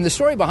 And the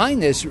story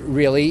behind this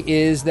really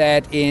is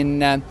that in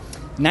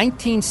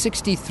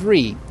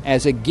 1963,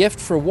 as a gift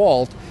for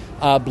Walt,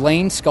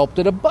 Blaine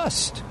sculpted a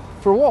bust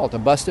for Walt, a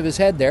bust of his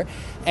head there,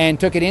 and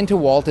took it into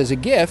Walt as a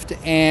gift.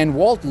 And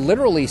Walt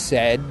literally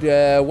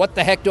said, what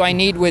the heck do I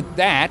need with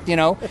that? You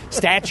know,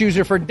 statues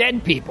are for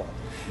dead people.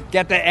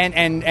 Get that?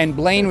 And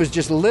Blaine was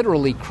just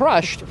literally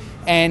crushed,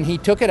 and he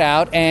took it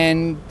out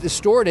and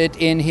stored it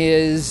in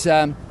his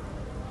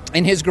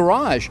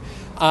garage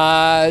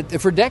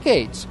for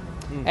decades.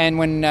 And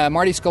when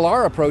Marty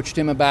Sklar approached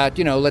him about,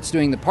 let's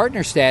doing the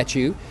Partner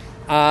statue,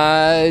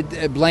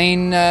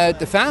 Blaine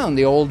found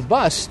the old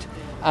bust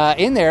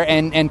in there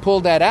and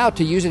pulled that out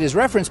to use it as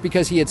reference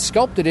because he had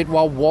sculpted it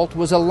while Walt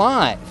was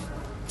alive.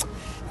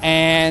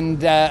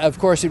 And of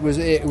course, it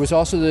was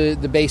also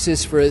the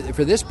basis for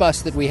this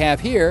bust that we have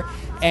here.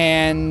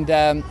 And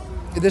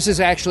this is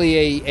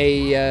actually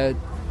a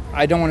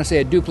I don't want to say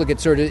a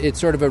duplicate, it's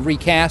sort of a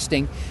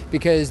recasting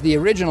because the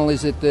original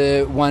is at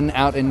the one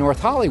out in North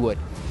Hollywood.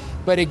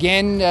 But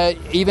again,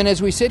 even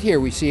as we sit here,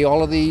 we see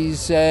all of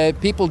these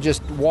people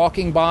just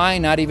walking by,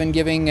 not even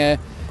giving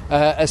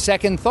a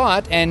second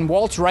thought. And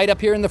Walt's right up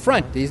here in the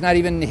front. He's not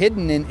even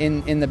hidden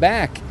in the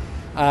back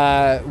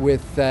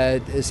with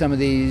some of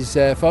these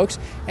folks.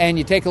 And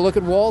you take a look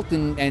at Walt,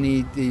 and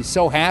he's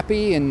so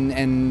happy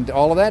and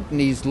all of that. And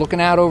he's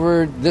looking out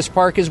over this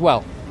park as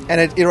well.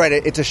 And you're right,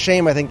 it's a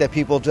shame, I think, that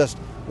people just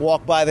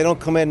walk by. They don't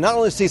come in, not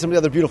only to see some of the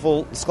other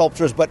beautiful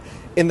sculptures, but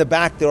in the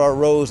back there are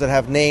rows that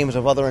have names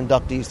of other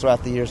inductees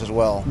throughout the years as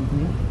well.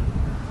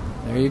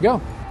 Mm-hmm. There you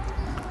go.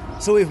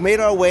 So we've made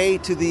our way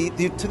to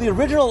the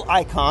original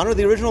icon, or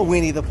the original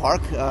Weenie the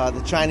Park,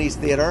 the Chinese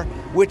Theater,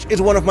 which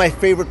is one of my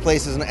favorite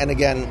places, and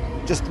again,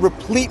 just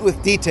replete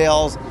with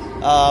details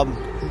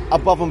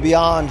above and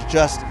beyond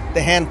just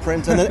the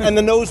handprint and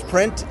the nose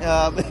print,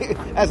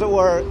 as it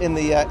were, in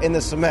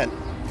the cement.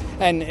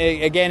 And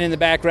again, in the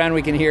background,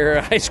 we can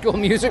hear High School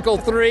Musical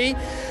 3.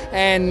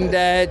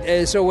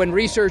 And so when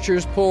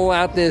researchers pull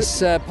out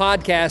this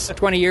podcast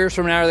 20 years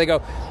from now, they go,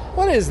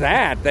 what is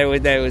that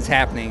was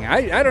happening?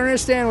 I don't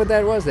understand what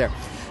that was there.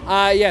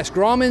 Yes,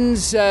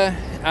 Grauman's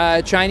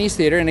Chinese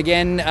Theater, and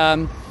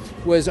again,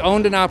 was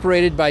owned and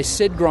operated by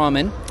Sid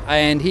Grauman.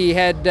 And he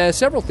had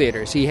several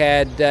theaters. He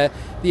had the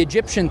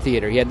Egyptian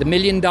Theater. He had the $1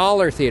 Million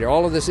Theater,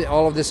 all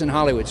of this in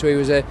Hollywood. So he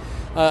was a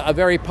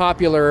very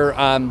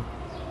popular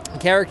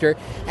character,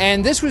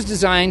 and this was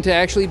designed to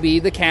actually be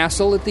the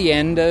castle at the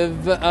end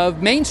of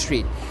Main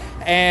Street.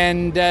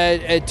 And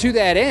to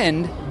that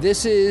end,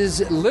 this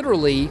is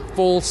literally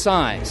full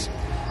size.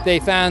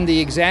 They found the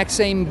exact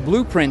same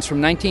blueprints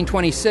from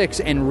 1926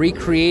 and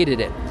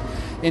recreated it.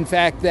 In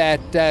fact,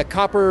 that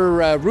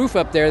copper roof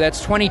up there,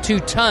 that's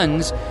 22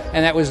 tons,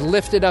 and that was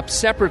lifted up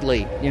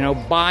separately,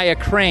 by a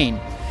crane.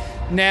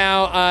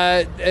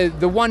 Now,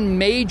 the one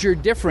major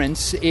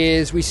difference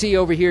is we see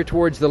over here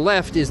towards the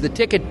left is the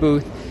ticket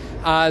booth.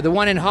 The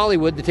one in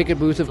Hollywood, the ticket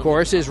booth, of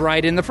course, is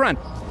right in the front.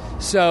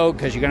 So,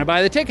 because you're going to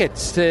buy the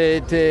tickets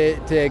to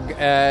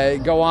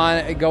go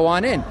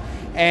on in,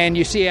 and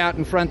you see out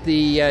in front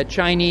the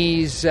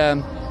Chinese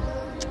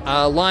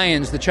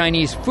lions, the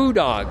Chinese foo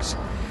dogs,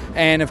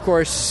 and of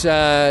course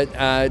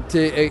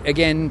to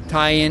again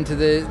tie into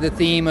the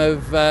theme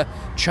of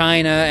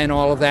China and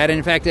all of that. And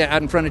in fact,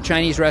 out in front of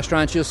Chinese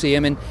restaurants, you'll see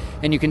them,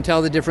 and you can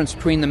tell the difference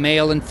between the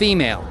male and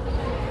female.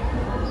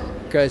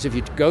 Because if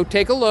you go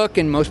take a look,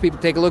 and most people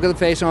take a look at the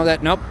face and all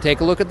that, nope, take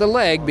a look at the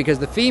leg, because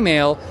the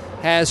female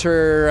has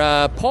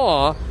her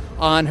paw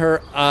on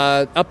her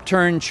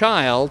upturned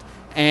child,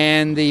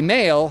 and the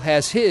male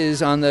has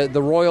his on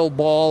the royal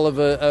ball of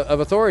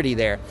authority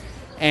there.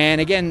 And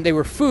again, they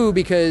were foo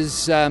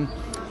because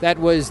that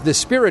was the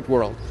spirit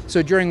world.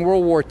 So during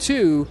World War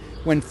II,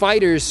 when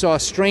fighters saw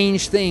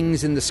strange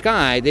things in the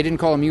sky, they didn't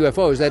call them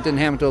UFOs, that didn't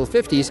happen until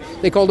the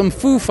 50s, they called them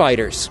foo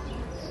fighters,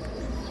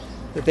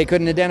 that they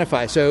couldn't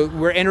identify. So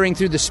we're entering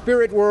through the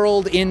spirit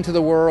world into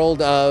the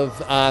world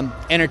of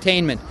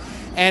entertainment.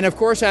 And of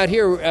course out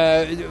here,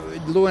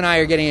 Lou and I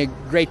are getting a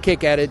great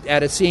kick out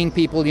of seeing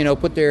people,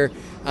 put their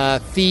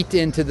feet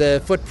into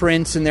the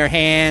footprints in their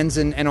hands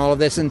and all of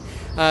this. And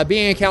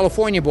being a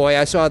California boy,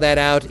 I saw that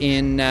out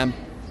in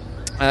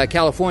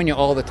California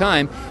all the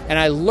time. And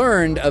I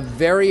learned a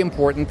very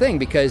important thing,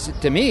 because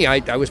to me,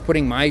 I was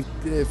putting my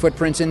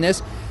footprints in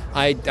this.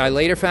 I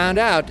later found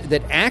out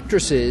that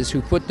actresses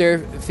who put their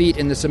feet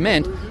in the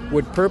cement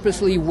would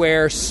purposely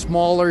wear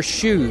smaller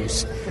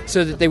shoes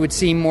so that they would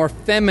seem more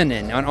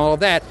feminine and all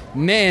that.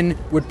 Men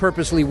would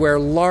purposely wear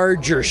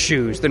larger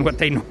shoes than what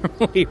they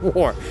normally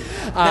wore.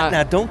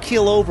 Now, don't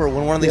keel over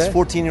when one of these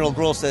 14-year-old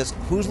girls says,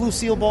 "Who's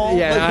Lucille Ball?"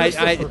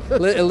 Yeah,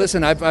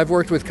 listen, I've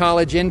worked with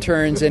college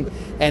interns, and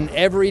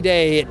every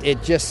day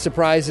it just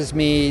surprises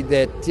me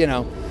that,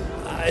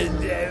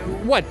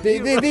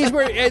 these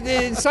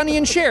were Sonny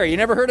and Cher. You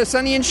never heard of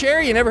Sonny and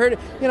Cher? You never heard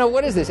of,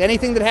 what is this?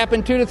 Anything that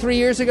happened 2 to 3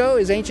 years ago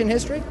is ancient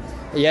history?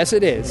 Yes,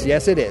 it is.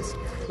 Yes, it is.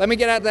 Let me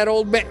get out that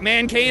old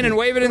man cane and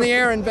wave it in the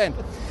air and bend.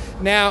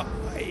 Now,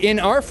 in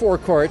our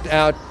forecourt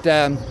out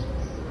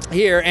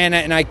here,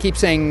 and I keep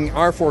saying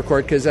our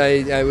forecourt because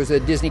I was a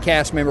Disney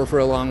cast member for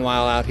a long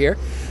while out here,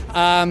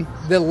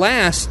 the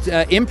last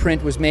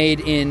imprint was made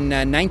in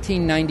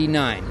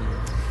 1999.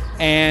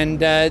 And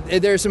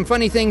there's some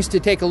funny things to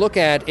take a look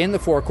at in the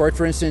forecourt.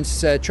 For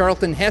instance,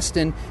 Charlton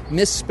Heston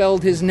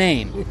misspelled his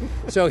name.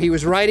 So he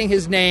was writing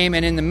his name,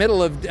 and in the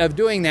middle of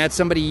doing that,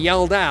 somebody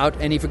yelled out,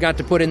 and he forgot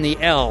to put in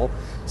the L.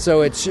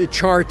 So it's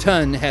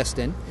Charlton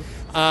Heston.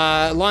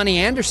 Lonnie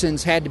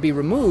Anderson's had to be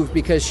removed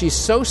because she's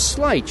so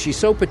slight, she's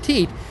so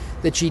petite,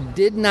 that she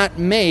did not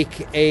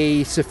make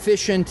a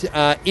sufficient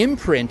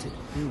imprint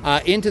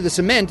into the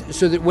cement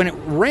so that when it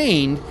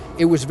rained,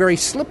 it was very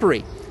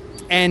slippery.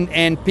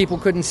 And people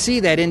couldn't see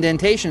that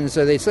indentation,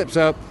 so they slipped.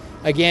 So,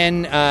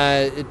 again,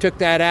 took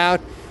that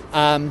out.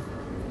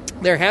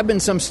 There have been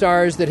some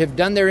stars that have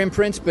done their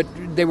imprints, but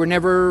they were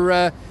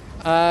never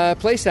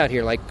placed out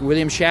here, like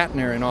William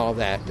Shatner and all of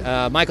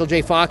that. Michael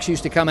J. Fox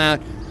used to come out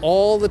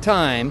all the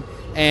time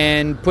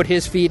and put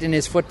his feet and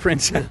his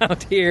footprints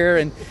out here,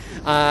 and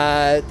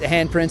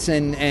handprints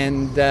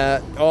and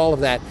all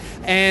of that.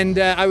 And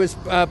I was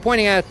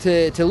pointing out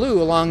to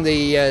Lou along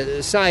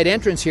the side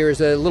entrance here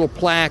is a little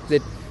plaque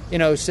that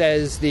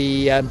says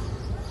the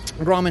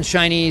Grauman's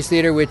Chinese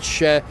Theater,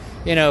 which,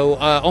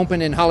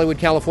 opened in Hollywood,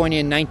 California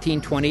in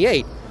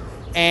 1928.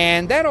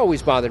 And that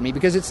always bothered me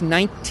because it's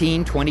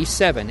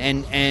 1927.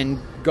 And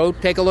go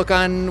take a look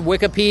on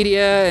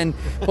Wikipedia and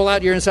pull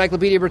out your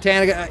Encyclopedia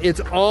Britannica. It's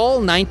all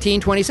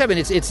 1927.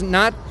 It's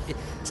not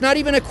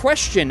even a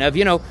question of,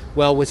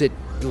 was it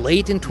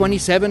late in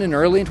 27 and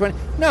early in 20?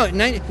 No,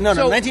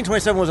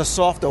 1927 was a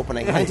soft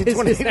opening.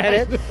 Is that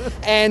it?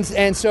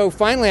 And so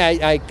finally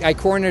I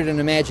cornered an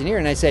Imagineer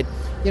and I said,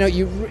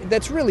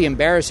 that's really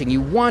embarrassing. You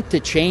want to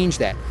change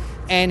that.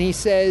 And he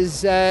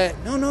says,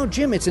 no,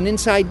 Jim, it's an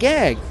inside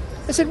gag.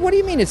 I said, what do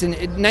you mean it's in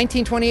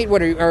 1928?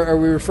 What are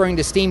we referring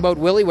to Steamboat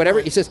Willie,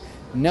 whatever? He says,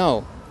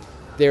 no,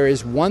 there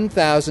is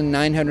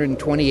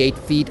 1,928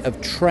 feet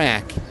of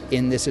track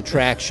in this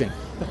attraction.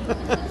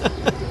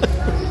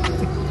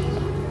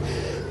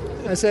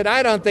 I said,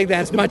 I don't think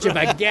that's much of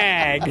a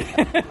gag.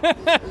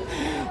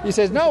 He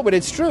says, no, but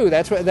it's true.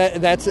 That's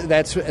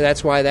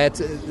why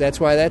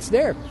that's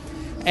there.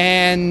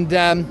 And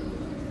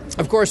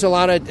of course, a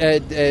lot of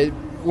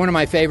one of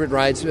my favorite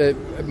rides.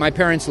 My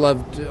parents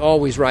loved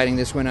always riding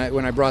this when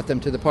I brought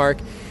them to the park.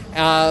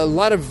 A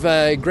lot of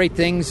great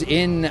things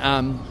in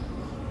the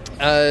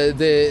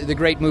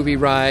Great Movie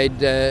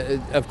Ride,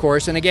 of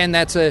course. And again,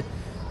 that's a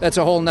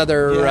whole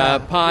nother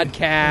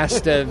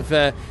podcast of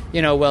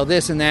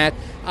this and that.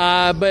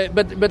 But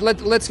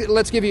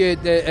let's give you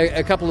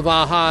a couple of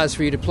ahas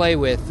for you to play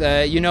with.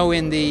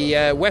 In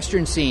the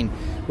Western scene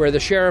where the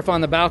sheriff on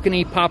the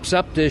balcony pops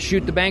up to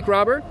shoot the bank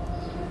robber,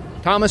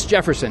 Thomas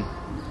Jefferson.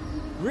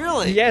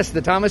 Really? Yes,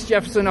 the Thomas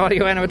Jefferson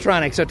audio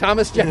animatronic. So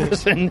Thomas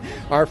Jefferson,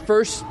 our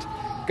first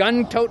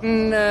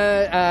gun-toting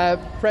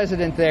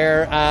president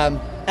there.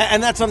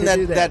 And that's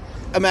something that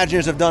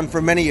Imagineers have done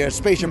for many years.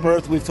 Spaceship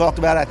Earth, we've talked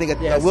about. I think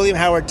William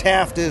Howard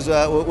Taft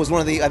was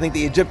one of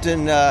the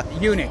Egyptian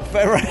eunuch.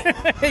 Right?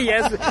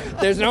 Yes,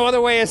 there's no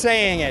other way of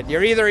saying it.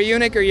 You're either a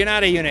eunuch or you're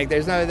not a eunuch.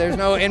 There's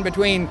no in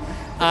between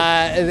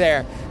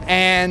there.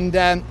 And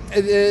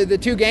the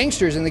two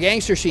gangsters in the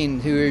gangster scene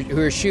who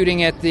are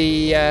shooting at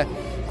the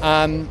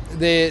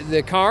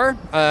car,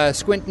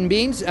 Squint and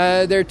Beans,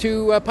 they're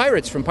two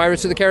pirates from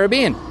Pirates of the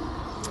Caribbean.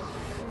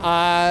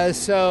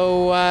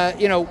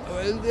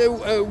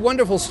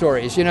 Wonderful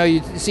stories.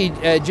 You see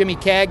Jimmy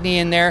Cagney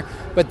in there,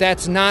 but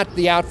that's not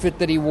the outfit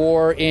that he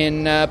wore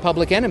in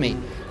Public Enemy.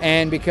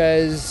 And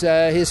because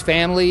his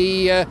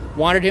family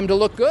wanted him to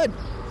look good.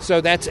 So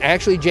that's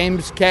actually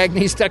James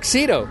Cagney's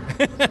tuxedo.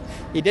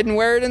 He didn't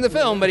wear it in the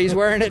film, but he's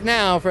wearing it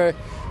now for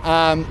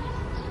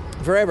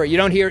forever. You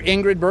don't hear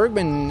Ingrid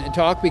Bergman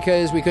talk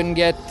because we couldn't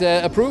get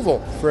approval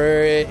for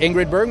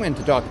Ingrid Bergman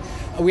to talk.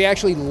 We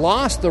actually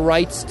lost the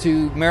rights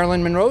to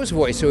Marilyn Monroe's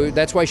voice, so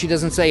that's why she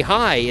doesn't say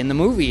hi in the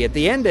movie at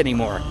the end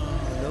anymore.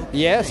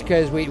 Yes,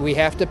 because we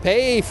have to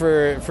pay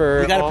for.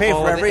 You got to pay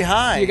for every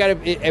hi.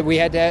 We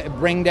had to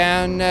bring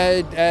down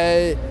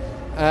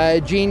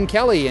Gene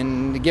Kelly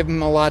and give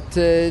him a lot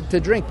to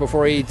drink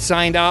before he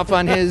signed off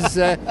on his.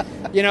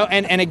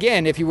 And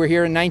again, if you were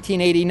here in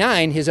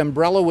 1989, his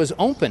umbrella was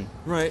open.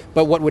 Right.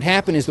 But what would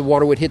happen is the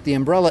water would hit the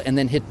umbrella and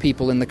then hit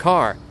people in the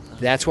car.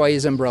 That's why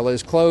his umbrella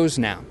is closed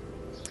now.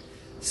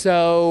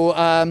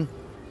 So,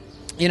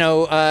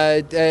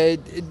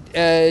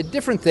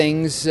 different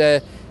things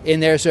in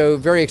there, so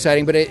very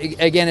exciting. But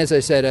again, as I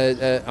said,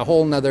 a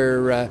whole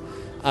nother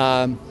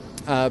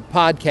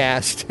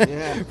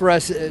podcast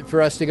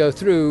for us to go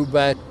through.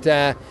 But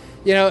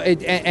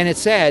and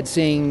it's sad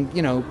seeing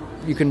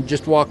you can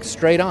just walk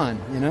straight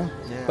on,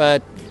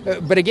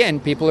 But again,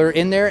 people are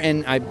in there,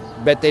 and I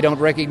bet they don't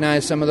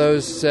recognize some of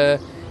those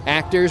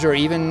actors or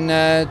even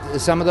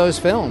some of those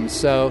films.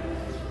 So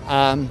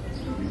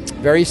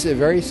very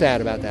very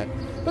sad about that.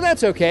 But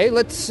that's okay.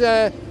 Let's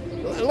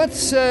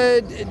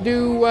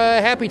do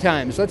happy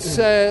times.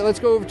 Let's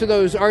go over to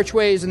those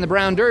archways in the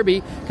Brown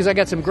Derby, because I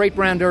got some great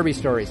Brown Derby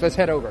stories. Let's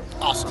head over.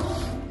 Awesome.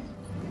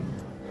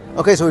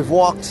 Okay, so we've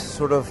walked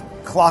sort of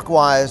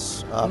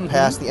clockwise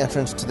past the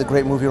entrance to the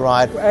Great Movie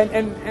Ride.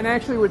 And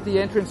actually with the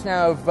entrance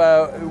now of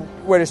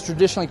what is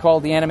traditionally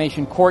called the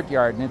Animation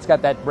Courtyard, and it's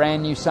got that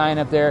brand new sign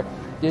up there,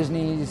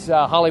 Disney's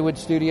Hollywood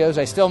Studios.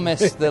 I still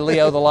miss the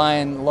Leo the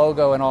Lion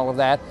logo and all of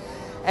that.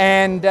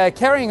 And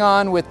carrying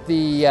on with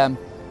the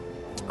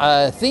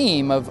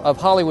theme of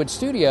Hollywood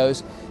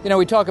Studios,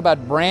 we talk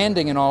about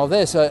branding and all of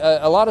this.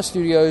 A lot of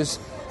studios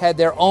had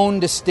their own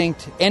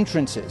distinct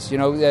entrances.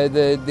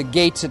 The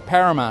gates at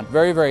Paramount,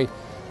 very, very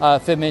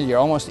familiar,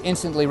 almost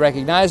instantly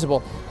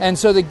recognizable. And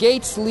so the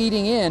gates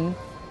leading in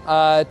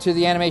to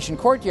the Animation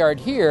Courtyard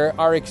here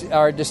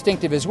are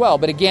distinctive as well.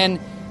 But again,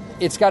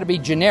 it's got to be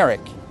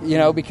generic,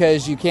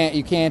 because you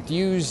can't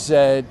use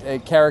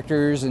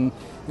characters and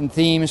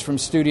themes from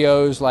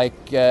studios like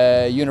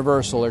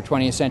Universal or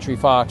 20th Century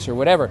Fox or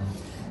whatever.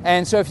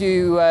 And so if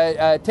you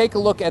take a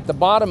look at the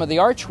bottom of the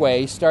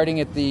archway, starting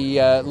at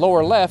the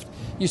lower left,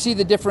 you see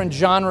the different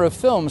genre of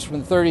films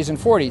from the 30s and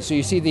 40s. So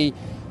you see the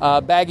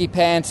baggy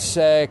pants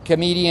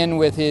comedian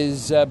with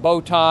his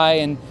bow tie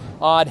and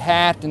odd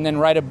hat, and then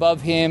right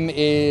above him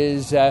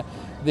is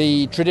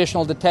the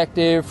traditional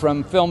detective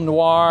from film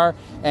noir,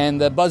 and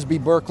the Busby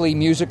Berkeley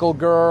musical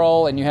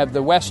girl, and you have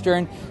the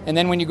Western. And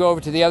then when you go over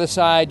to the other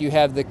side, you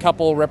have the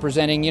couple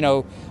representing,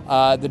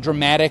 the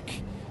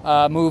dramatic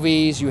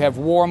movies. You have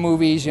war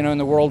movies, in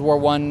the World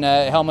War I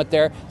helmet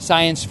there,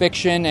 science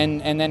fiction,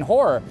 and then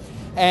horror.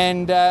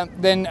 And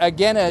then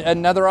again,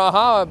 another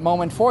aha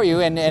moment for you,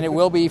 and it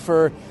will be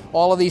for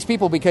all of these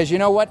people, because you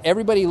know what?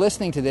 Everybody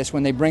listening to this,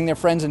 when they bring their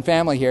friends and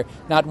family here,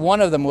 not one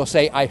of them will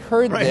say, I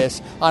heard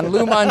this on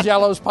Lou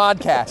Mangello's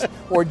podcast,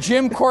 or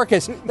Jim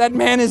Korkis. That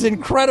man is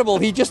incredible.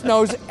 He just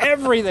knows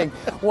everything.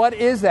 What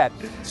is that?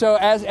 So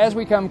as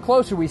we come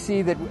closer, we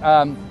see that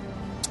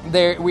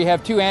there we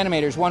have two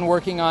animators, one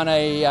working on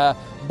a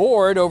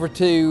board over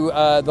to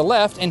the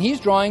left, and he's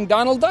drawing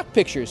Donald Duck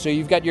pictures. So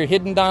you've got your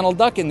hidden Donald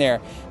Duck in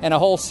there, and a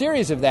whole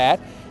series of that.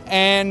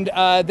 And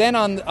then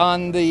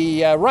on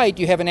the right,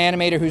 you have an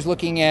animator who's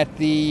looking at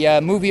the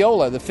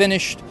Moviola, the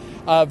finished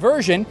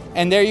version,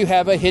 and there you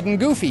have a hidden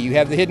Goofy. You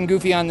have the hidden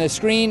Goofy on the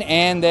screen,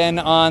 and then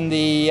on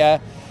the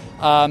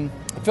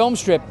film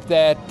strip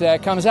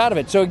that comes out of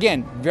it. So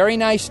again, very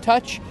nice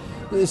touch,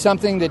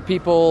 something that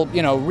people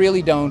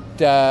really don't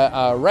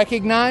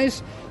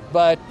recognize.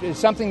 But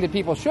something that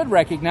people should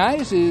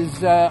recognize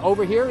is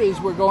over here is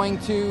we're going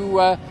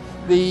to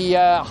the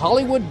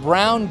Hollywood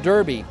Brown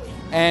Derby.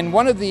 And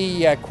one of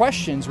the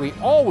questions we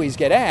always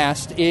get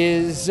asked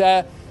is,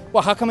 how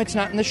come it's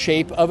not in the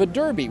shape of a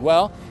derby?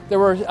 Well, there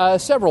were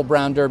several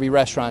Brown Derby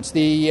restaurants.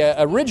 The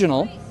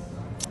original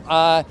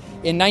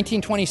in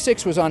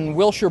 1926 was on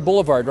Wilshire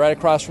Boulevard, right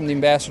across from the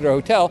Ambassador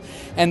Hotel,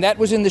 and that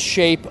was in the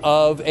shape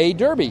of a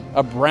derby,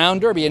 a brown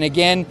derby. And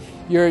again,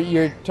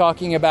 you're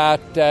talking about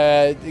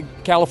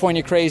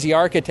California crazy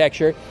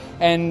architecture,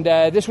 and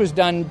this was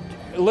done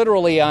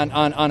literally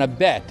on a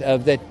bet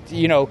of that,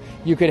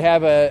 you could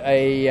have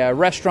a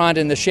restaurant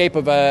in the shape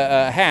of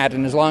a hat,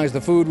 and as long as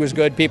the food was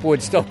good, people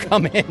would still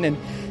come in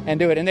and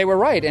do it. And they were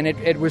right, and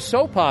it was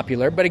so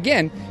popular. But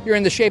again, you're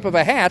in the shape of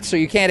a hat, so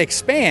you can't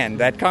expand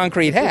that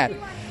concrete hat.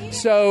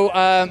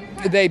 So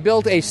they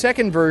built a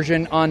second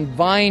version on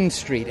Vine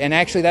Street, and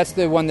actually that's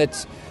the one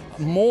that's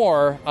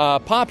more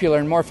popular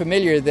and more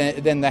familiar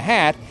than the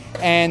hat,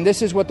 and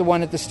this is what the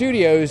one at the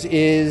studios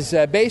is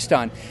based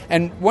on.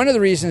 And one of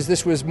the reasons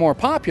this was more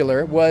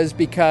popular was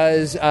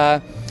because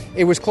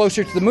it was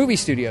closer to the movie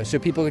studio, so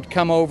people could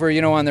come over,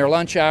 on their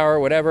lunch hour or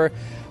whatever,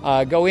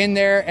 go in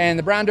there, and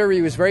the Brown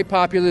Derby was very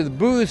popular. The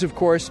booths, of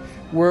course,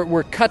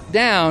 were cut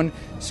down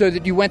so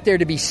that you went there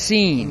to be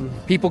seen.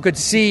 People could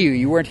see you.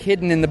 You weren't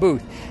hidden in the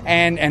booth.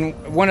 And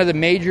one of the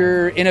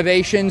major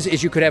innovations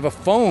is you could have a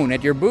phone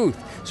at your booth.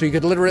 So you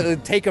could literally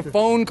take a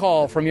phone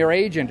call from your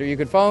agent, or you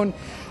could phone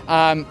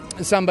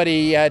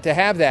somebody to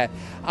have that.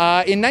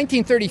 In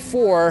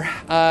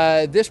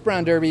 1934, this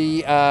Brown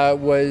Derby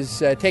was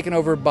taken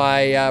over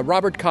by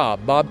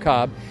Bob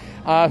Cobb,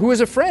 who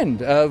was a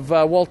friend of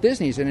Walt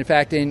Disney's. And in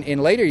fact,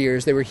 in later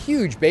years, they were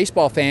huge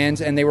baseball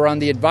fans, and they were on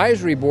the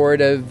advisory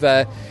board of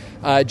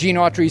Gene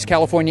Autry's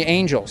California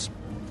Angels.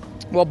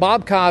 Well,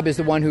 Bob Cobb is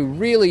the one who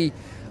really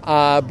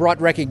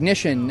brought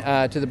recognition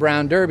to the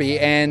Brown Derby,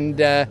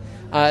 and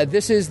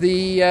This is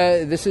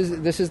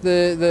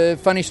the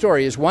funny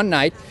story. Is one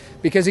night,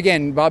 because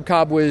again, Bob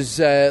Cobb was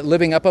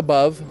living up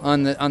above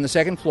on the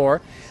second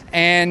floor,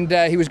 and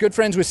he was good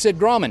friends with Sid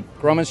Grauman,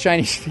 Grauman's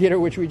Chinese Theater,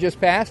 which we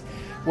just passed.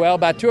 Well,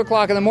 about 2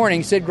 o'clock in the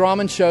morning, Sid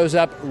Grauman shows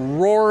up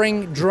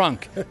roaring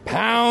drunk,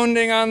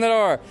 pounding on the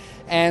door.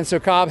 And so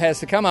Cobb has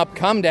to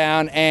come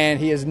down, and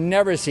he has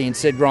never seen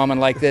Sid Grauman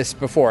like this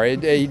before.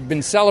 He'd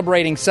been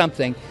celebrating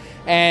something,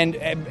 and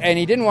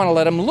he didn't want to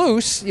let him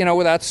loose,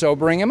 without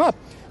sobering him up.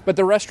 But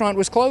the restaurant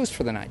was closed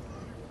for the night.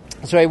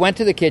 So I went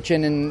to the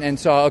kitchen and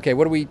saw, okay,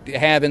 what do we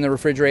have in the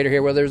refrigerator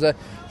here? Well, there's a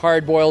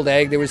hard-boiled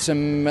egg, there was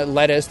some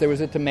lettuce, there was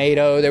a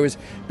tomato, there was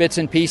bits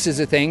and pieces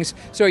of things.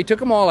 So he took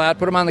them all out,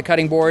 put them on the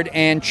cutting board,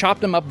 and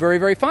chopped them up very,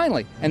 very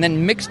finely, and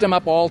then mixed them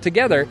up all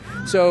together.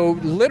 So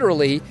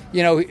literally,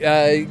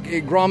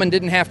 Grauman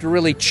didn't have to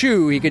really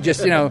chew. He could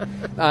just,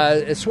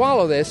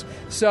 swallow this.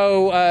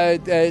 So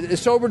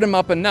sobered him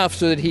up enough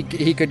so that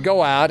he could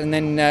go out, and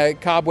then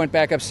Cobb went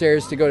back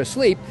upstairs to go to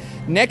sleep.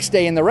 Next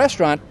day in the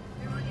restaurant,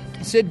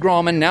 Sid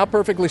Grauman, now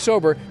perfectly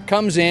sober,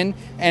 comes in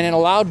and in a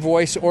loud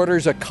voice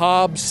orders a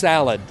Cobb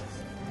salad.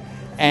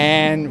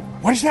 And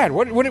what is that?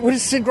 What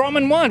does Sid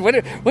Grauman want? What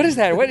is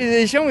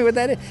that? Show me what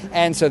that is.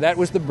 And so that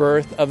was the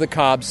birth of the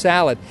Cobb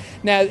salad.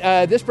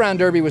 Now, this Brown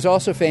Derby was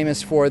also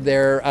famous for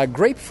their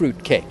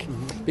grapefruit cake,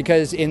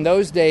 because in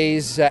those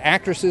days,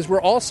 actresses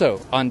were also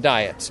on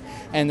diets.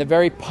 And the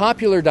very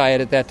popular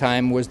diet at that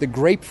time was the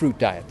grapefruit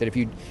diet, that if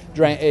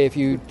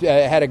you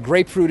had a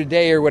grapefruit a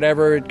day or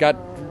whatever, it got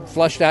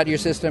flushed out of your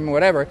system or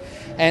whatever.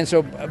 And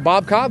so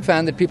Bob Cobb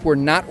found that people were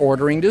not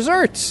ordering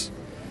desserts.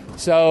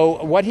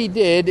 So what he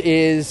did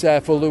is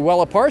for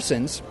Luella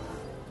Parsons,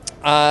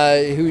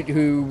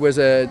 who was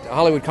a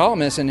Hollywood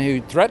columnist and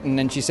who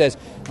threatened, and she says,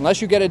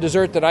 unless you get a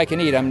dessert that I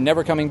can eat, I'm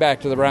never coming back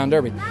to the Brown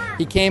Derby.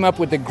 He came up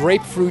with the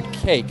grapefruit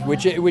cake,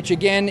 which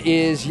again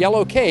is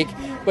yellow cake,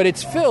 but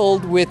it's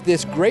filled with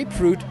this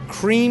grapefruit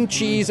cream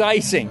cheese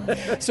icing.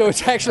 So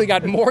it's actually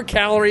got more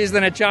calories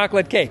than a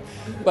chocolate cake.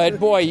 But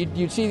boy,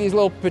 you'd see these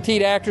little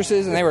petite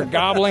actresses, and they were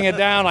gobbling it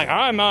down like,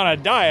 I'm on a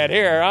diet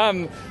here.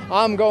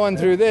 I'm going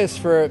through this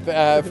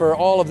for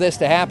all of this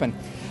to happen.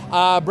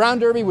 Brown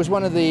Derby was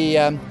one of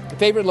the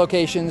favorite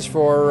locations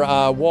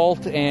for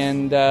Walt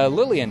and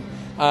Lillian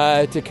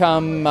to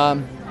come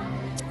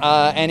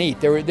and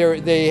eat.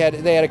 They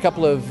had a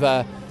couple of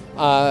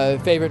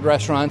favorite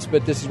restaurants,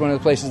 but this is one of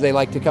the places they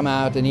like to come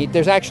out and eat.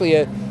 There's actually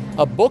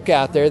a book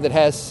out there that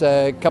has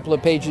a couple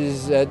of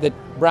pages that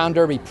Brown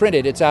Derby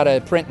printed. It's out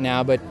of print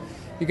now, but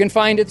you can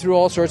find it through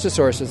all sorts of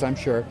sources, I'm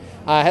sure.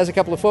 Has a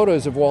couple of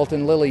photos of Walt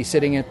and Lily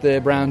sitting at the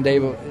Brown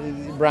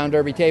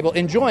Derby table,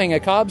 enjoying a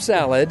Cobb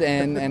salad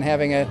and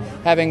having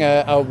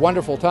a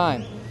wonderful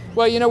time.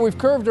 Well, we've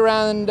curved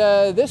around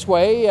this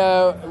way.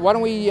 Why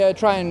don't we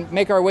try and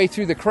make our way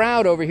through the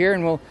crowd over here,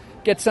 and we'll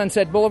get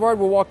Sunset Boulevard.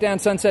 We'll walk down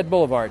Sunset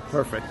Boulevard.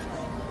 Perfect.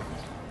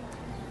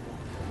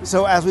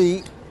 So as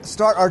we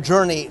start our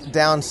journey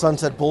down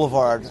Sunset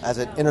Boulevard as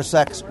it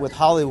intersects with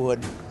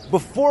Hollywood,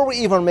 before we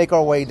even make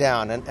our way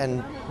down,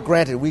 and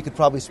granted, we could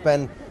probably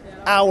spend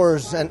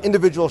hours and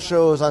individual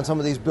shows on some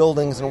of these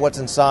buildings and what's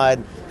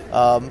inside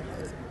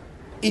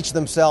each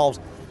themselves,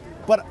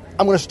 but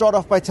I'm going to start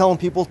off by telling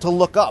people to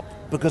look up,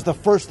 because the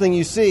first thing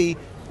you see,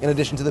 in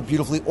addition to the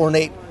beautifully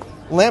ornate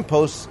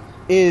lampposts,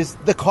 is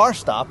the car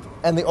stop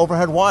and the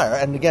overhead wire.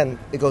 And again,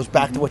 it goes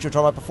back to what you were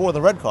talking about before,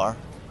 the red car.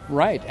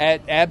 Right,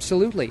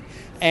 absolutely.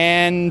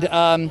 And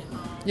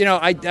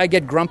I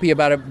get grumpy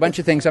about a bunch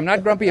of things. I'm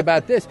not grumpy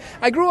about this.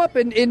 I grew up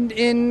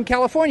in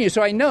California,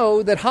 so I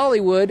know that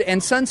Hollywood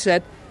and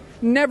Sunset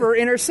never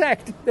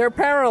intersect. They're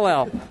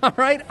parallel. All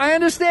right? I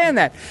understand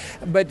that.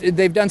 But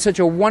they've done such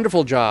a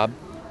wonderful job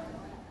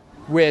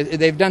with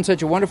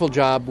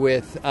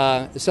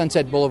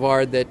Sunset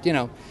Boulevard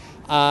that,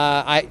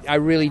 I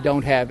really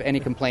don't have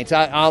any complaints.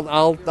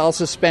 I'll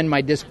suspend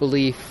my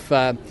disbelief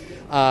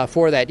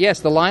for that. Yes,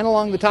 the line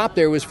along the top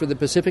there was for the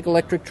Pacific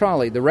Electric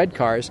Trolley, the red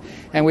cars,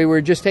 and we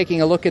were just taking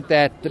a look at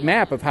that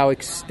map of how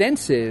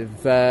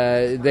extensive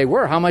they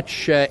were, how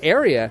much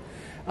area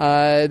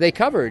they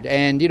covered.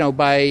 And,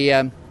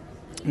 by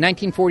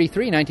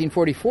 1943,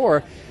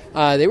 1944,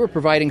 they were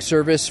providing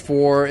service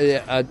for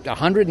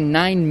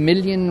 109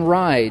 million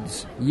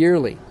rides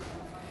yearly.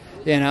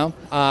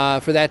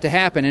 For that to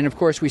happen. And, of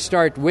course, we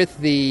start with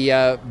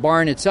the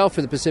barn itself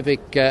for the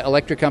Pacific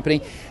Electric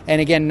Company. And,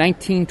 again,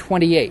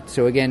 1928.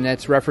 So, again,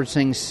 that's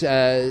referencing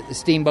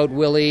Steamboat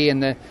Willie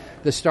and the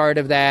start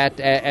of that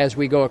as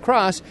we go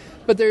across.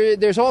 But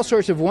there's all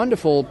sorts of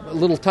wonderful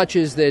little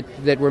touches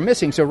that we're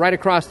missing. So right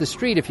across the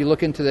street, if you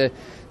look into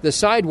the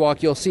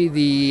sidewalk, you'll see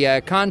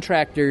the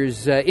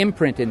contractor's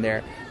imprint in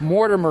there.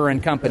 Mortimer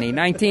and Company,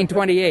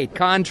 1928,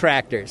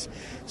 contractors.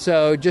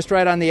 So just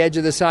right on the edge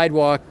of the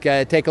sidewalk,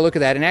 take a look at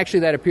that. And actually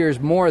that appears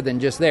more than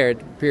just there.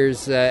 It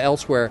appears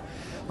elsewhere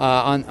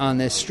on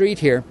this street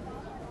here.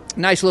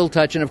 Nice little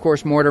touch. And, of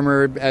course,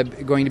 Mortimer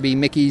going to be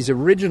Mickey's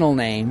original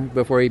name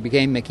before he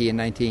became Mickey in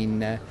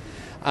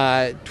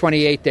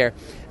 1928 there.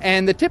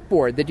 And the tip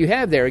board that you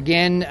have there,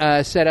 again,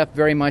 set up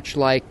very much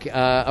like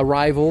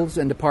arrivals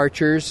and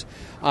departures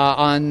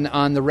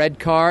on the red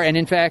car. And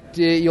in fact,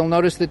 you'll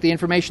notice that the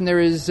information there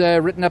is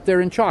written up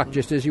there in chalk,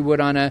 just as you would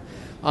on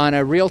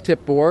a real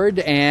tip board.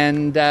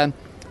 And a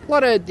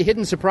lot of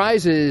hidden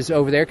surprises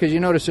over there, because you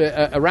notice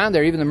around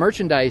there, even the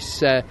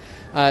merchandise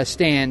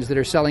stands that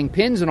are selling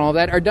pins and all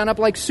that are done up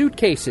like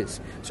suitcases,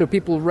 so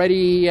people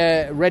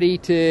ready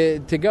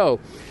to go.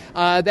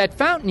 That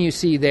fountain you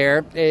see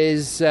there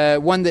is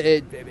one that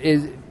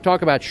is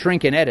talk about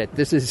shrink and edit.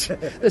 This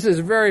is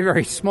very,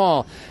 very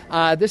small.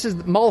 This is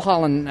the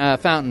Mulholland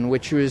Fountain,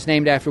 which was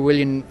named after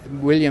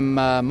William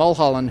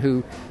Mulholland,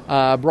 who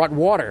brought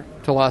water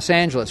to Los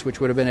Angeles,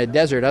 which would have been a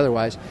desert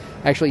otherwise.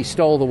 Actually, he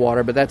stole the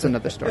water, but that's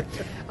another story.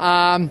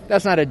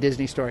 That's not a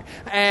Disney story.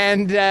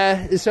 And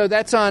so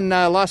that's on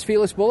Los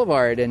Feliz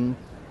Boulevard, and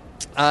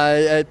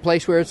a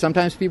place where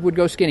sometimes people would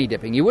go skinny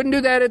dipping. You wouldn't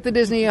do that at the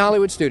Disney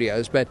Hollywood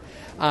Studios, but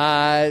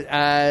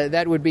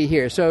that would be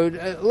here. So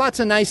lots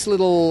of nice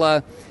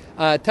little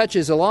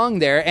touches along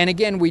there. And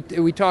again,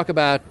 we talk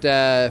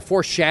about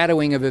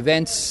foreshadowing of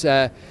events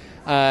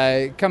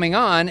coming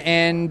on,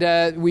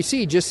 and we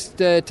see just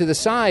to the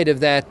side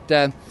of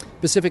that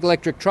Pacific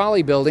Electric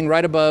Trolley building,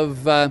 right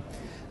above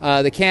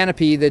the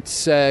canopy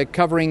that's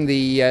covering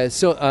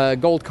the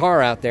gold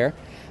car out there,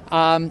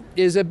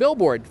 is a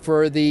billboard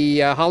for the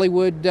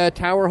Hollywood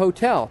Tower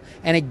Hotel.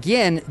 And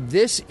again,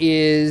 this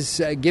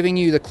is giving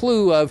you the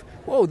clue of,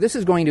 whoa, this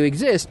is going to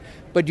exist,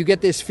 but you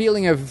get this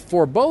feeling of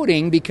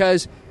foreboding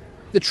because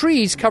the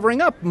trees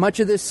covering up much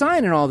of this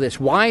sign and all this.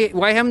 Why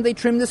haven't they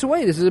trimmed this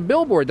away? This is a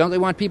billboard. Don't they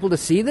want people to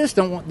see this?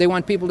 Don't they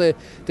want people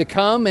to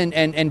come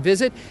and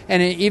visit?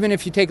 And even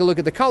if you take a look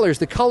at the colors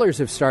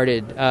have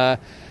started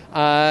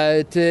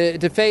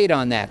to fade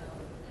on that.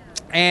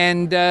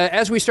 And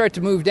as we start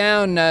to move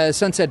down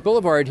Sunset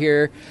Boulevard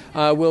here,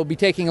 we'll be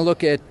taking a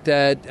look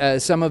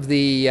at some of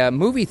the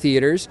movie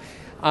theaters.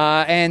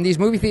 And these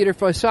movie theater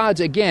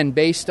facades, again,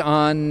 based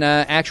on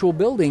actual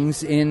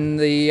buildings in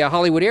the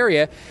Hollywood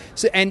area.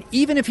 So, and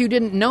even if you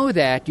didn't know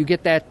that, you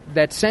get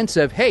that sense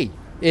of, hey,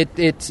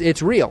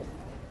 it's real.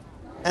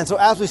 And so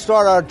as we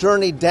start our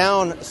journey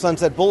down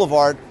Sunset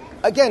Boulevard,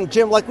 again,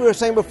 Jim, like we were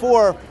saying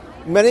before,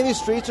 many of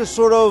these streets are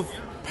sort of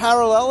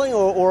paralleling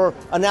or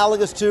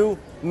analogous to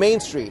Main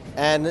Street.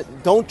 And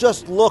don't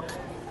just look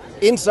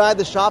inside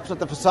the shops at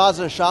the facades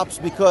of the shops,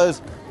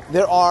 because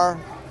there are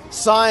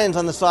signs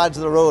on the sides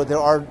of the road. There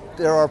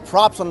are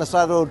props on the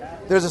side of the road.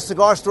 There's a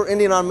cigar store,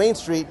 Indian, on Main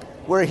Street,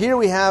 where here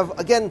we have,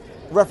 again,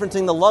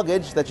 referencing the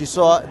luggage that you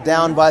saw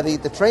down by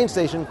the train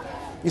station.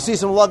 You see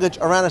some luggage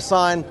around a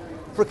sign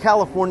for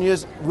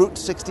California's Route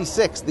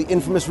 66, the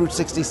infamous Route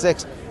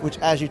 66, which,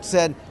 as you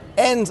said,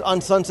 ends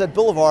on Sunset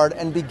Boulevard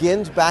and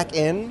begins back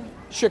in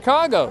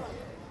Chicago.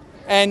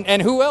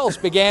 And who else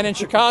began in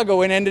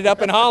Chicago and ended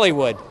up in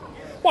Hollywood?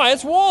 Why,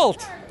 it's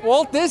Walt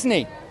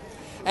Disney.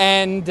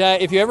 And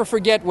if you ever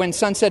forget when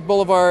Sunset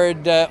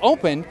Boulevard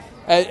opened,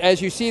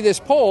 as you see this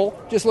pole,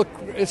 just look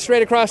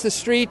straight across the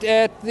street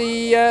at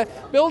the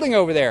building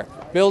over there.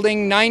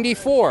 Building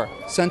 94.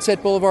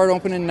 Sunset Boulevard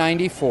opened in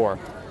 94.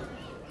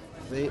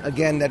 See,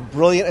 again, that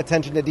brilliant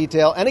attention to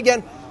detail. And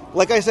again,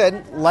 like I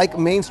said, like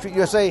Main Street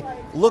USA,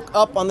 look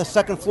up on the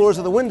second floors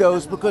of the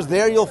windows, because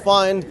there you'll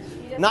find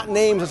not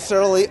names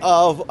necessarily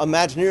of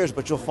Imagineers,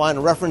 but you'll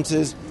find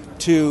references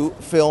to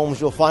films,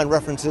 you'll find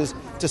references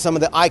to some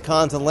of the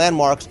icons and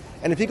landmarks.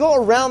 And if you go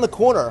around the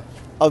corner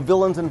of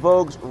Villains and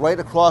Vogues, right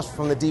across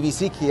from the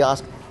DVC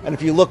kiosk, and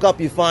if you look up,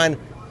 you find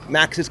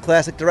Max's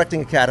Classic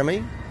Directing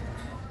Academy.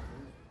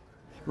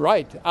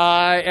 Right.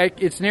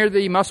 It's near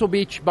the Muscle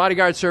Beach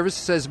Bodyguard Service.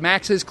 It says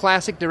Max's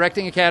Classic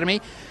Directing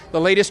Academy, the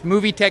latest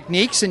movie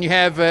techniques, and you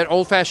have an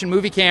old-fashioned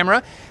movie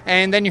camera,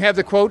 and then you have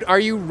the quote, "Are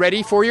you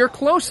ready for your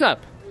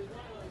close-up?"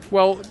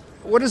 Well,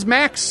 what does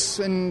Max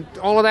and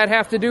all of that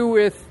have to do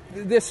with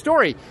this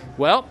story?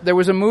 Well, there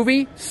was a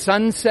movie,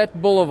 Sunset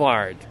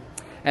Boulevard,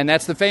 and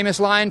that's the famous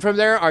line from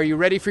there, "Are you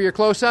ready for your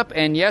close-up?"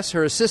 And yes,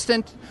 her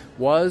assistant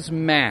was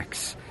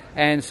Max.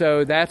 And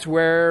so that's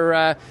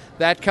where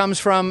that comes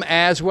from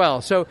as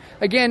well. So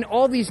again,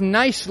 all these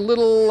nice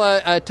little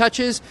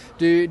touches.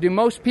 Do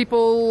most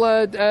people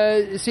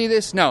see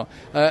this? No.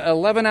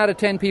 11 out of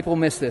 10 people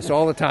miss this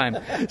all the time.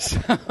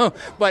 So,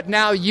 but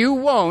now you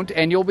won't,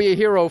 and you'll be a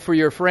hero for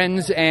your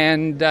friends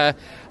and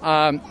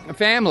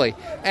family.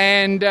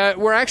 And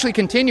we're actually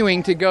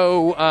continuing to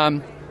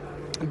go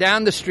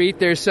down the street.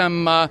 There's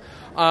some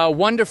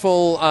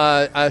wonderful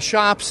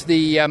shops.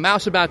 The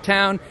Mouse About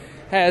Town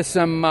has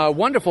some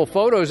wonderful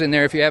photos in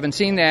there, if you haven't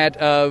seen that,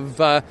 of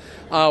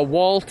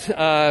Walt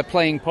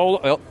playing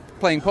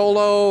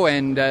polo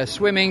and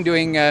swimming,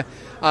 doing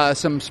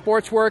some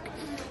sports work.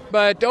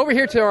 But over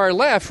here to our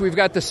left, we've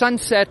got the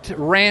Sunset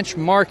Ranch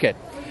Market,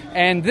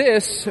 and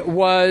this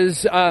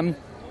was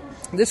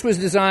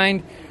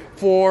designed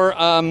for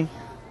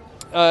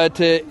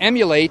to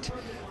emulate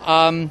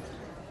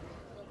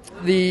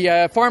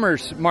the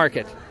farmers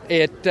market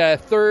at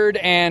 3rd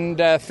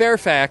and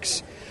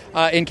Fairfax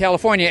in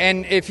California.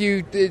 And if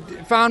you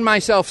found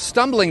myself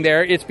stumbling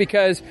there, it's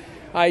because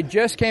I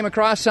just came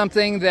across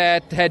something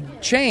that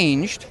had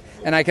changed,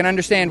 and I can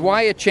understand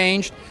why it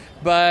changed,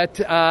 but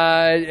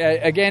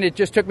again, it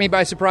just took me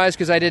by surprise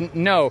because I didn't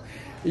know.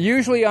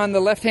 Usually on the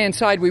left-hand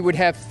side, we would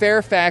have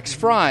Fairfax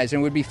fries, and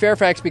it would be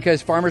Fairfax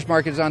because Farmers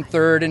Market is on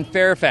 3rd and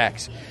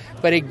Fairfax.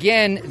 But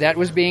again, that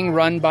was being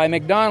run by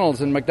McDonald's,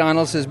 and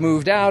McDonald's has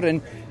moved out,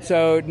 and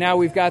so now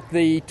we've got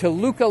the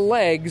Toluca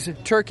Legs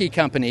Turkey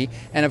Company,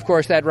 and of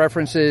course that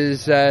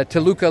references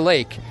Toluca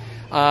Lake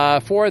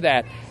for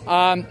that.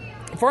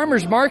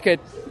 Farmers Market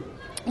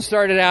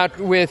started out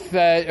with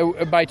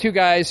by two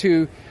guys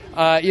who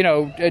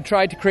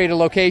tried to create a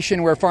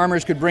location where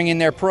farmers could bring in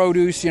their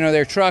produce,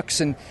 their trucks,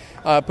 and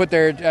put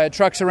their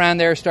trucks around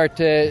there, start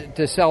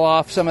to sell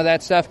off some of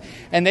that stuff.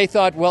 And they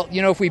thought, well,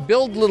 if we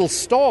build little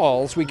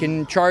stalls, we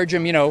can charge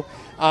them,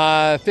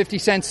 50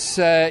 cents,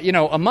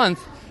 a month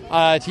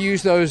to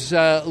use those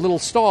little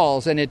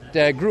stalls. And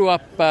it grew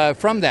up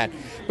from that.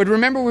 But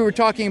remember, we were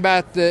talking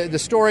about the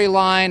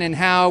storyline and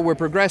how we're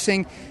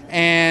progressing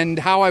and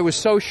how I was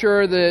so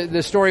sure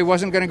the story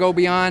wasn't going to go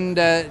beyond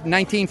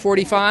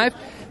 1945.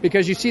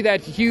 Because you see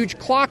that huge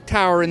clock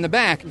tower in the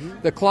back.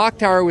 Mm-hmm. The clock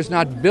tower was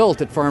not built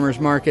at Farmers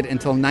Market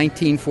until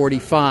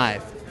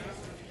 1945,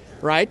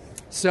 right?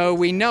 So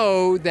we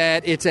know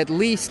that it's at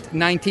least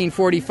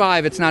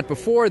 1945. It's not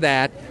before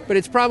that, but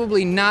it's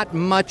probably not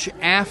much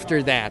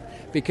after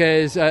that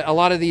because a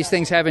lot of these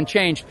things haven't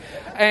changed.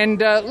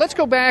 And let's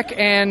go back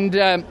and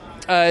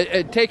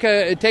take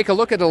a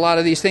look at a lot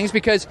of these things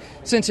because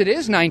since it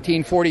is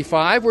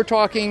 1945, we're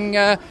talking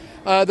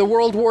the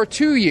World War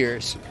II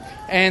years.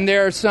 And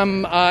there are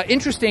some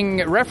interesting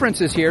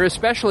references here,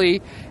 especially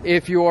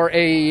if you're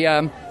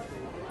a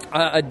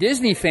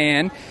Disney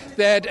fan.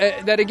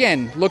 That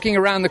again, looking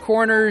around the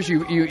corners,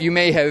 you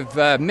may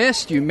have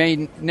missed, you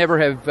may never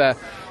have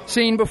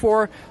seen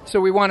before. So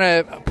we want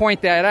to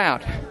point that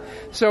out.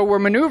 So we're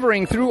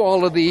maneuvering through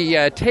all of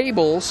the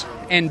tables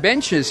and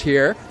benches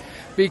here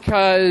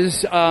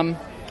because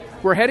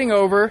we're heading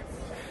over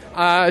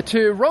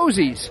to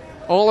Rosie's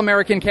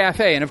All-American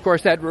Cafe, and of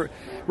course that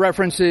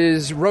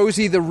references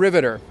Rosie the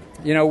Riveter,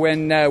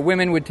 when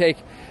women would take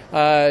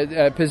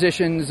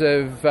positions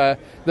of the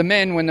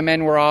men when the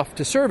men were off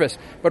to service.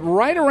 But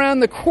right around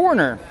the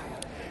corner,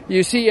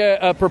 you see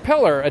a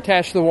propeller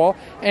attached to the wall,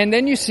 and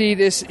then you see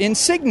this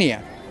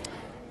insignia.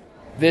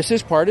 This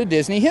is part of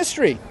Disney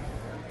history.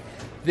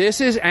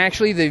 This is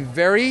actually the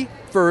very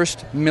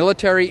first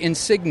military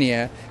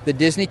insignia the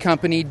Disney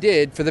company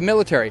did for the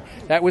military.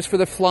 That was for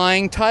the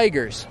Flying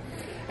Tigers.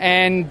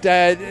 And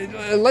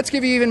let's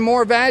give you even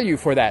more value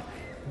for that.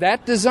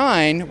 That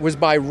design was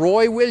by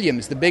Roy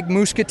Williams, the big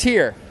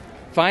musketeer.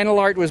 Final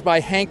art was by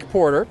Hank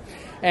Porter.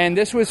 And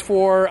this was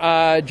for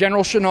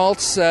General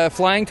Chenault's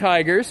Flying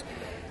Tigers.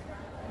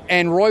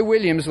 And Roy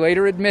Williams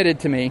later admitted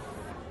to me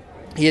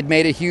he had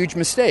made a huge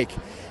mistake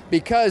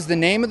because the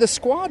name of the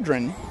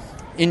squadron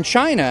in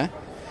China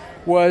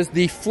was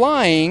the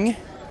Flying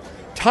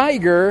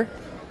Tiger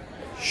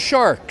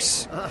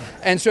Sharks.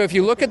 And so if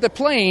you look at the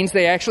planes,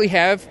 they actually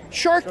have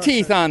shark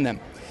teeth on them.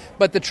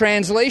 But the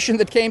translation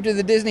that came to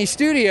the Disney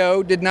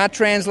studio did not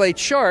translate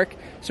shark,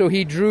 so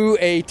he drew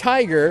a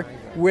tiger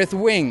with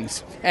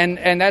wings.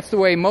 And that's the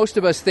way most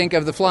of us think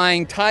of the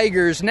Flying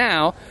Tigers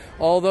now,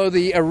 although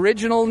the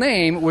original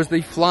name was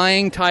the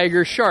Flying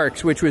Tiger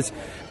Sharks, which was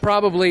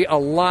probably a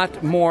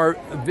lot more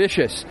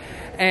vicious.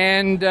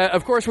 And,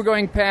 of course, we're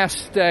going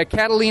past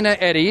Catalina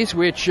Eddies,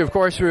 which, of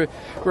course,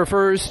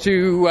 refers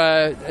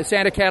to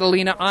Santa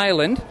Catalina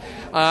Island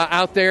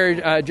out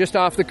there just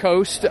off the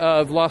coast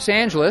of Los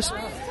Angeles.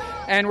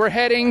 And we're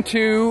heading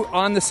to,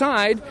 on the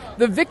side,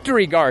 the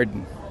Victory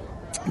Garden.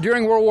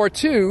 During World War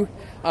II,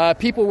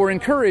 people were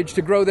encouraged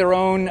to grow their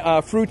own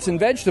fruits and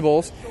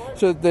vegetables,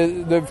 so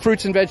the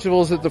fruits and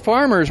vegetables that the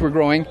farmers were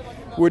growing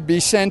would be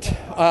sent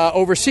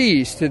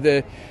overseas to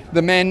the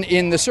men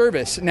in the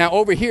service. Now,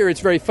 over here, it's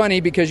very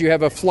funny because you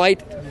have a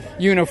flight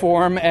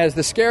uniform as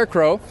the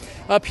Scarecrow.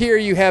 Up here,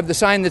 you have the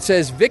sign that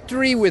says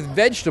Victory with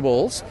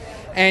Vegetables,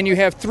 and you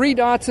have 3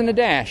 dots and a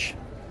dash.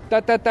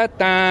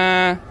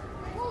 Da-da-da-da.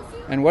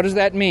 And what does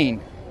that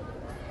mean?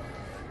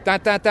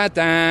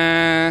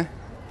 Da-da-da-da.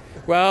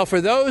 Well,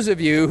 for those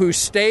of you who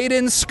stayed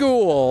in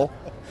school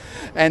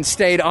and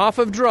stayed off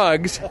of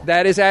drugs,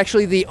 that is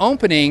actually the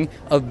opening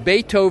of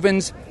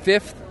Beethoven's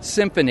 5th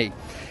Symphony.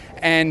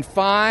 And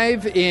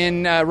 5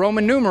 in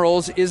Roman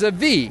numerals is a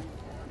V.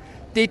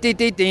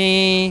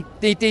 Dee-dee-dee-dee,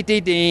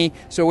 dee-dee-dee-dee.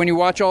 So when you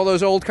watch all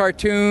those old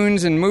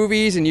cartoons and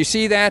movies and you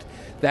see that,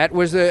 that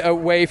was a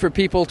way for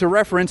people to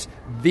reference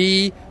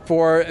V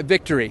for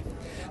victory.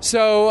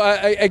 So,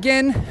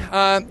 again,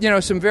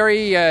 some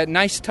very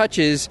nice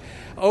touches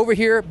over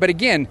here, but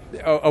again,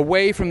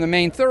 away from the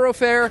main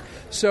thoroughfare,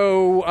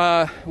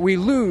 so we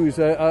lose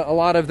a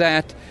lot of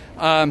that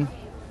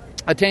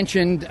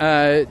attention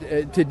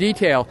to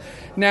detail.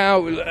 Now,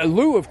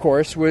 Lou, of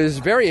course, was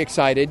very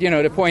excited,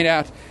 to point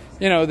out,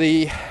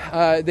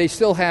 they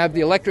still have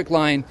the electric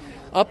line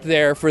up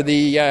there for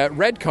the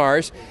red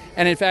cars,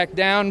 and in fact,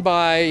 down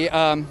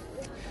by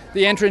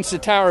the entrance to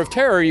Tower of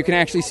Terror, you can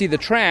actually see the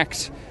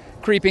tracks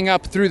creeping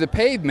up through the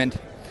pavement.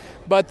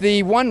 But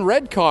the one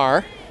red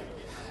car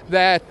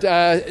that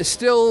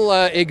still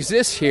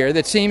exists here,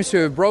 that seems to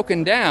have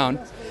broken down,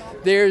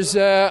 there's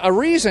a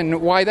reason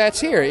why that's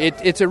here.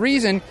 It's a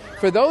reason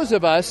for those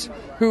of us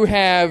who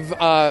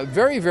have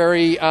very,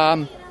 very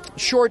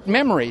short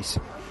memories.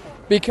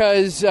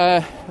 Because,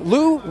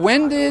 Lou,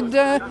 when did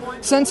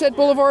Sunset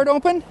Boulevard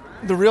open?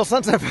 The real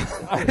Sunset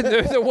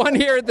the one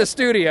here at the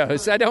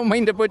studios. I don't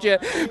mean to put you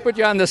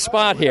on the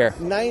spot here.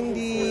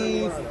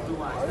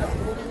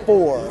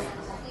 94.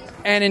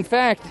 And in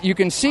fact, you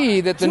can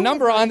see that the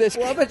number on this...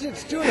 Well, I bet you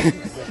it's June.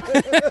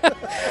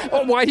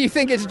 Well, why do you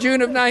think it's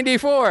June of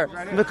 94?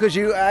 Because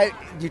you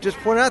just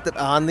pointed out that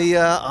on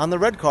the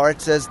red car it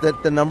says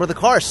that the number of the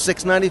car is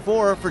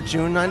 694 for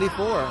June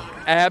 94.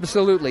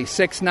 Absolutely,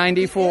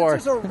 694. The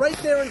answers are right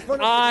there in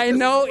front of you. I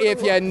know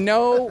if you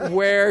know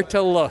where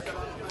to look.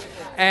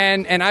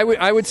 And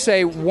I would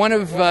say one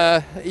of,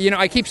 I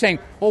keep saying,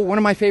 one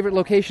of my favorite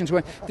locations.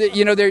 There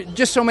are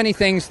just so many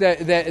things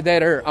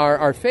that are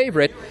our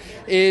favorite,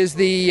 is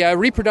the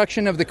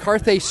reproduction of the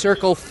Carthay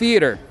Circle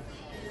Theater.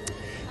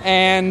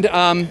 And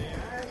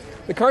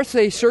the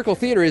Carthay Circle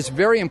Theater is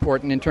very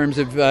important in terms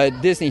of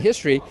Disney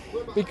history,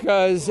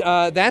 because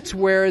that's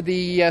where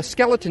the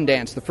Skeleton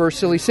Dance, the first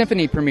Silly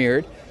Symphony,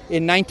 premiered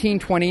in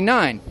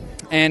 1929.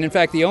 And in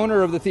fact, the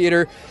owner of the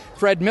theater,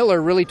 Fred Miller,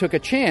 really took a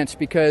chance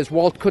because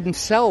Walt couldn't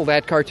sell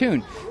that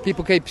cartoon.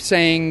 People kept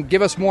saying,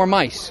 give us more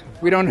mice.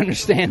 We don't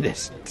understand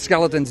this.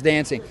 Skeletons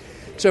dancing.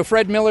 So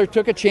Fred Miller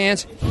took a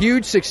chance,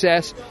 huge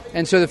success,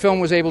 and so the film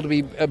was able to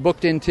be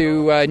booked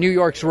into New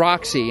York's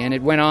Roxy, and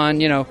it went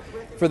on,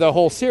 for the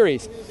whole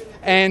series.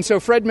 And so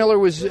Fred Miller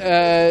was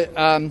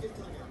willing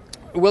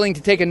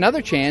to take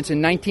another chance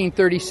in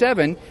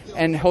 1937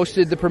 and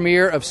hosted the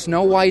premiere of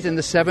Snow White and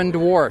the Seven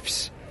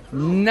Dwarfs.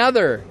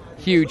 Another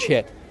huge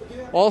hit.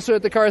 Also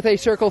at the Carthay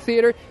Circle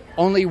Theater,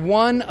 only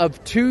one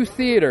of 2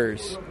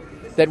 theaters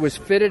that was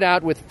fitted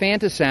out with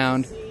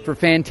Fantasound for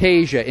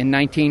Fantasia in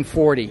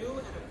 1940.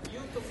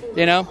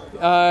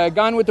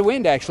 Gone with the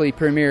Wind actually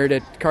premiered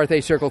at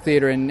Carthay Circle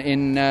Theater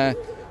in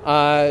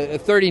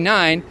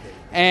 39,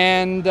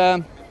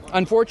 and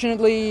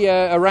unfortunately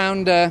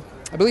around, I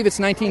believe it's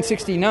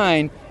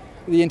 1969,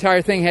 the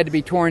entire thing had to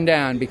be torn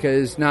down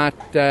because not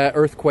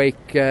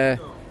earthquake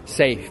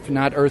safe,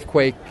 not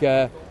earthquake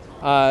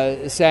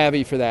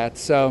savvy for that.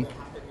 So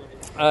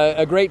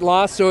a great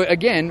loss. So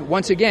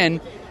once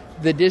again,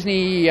 the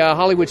Disney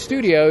Hollywood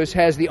Studios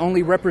has the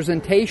only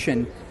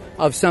representation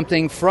of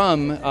something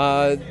from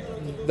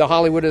the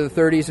Hollywood of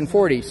the 30s and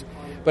 40s.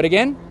 But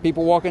again,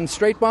 people walking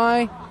straight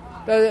by,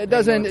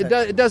 doesn't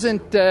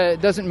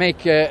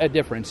make a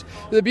difference.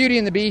 The Beauty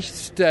and the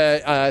Beast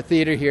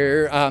theater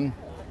here,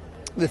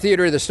 the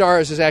Theater of the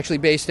Stars, is actually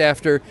based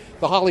after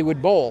the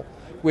Hollywood Bowl,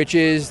 which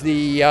is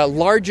the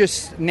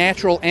largest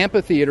natural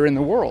amphitheater in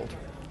the world.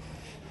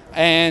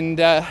 And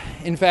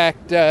in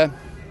fact,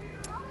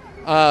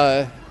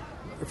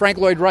 Frank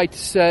Lloyd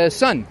Wright's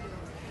son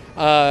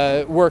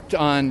worked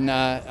on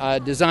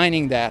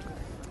designing that.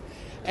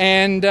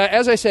 And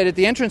as I said, at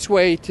the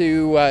entranceway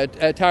to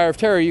Tower of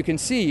Terror, you can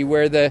see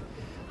where the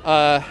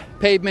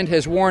pavement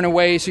has worn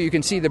away, so you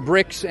can see the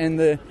bricks and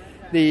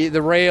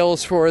the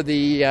rails for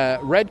the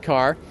red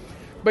car.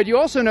 But you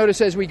also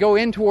notice as we go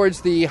in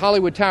towards the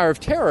Hollywood Tower of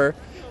Terror,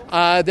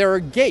 there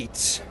are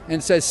gates, and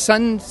it says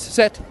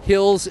Sunset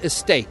Hills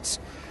Estates.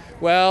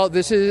 Well,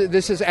 this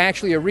is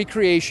actually a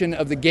recreation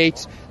of the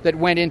gates that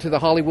went into the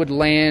Hollywood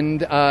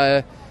Land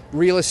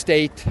real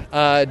estate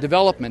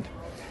development.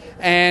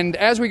 And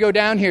as we go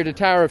down here to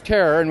Tower of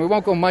Terror, and we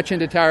won't go much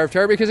into Tower of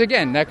Terror because,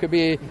 again, that could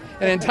be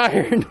an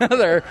entire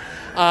another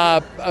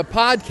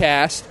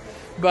podcast,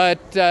 but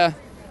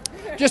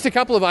just a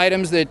couple of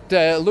items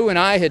that Lou and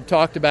I had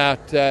talked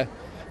about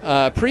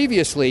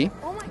previously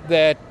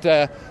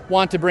that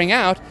want to bring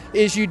out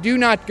is you do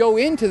not go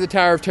into the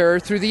Tower of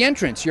Terror through the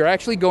entrance. You're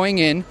actually going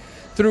in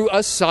through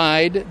a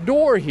side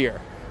door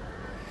here.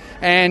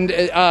 And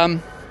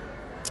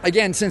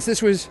again, since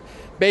this was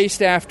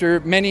based after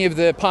many of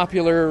the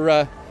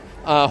popular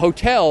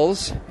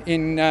hotels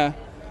in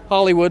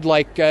Hollywood,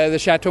 like the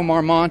Chateau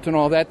Marmont and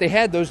all that, they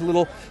had those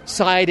little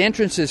side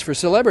entrances for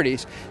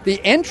celebrities.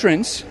 The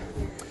entrance,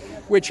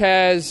 which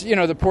has,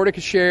 the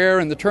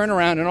porte-cochere and the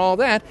turnaround and all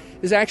that,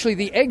 is actually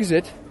the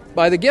exit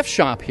by the gift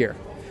shop here.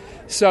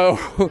 So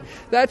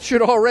that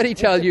should already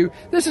tell you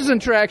this is an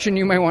attraction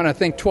you may want to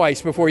think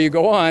twice before you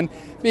go on,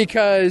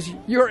 because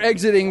you're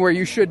exiting where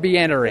you should be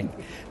entering.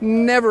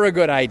 Never a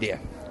good idea.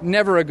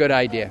 Never a good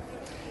idea.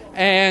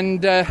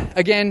 And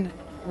again,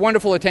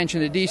 wonderful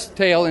attention to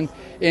detail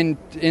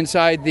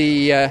inside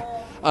the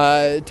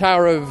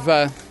Tower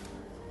of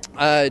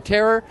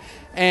Terror.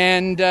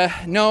 And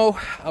no,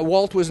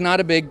 Walt was not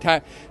a big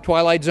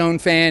Twilight Zone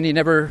fan. He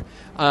never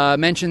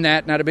mentioned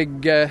that. Not a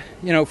big,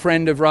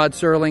 friend of Rod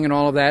Serling and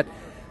all of that.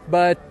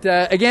 But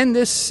again,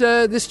 this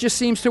just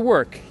seems to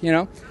work,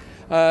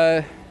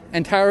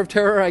 And Tower of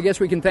Terror, I guess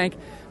we can thank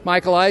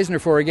Michael Eisner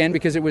for again,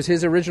 because it was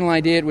his original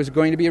idea. It was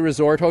going to be a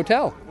resort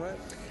hotel.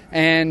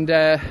 And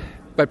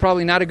but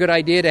probably not a good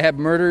idea to have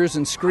murders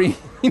and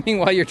screaming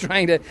while you're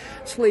trying to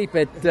sleep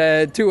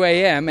at 2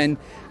 a.m. And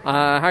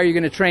how are you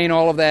going to train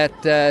all of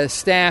that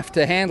staff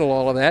to handle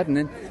all of that? And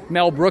then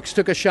Mel Brooks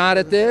took a shot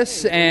at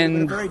this.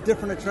 And a very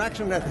different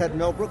attraction that had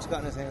Mel Brooks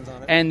gotten his hands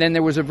on it. And then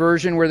there was a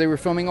version where they were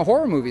filming a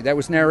horror movie that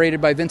was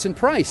narrated by Vincent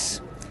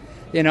Price,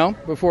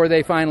 before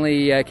they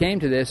finally came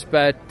to this.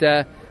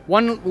 But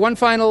one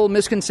final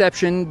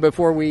misconception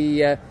before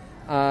we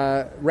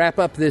wrap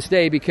up this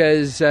day,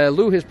 because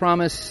Lou has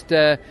promised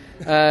to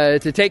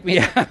take me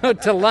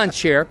out to lunch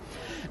here.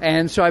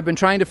 And so I've been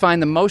trying to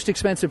find the most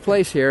expensive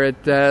place here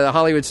at the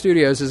Hollywood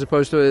Studios as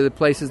opposed to the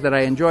places that I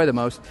enjoy the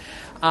most.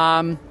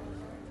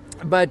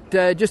 But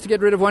just to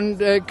get rid of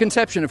one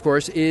conception, of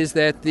course, is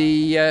that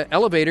the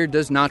elevator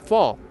does not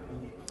fall.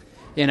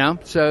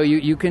 So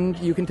you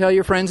can tell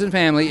your friends and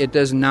family it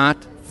does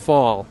not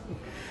fall.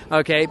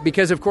 Okay,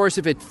 because of course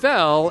if it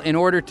fell, in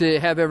order to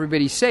have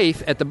everybody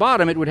safe at the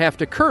bottom, it would have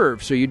to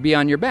curve, so you'd be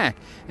on your back,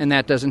 and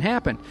that doesn't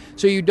happen.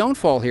 So you don't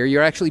fall here,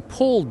 you're actually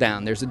pulled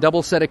down. There's a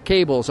double set of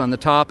cables on the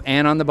top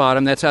and on the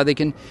bottom. That's how they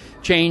can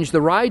change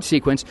the ride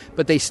sequence,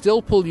 but they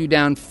still pull you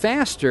down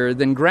faster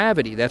than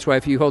gravity. That's why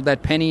if you hold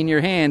that penny in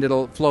your hand,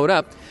 it'll float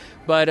up.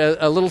 But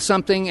a little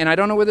something, and I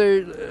don't know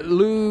whether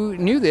Lou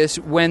knew this,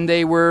 when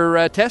they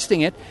were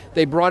testing it,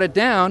 they brought it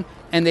down,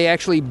 and they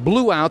actually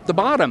blew out the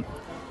bottom.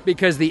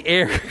 Because the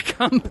air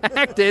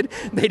compacted,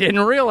 they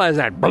didn't realize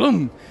that.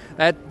 Boom!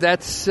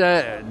 That's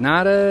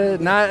not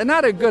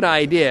a good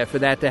idea for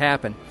that to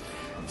happen.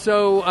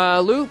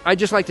 So, Lou, I'd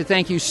just like to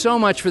thank you so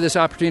much for this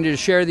opportunity to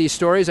share these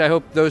stories. I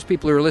hope those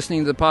people who are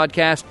listening to the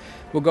podcast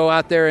will go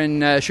out there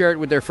and share it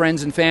with their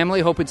friends and family.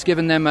 Hope it's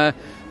given them a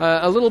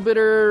little bit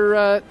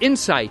of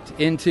insight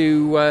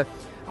into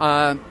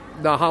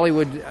the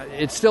Hollywood.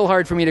 It's still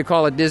hard for me to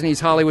call it Disney's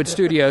Hollywood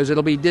Studios.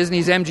 It'll be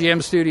Disney's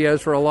MGM Studios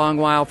for a long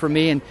while for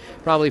me and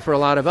probably for a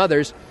lot of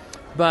others.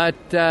 But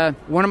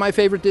one of my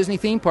favorite Disney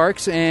theme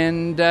parks,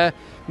 and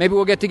maybe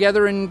we'll get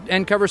together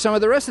and cover some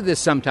of the rest of this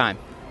sometime.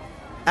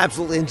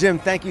 Absolutely. And Jim,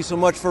 thank you so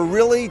much for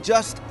really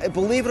just,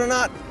 believe it or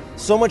not,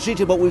 so much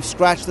detail, but we've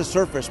scratched the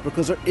surface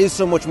because there is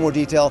so much more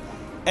detail.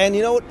 And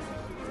you know what?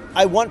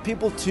 I want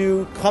people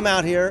to come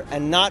out here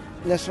and not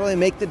necessarily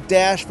make the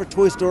dash for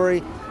Toy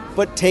Story,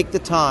 but take the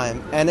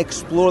time and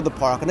explore the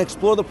park. And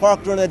explore the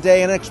park during the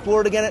day and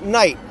explore it again at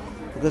night,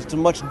 because it's a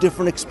much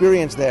different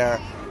experience there.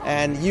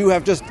 And you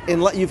have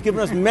you've given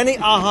us many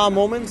aha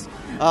moments,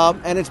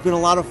 and it's been a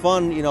lot of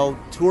fun,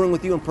 touring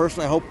with you in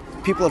person. I hope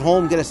people at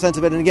home get a sense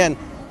of it. And again,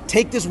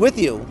 take this with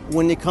you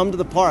when you come to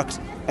the parks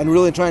and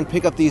really try and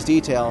pick up these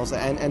details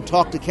and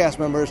talk to cast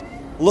members.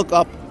 Look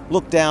up,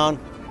 look down,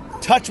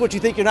 touch what you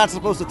think you're not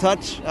supposed to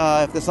touch.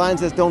 If the sign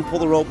says don't pull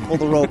the rope, pull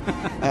the rope.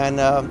 And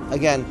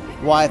again,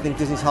 why I think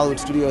Disney's Hollywood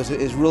Studios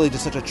is really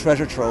just such a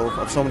treasure trove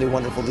of so many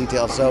wonderful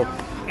details. So,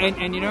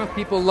 and if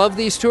people love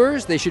these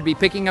tours, they should be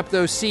picking up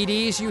those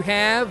CDs you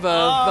have.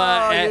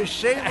 You're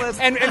shameless.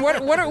 And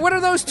what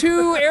are those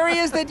two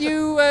areas that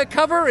you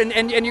cover?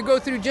 And you go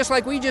through just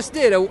like we just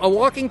did, a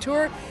walking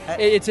tour.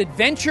 It's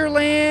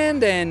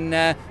Adventureland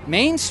and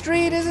Main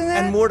Street, isn't it?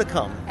 And more to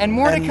come. And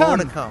more to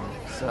come.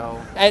 So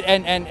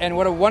and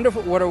what a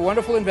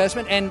wonderful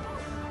investment. And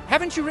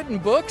haven't you written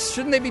books?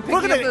 Shouldn't they be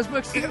picking up those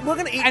books too? We're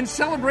gonna eat. And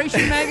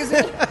Celebration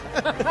magazine,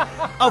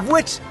 of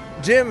which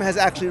Jim has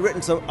actually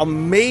written some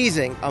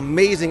amazing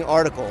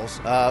articles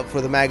for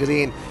the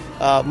magazine.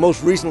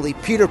 Most recently,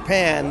 Peter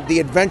Pan, The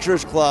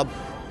Adventurers Club.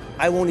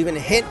 I won't even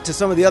hint to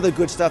some of the other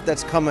good stuff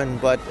that's coming.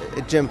 But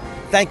Jim,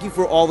 thank you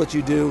for all that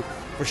you do,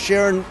 for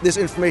sharing this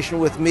information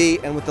with me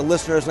and with the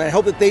listeners, and I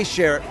hope that they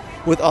share it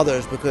with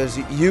others, because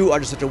you are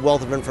just such a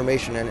wealth of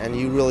information, and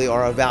you really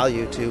are a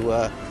value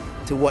to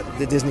what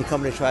the Disney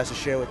company tries to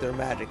share with their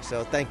magic.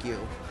 So thank you.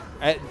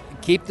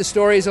 Keep the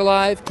stories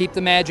alive, keep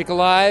the magic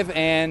alive,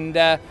 and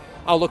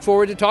I'll look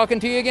forward to talking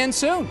to you again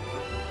soon.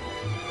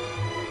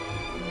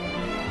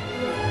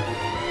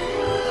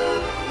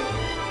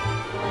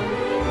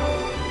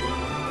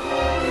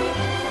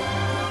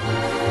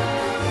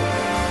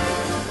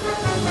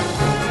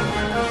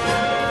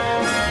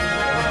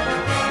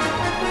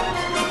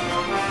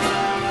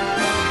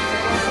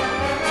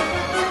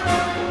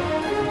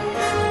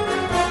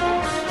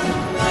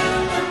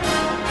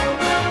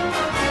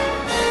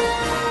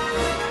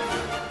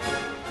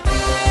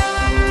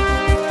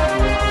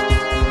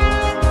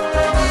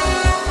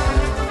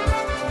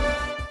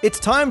 It's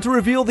time to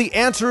reveal the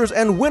answers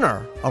and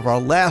winner of our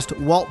last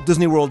Walt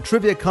Disney World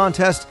Trivia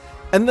Contest,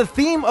 and the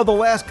theme of the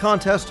last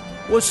contest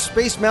was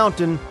Space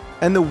Mountain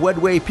and the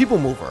Wedway People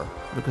Mover,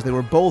 because they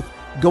were both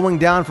going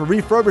down for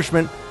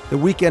refurbishment the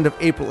weekend of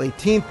April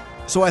 18th,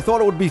 so I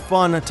thought it would be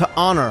fun to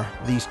honor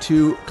these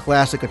two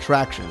classic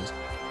attractions.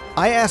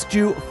 I asked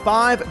you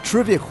 5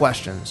 trivia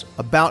questions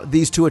about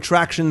these two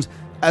attractions,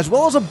 as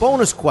well as a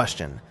bonus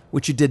question,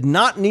 which you did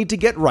not need to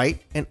get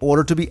right in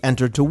order to be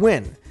entered to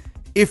win.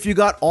 If you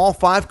got all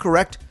 5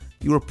 correct,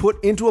 you were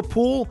put into a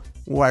pool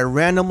where I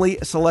randomly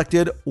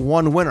selected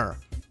one winner.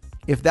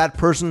 If that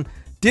person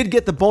did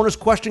get the bonus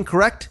question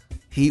correct,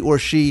 he or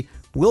she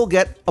will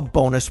get a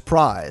bonus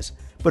prize.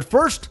 But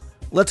first,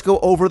 let's go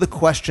over the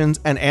questions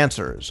and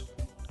answers.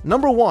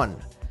 Number 1,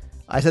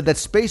 I said that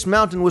Space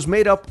Mountain was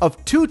made up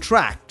of 2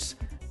 tracks,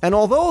 and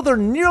although they're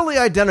nearly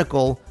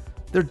identical,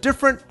 they're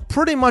different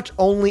pretty much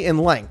only in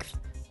length.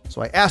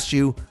 So I asked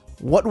you,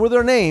 what were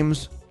their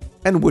names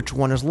and which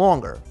one is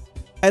longer?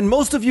 And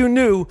most of you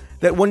knew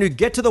that when you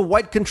get to the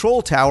white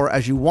control tower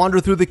as you wander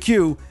through the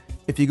queue,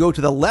 if you go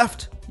to the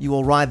left, you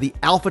will ride the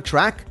Alpha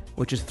track,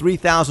 which is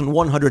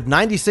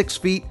 3,196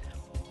 feet.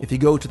 If you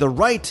go to the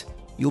right,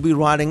 you'll be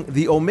riding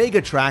the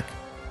Omega track,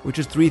 which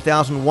is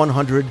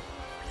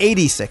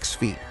 3,186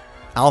 feet.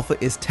 Alpha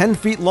is 10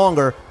 feet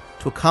longer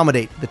to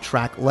accommodate the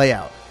track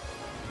layout.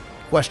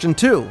 Question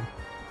 2.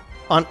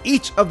 On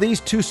each of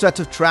these 2 sets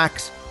of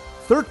tracks,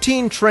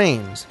 13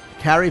 trains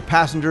carry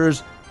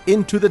passengers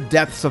into the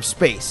depths of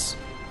space.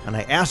 And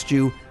I asked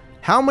you,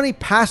 how many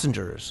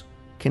passengers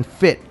can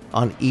fit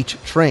on each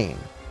train?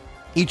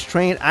 Each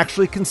train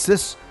actually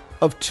consists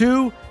of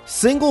 2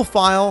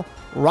 single-file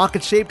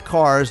rocket-shaped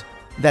cars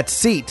that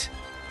seat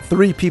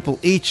 3 people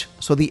each,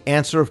 so the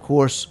answer, of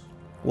course,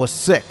 was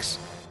 6.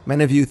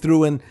 Many of you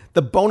threw in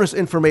the bonus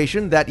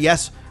information that,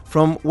 yes,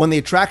 from when the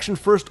attraction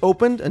first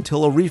opened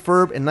until a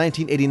refurb in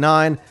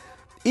 1989,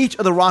 each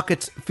of the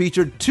rockets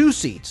featured 2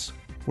 seats,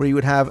 where you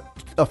would have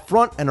a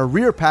front and a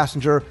rear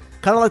passenger,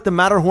 kind of like the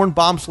Matterhorn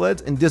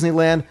bobsleds in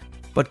Disneyland,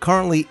 but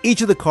currently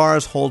each of the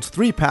cars holds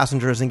 3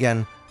 passengers.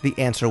 Again, the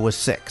answer was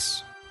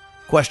 6.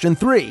 Question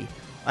 3.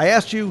 I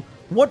asked you,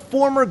 what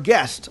former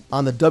guest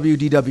on the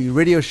WDW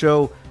radio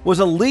show was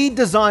a lead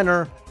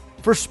designer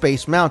for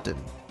Space Mountain?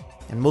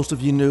 And most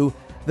of you knew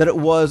that it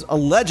was a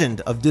legend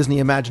of Disney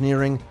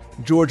Imagineering,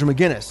 George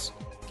McGinnis.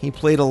 He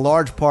played a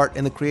large part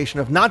in the creation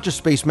of not just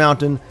Space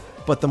Mountain,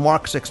 but the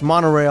Mark 6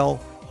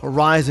 monorail,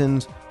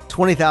 Horizons,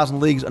 20,000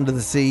 Leagues Under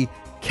the Sea,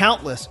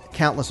 countless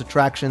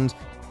attractions.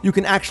 You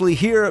can actually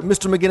hear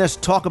Mr. McGinnis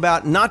talk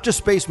about not just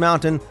Space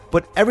Mountain,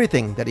 but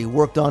everything that he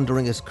worked on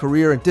during his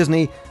career at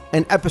Disney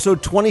in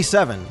episode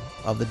 27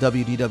 of the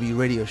WDW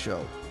radio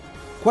show.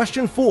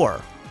 Question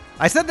 4.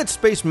 I said that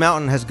Space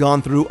Mountain has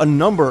gone through a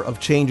number of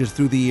changes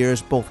through the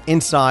years, both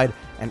inside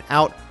and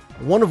out,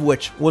 one of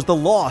which was the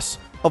loss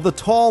of the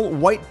tall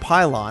white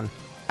pylon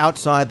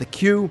outside the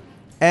queue.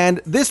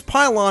 And this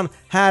pylon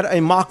had a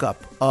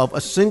mock-up of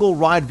a single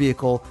ride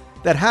vehicle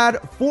that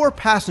had 4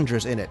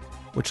 passengers in it,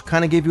 which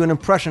kind of gave you an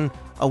impression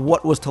of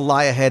what was to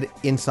lie ahead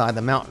inside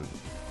the mountain.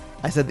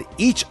 I said that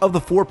each of the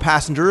 4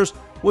 passengers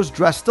was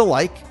dressed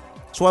alike,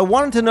 so I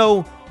wanted to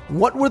know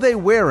what were they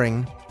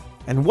wearing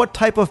and what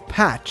type of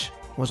patch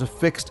was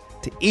affixed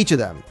to each of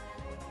them.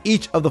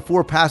 Each of the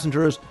 4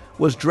 passengers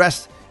was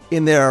dressed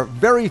in their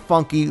very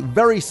funky,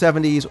 very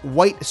 70s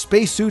white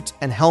spacesuits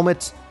and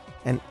helmets,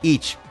 and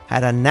each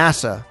had a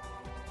NASA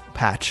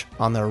patch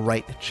on their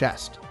right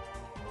chest.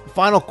 The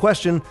final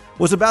question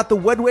was about the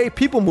Wedway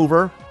People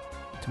Mover,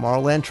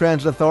 Tomorrowland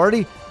Transit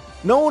Authority,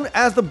 known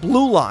as the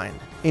Blue Line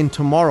in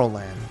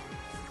Tomorrowland.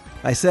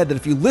 I said that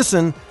if you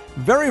listen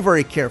very,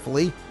 very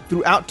carefully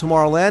throughout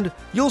Tomorrowland,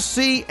 you'll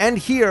see and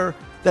hear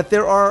that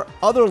there are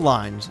other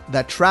lines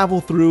that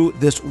travel through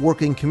this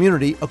working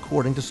community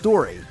according to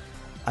story.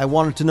 I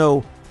wanted to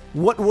know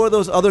what were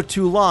those other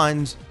 2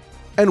 lines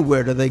and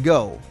where do they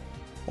go?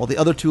 Well, the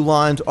other 2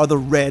 lines are the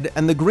red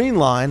and the green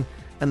line,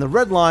 and the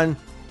red line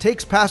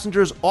takes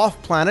passengers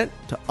off-planet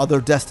to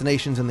other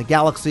destinations in the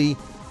galaxy,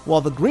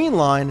 while the green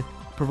line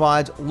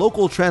provides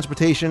local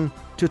transportation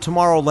to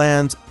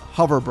Tomorrowland's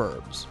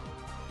hoverburbs.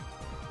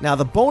 Now,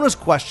 the bonus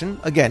question,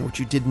 again, which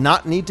you did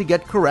not need to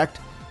get correct,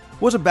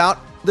 was about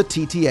the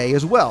TTA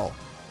as well.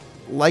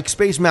 Like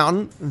Space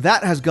Mountain,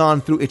 that has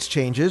gone through its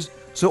changes,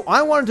 so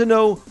I wanted to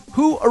know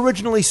who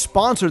originally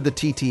sponsored the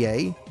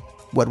TTA,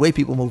 Wedway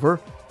People Mover,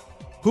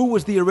 who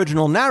was the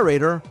original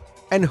narrator,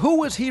 and who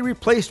was he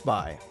replaced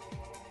by?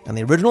 And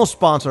the original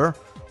sponsor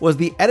was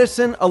the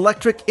Edison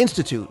Electric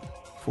Institute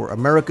for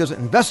America's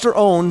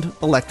investor-owned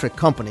electric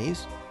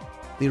companies.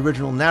 The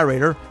original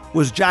narrator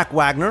was Jack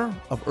Wagner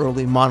of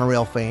early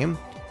monorail fame,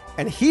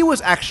 and he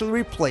was actually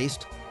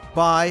replaced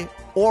by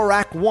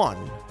ORAC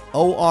 1,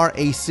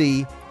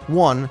 ORAC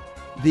 1,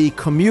 the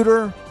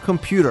commuter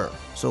computer.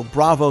 So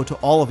bravo to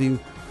all of you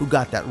who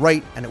got that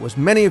right, and it was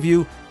many of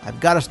you. I've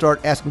got to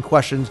start asking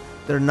questions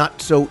that are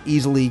not so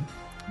easily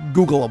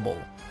Googleable.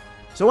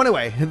 So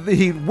anyway,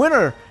 the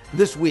winner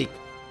this week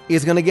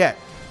is going to get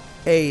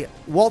a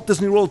Walt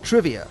Disney World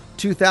Trivia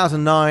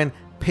 2009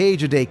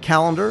 page-a-day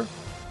calendar,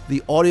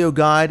 the audio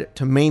guide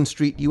to Main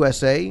Street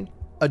USA,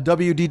 a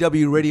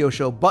WDW radio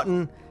show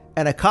button,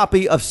 and a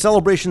copy of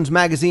Celebrations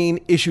Magazine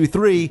issue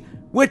 3,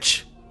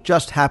 which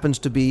just happens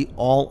to be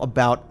all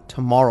about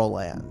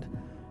Tomorrowland.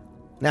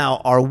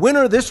 Now, our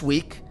winner this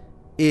week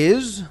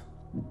is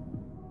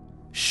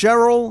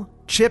Cheryl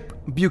Chip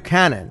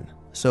Buchanan.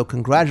 So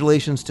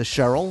congratulations to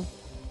Cheryl.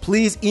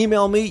 Please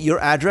email me your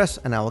address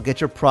and I will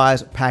get your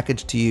prize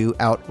package to you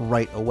out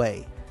right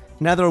away.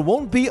 Now, there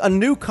won't be a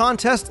new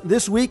contest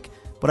this week,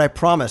 but I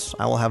promise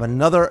I will have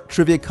another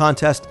trivia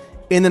contest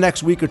in the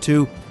next week or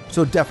 2,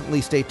 so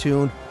definitely stay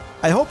tuned.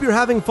 I hope you're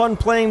having fun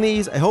playing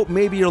these. I hope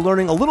maybe you're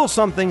learning a little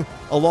something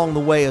along the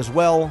way as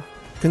well.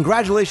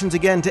 Congratulations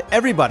again to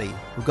everybody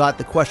who got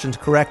the questions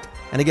correct.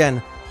 And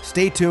again,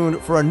 stay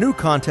tuned for a new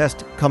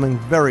contest coming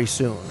very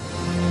soon.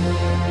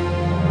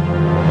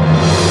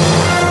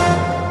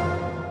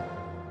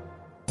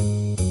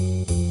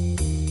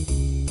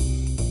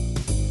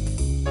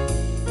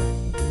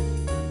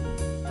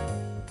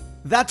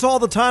 That's all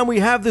the time we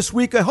have this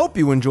week. I hope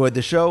you enjoyed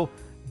the show.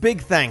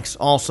 Big thanks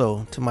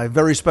also to my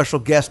very special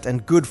guest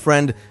and good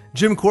friend,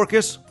 Jim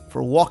Korkis,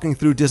 for walking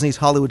through Disney's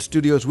Hollywood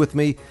Studios with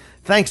me.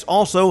 Thanks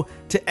also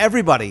to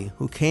everybody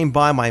who came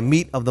by my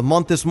Meet of the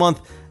Month this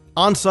month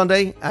on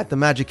Sunday at the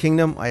Magic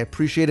Kingdom. I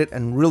appreciate it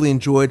and really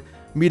enjoyed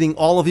meeting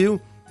all of you.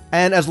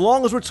 And as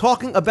long as we're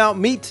talking about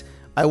Meet,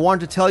 I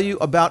wanted to tell you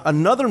about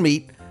another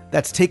Meet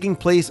that's taking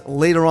place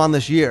later on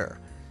this year.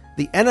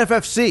 The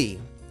NFFC,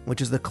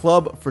 which is the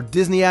Club for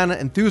Disneyana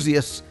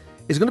Enthusiasts,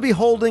 is going to be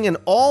holding an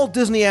all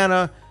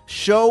Disneyana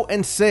show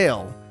and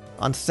sale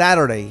on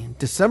Saturday,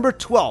 December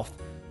 12th,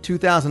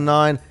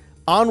 2009,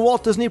 on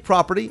Walt Disney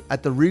property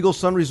at the Regal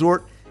Sun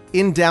Resort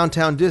in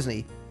downtown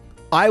Disney.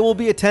 I will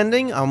be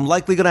attending. I'm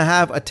likely going to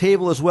have a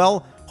table as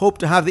well. Hope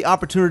to have the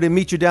opportunity to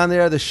meet you down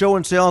there. The show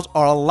and sales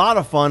are a lot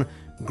of fun.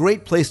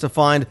 Great place to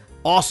find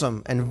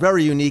awesome and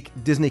very unique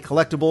Disney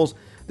collectibles.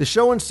 The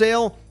show and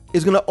sale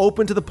is going to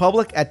open to the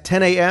public at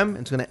 10 a.m.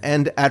 It's going to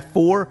end at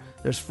 4.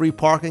 There's free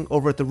parking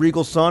over at the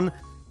Regal Sun.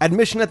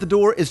 Admission at the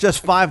door is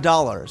just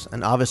 $5.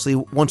 And obviously,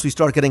 once we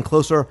start getting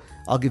closer,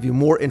 I'll give you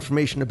more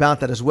information about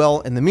that as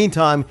well. In the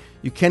meantime,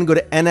 you can go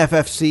to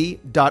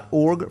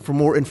nffc.org for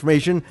more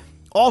information.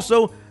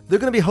 Also, they're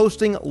going to be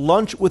hosting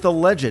Lunch with a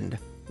Legend.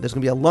 There's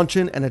going to be a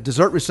luncheon and a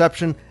dessert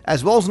reception,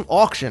 as well as an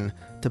auction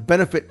to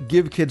benefit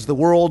Give Kids the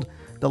World.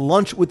 The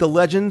Lunch with the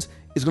Legends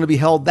is going to be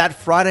held that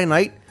Friday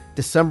night,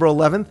 December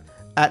 11th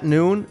at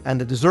noon,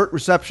 and the dessert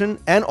reception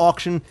and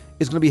auction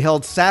is going to be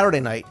held Saturday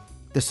night,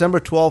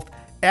 December 12th,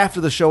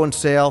 after the show and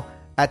sale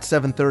at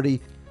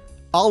 7:30.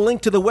 I'll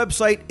link to the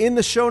website in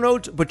the show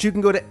notes, but you can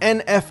go to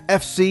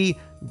nffc.org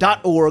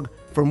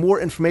for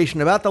more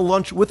information about the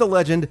Lunch with a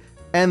Legend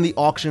and the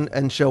auction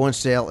and show and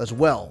sale as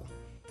well.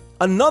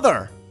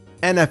 Another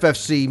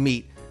NFFC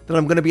meet that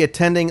I'm going to be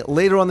attending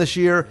later on this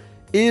year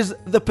is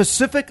the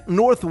Pacific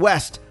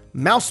Northwest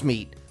Mouse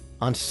Meet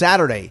on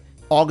Saturday,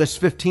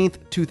 August 15th,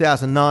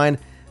 2009.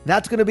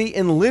 That's going to be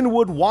in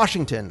Linwood,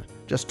 Washington,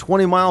 just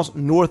 20 miles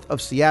north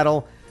of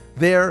Seattle.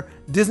 There,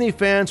 Disney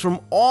fans from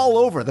all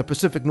over the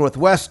Pacific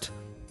Northwest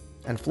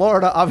and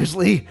Florida,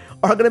 obviously,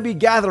 are going to be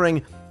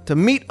gathering to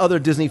meet other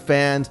Disney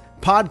fans,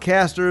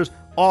 podcasters,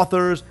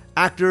 authors,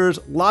 actors,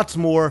 lots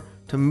more,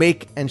 to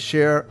make and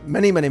share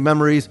many, many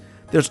memories.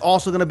 There's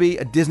also going to be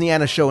a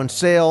Disneyana show and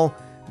sale,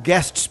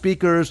 guest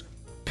speakers,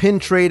 pin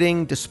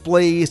trading,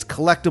 displays,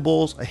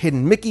 collectibles, a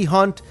hidden Mickey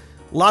hunt,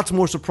 lots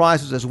more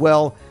surprises as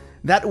well.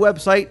 That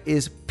website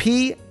is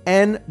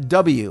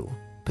PNW,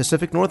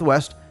 Pacific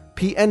Northwest,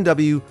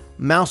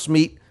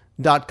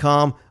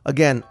 pnwmousemeet.com.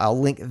 Again, I'll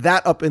link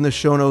that up in the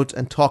show notes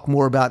and talk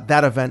more about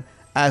that event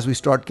as we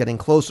start getting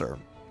closer.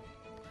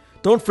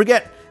 Don't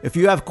forget, if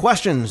you have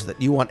questions that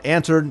you want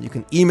answered, you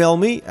can email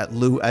me at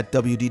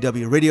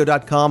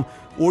lou@wdwradio.com,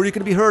 or you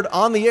can be heard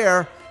on the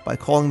air by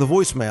calling the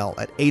voicemail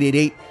at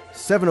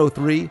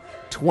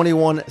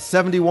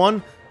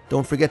 888-703-2171.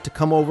 Don't forget to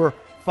come over,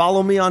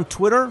 follow me on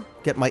Twitter,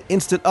 get my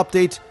instant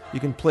updates. You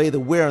can play the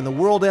Where in the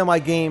World Am I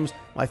games,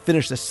 my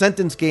Finish the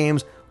Sentence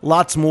games,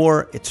 lots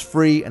more. It's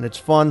free and it's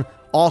fun.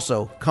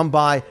 Also, come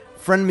by,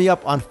 friend me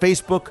up on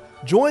Facebook,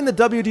 join the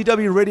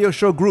WDW Radio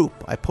Show group.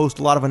 I post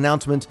a lot of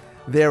announcements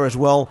there as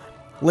well.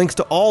 Links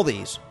to all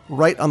these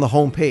right on the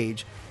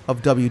homepage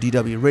of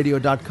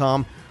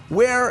WDWradio.com,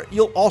 where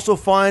you'll also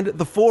find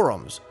the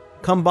forums.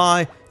 Come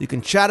by, you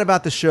can chat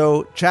about the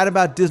show, chat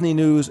about Disney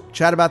news,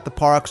 chat about the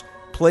parks,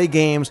 play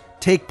games,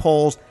 take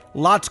polls,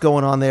 lots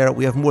going on there.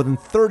 We have more than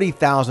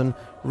 30,000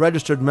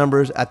 registered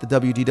members at the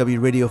WDW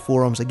Radio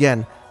forums.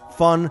 Again,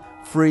 fun,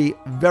 free,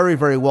 very,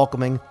 very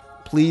welcoming.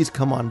 Please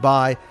come on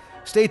by.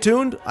 Stay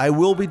tuned. I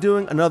will be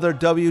doing another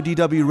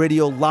WDW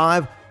Radio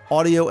Live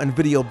audio and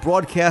video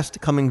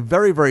broadcast coming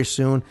very, very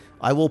soon.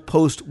 I will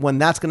post when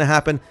that's going to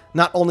happen,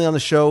 not only on the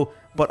show,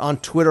 but on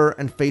Twitter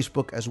and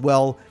Facebook as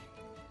well.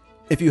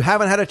 If you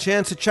haven't had a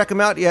chance to check them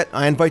out yet,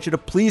 I invite you to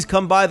please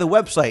come by the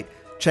website.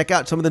 Check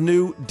out some of the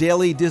new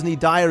daily Disney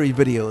Diary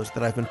videos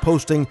that I've been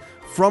posting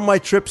from my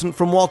trips and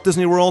from Walt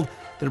Disney World.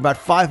 They're about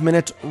 5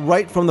 minutes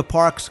right from the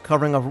parks,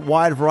 covering a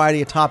wide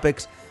variety of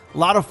topics. A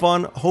lot of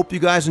fun. Hope you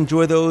guys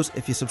enjoy those.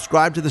 If you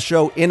subscribe to the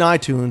show in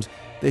iTunes,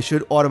 they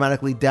should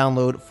automatically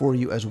download for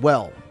you as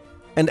well.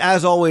 And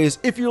as always,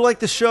 if you like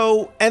the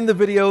show and the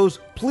videos,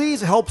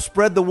 please help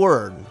spread the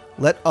word.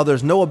 Let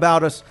others know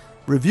about us.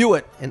 Review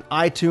it in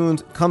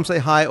iTunes. Come say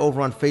hi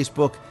over on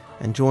Facebook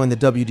and join the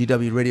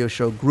WDW Radio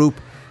Show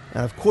group.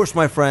 And of course,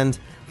 my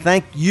friends,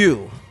 thank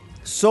you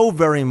so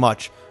very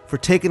much for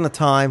taking the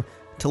time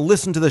to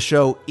listen to the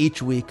show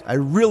each week. I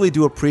really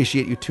do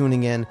appreciate you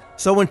tuning in.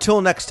 So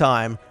until next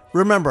time,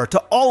 remember to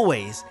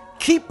always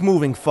keep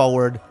moving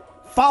forward.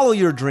 Follow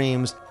your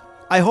dreams.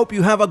 I hope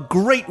you have a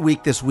great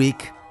week this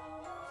week.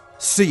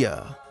 See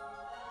ya.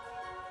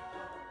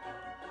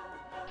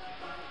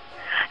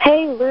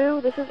 Hey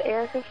Lou, this is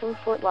Erica from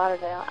Fort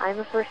Lauderdale. I'm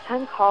a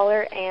first-time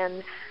caller,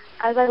 and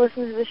as I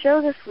listened to the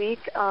show this week,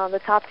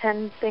 the top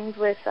 10 things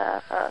with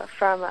to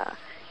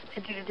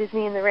do to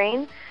Disney in the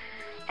rain,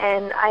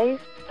 and I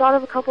thought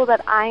of a couple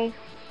that I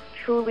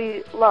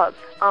truly love.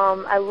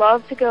 I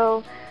love to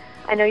go.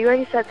 I know you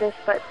already said this,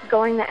 but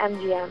going to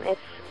MGM, it's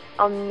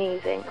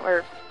amazing,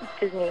 or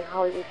Disney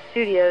Hollywood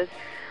Studios.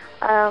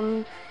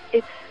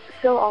 It's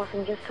so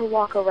awesome just to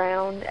walk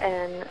around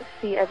and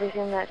see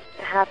everything that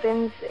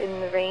happens in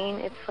the rain.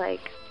 It's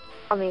like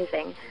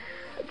amazing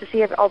to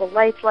see all the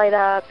lights light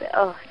up.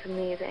 Oh, it's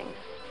amazing.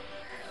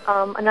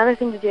 Another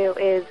thing to do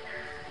is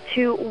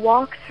to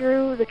walk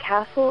through the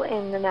castle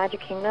in the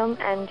Magic Kingdom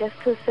and just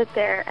to sit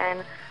there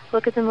and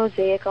look at the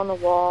mosaic on the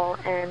wall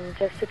and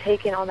just to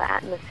take in all the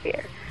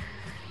atmosphere.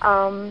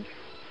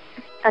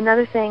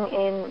 Another thing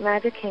in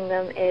Magic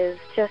Kingdom is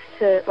just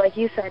to, like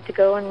you said, to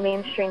go in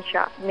Main Street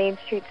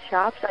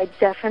shops. I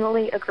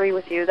definitely agree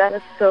with you. That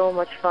is so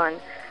much fun.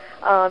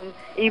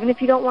 Even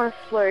if you don't want to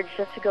splurge,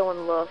 just to go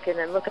and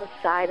look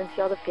outside and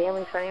see all the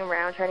families running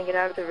around trying to get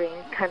out of the rain.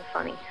 It's kind of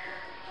funny.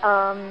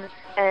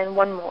 And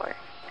one more.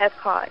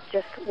 Epcot,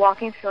 just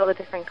walking through all the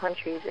different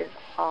countries is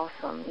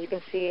awesome. You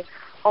can see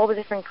all the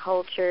different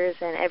cultures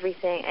and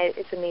everything.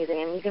 It's amazing.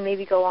 And you can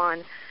maybe go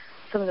on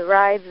some of the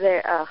rides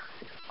there.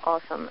 It's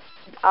awesome.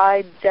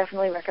 I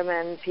definitely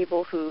recommend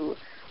people who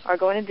are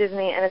going to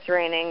Disney and it's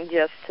raining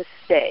just to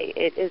stay.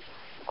 It is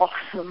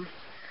awesome.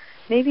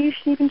 Maybe you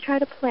should even try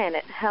to plan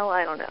it. Hell,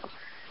 I don't know.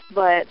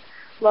 But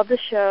love the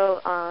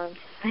show.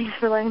 Thanks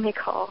for letting me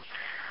call.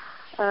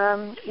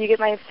 You get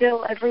my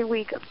fill every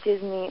week of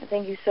Disney.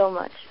 Thank you so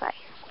much. Bye.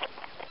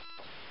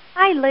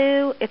 Hi,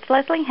 Lou. It's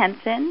Leslie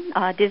Henson,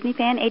 Disney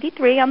Fan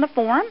 83 on the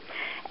forum.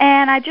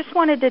 And I just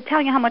wanted to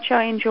tell you how much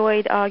I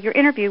enjoyed your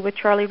interview with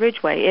Charlie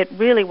Ridgway. It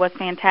really was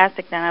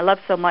fantastic, and I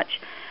loved so much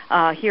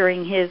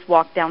hearing his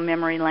walk down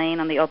memory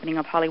lane on the opening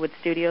of Hollywood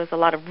Studios. A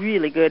lot of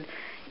really good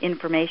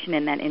information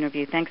in that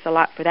interview. Thanks a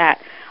lot for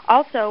that.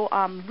 Also,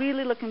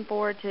 really looking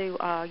forward to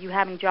you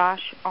having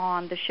Josh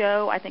on the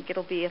show. I think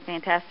it'll be a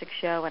fantastic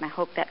show, and I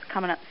hope that's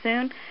coming up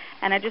soon.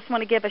 And I just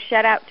want to give a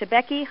shout-out to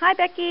Becky. Hi,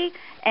 Becky.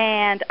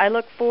 And I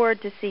look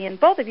forward to seeing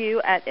both of you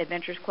at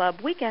Adventures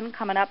Club Weekend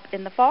coming up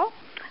in the fall.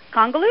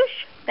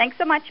 Congaloosh. Thanks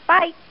so much.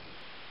 Bye.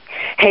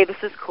 Hey, this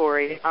is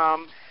Corey.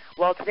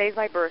 Well, today's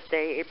my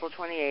birthday, April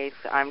 28th.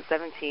 I'm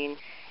 17.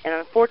 And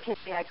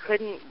unfortunately, I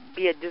couldn't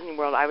be at Disney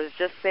World. I was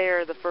just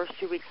there the first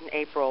 2 weeks in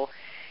April.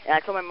 And I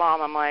told my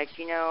mom, I'm like,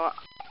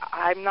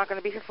 I'm not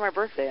going to be here for my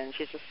birthday. And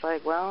she's just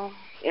like, well,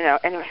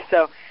 anyway,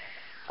 so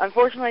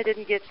unfortunately, I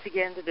didn't get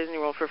into Disney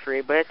World for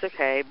free, but it's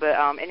okay. But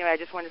anyway, I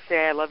just wanted to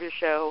say I love your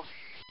show,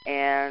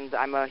 and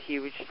I'm a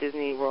huge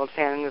Disney World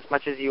fan as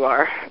much as you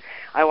are.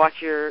 I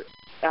watch your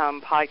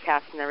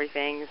podcasts and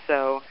everything,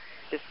 so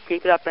just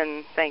keep it up,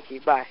 and thank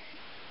you. Bye.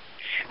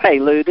 Hey,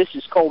 Lou, this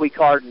is Colby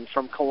Carden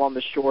from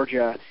Columbus,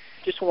 Georgia.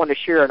 Just wanted to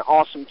share an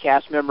awesome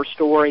cast member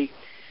story.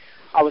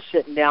 I was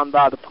sitting down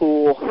by the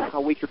pool a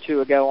week or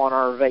two ago on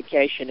our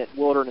vacation at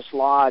Wilderness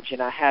Lodge,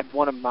 and I had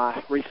one of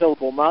my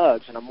refillable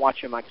mugs, and I'm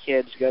watching my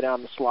kids go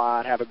down the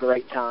slide, have a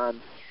great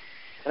time.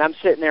 And I'm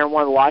sitting there, and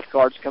one of the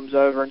lifeguards comes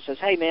over and says,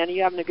 hey, man, are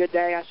you having a good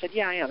day? I said,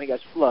 yeah, I am. He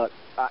goes, look,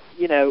 I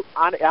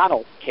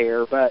don't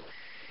care, but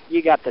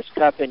you got this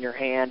cup in your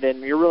hand,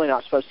 and you're really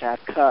not supposed to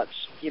have cups,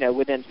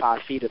 within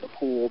 5 feet of the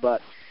pool, but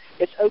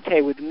it's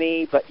okay with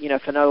me. But,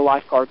 if another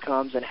lifeguard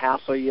comes and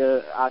hassle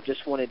you, I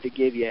just wanted to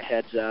give you a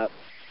heads up.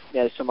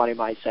 Somebody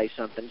might say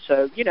something.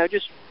 So,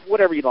 just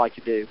whatever you'd like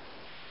to do.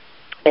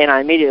 And I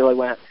immediately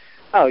went,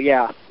 oh,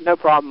 yeah, no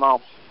problem.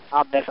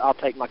 I'll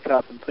take my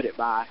cup and put it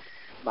by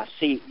my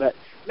seat. But,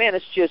 man,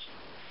 it's just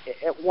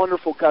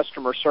wonderful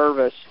customer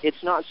service.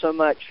 It's not so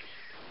much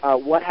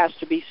what has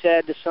to be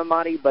said to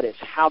somebody, but it's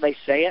how they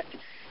say it.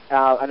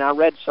 And I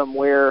read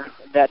somewhere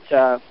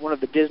that one of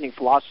the Disney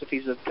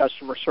philosophies of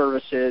customer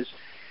service is,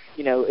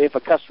 if a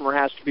customer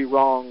has to be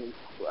wrong,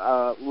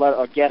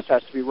 a guest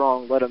has to be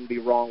wrong, let them be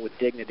wrong with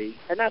dignity.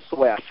 And that's the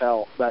way I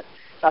felt. But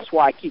that's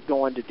why I keep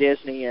going to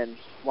Disney and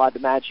why the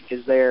magic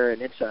is there.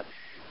 And it's a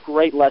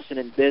great lesson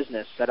in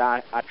business that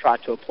I try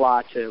to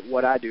apply to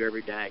what I do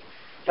every day.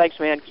 Thanks,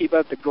 man. Keep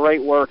up the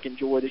great work.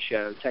 Enjoy the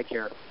show. Take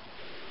care.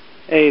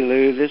 Hey,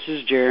 Lou. This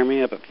is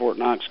Jeremy up at Fort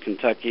Knox,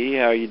 Kentucky.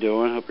 How are you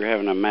doing? Hope you're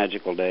having a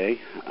magical day.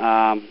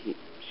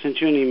 Sent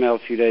you an email a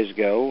few days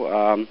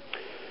ago.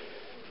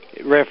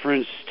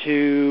 Reference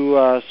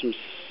to some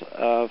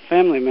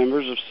family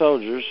members of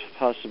soldiers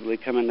possibly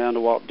coming down to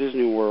Walt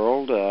Disney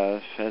World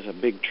as a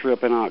big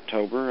trip in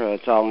October.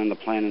 It's all in the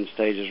planning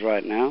stages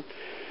right now.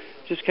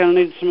 Just kind of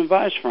needed some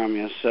advice from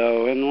you.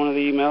 So in one of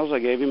the emails, I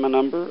gave you my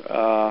number.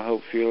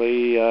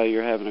 Hopefully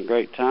you're having a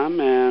great time,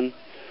 and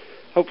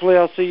hopefully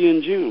I'll see you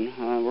in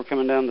June. We're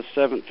coming down the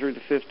 7th through the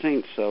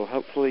 15th, so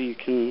hopefully you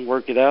can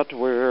work it out to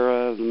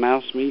where the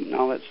mouse meet and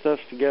all that stuff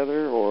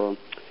together, or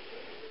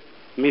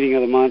meeting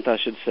of the month, I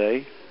should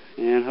say.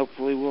 And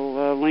hopefully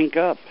we'll link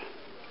up.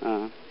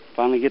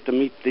 Finally get to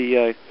meet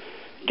the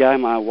guy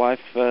my wife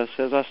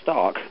says I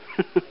stalk.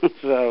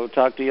 So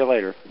talk to you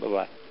later.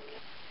 Bye-bye.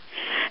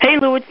 Hey,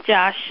 Lou, it's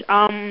Josh.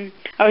 I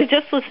I was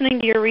just listening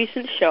to your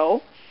recent show.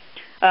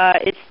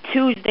 It's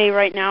Tuesday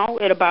right now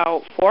at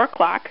about 4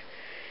 o'clock,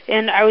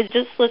 and I was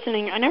just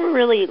listening. I never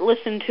really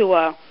listened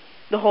to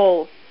the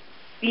whole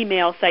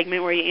email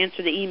segment where you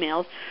answer the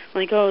emails.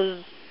 Like, oh,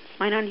 is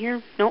mine on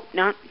here? Nope,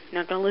 not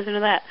going to listen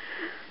to that.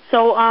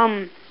 So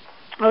I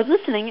was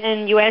listening,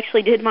 and you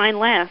actually did mine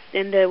last,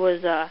 and it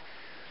was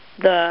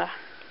the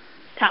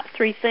top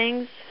 3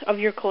 things of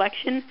your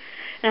collection.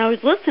 And I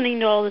was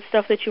listening to all the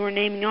stuff that you were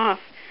naming off,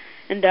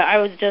 and I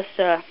was just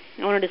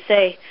I wanted to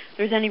say, if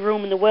there's any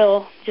room in the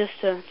will, just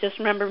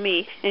remember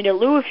me. And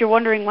Lou, if you're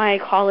wondering why I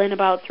call in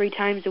about 3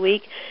 times a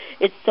week,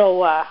 it's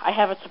so I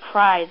have a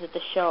surprise at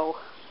the show.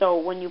 So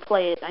when you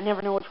play it, I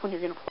never know which one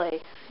you're going to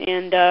play.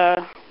 And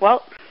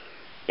well,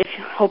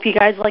 hope you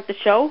guys like the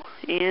show,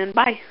 and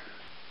bye.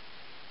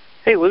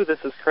 Hey Lou, this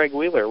is Craig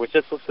Wheeler. Was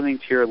just listening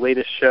to your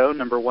latest show,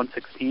 number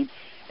 116,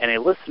 and a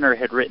listener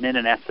had written in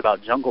and asked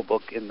about Jungle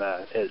Book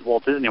at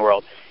Walt Disney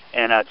World.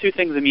 And 2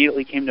 things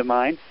immediately came to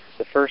mind.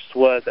 The first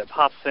was at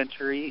Pop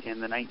Century in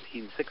the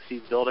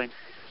 1960s building.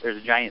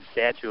 There's a giant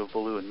statue of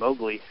Baloo and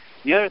Mowgli.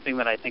 The other thing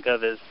that I think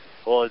of is,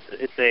 well,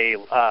 it's a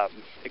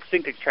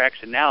extinct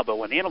attraction now, but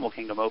when Animal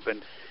Kingdom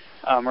opened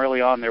early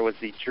on, there was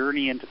the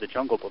Journey into the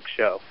Jungle Book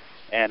show.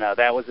 And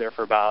that was there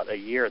for about a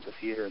year at the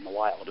theater in the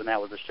wild. And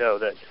that was a show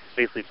that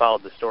basically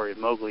followed the story of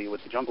Mowgli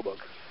with the Jungle Book.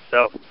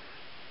 So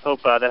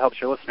hope that helps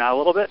your listener out a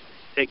little bit.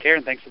 Take care,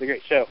 and thanks for the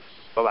great show.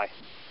 Bye-bye.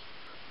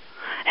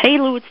 Hey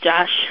Lou, it's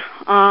Josh.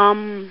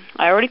 I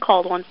already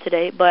called once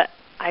today, but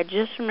I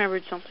just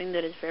remembered something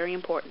that is very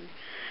important.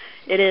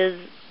 It is,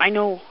 I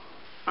know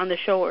on the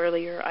show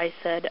earlier I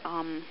said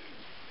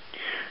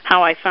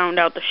how I found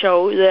out the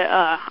show,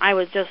 that I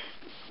was just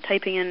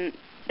typing in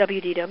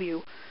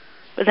WDW,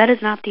 but that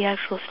is not the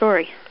actual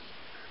story.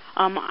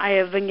 I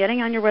have been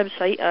getting on your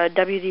website,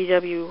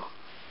 WDW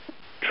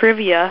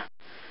Trivia,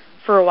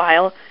 for a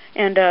while,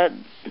 and I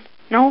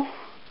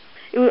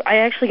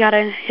actually got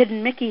a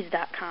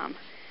hiddenmickeys.com,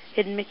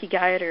 Hidden Mickey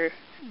Guide, or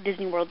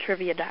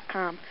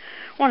DisneyWorldTrivia.com,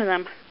 one of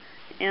them,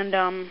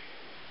 and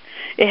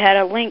it had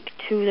a link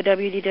to the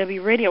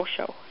WDW radio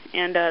show,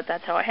 and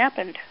that's how it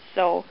happened.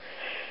 So,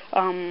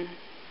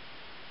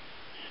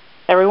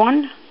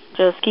 everyone,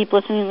 just keep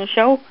listening to the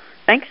show.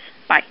 Thanks.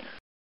 Bye.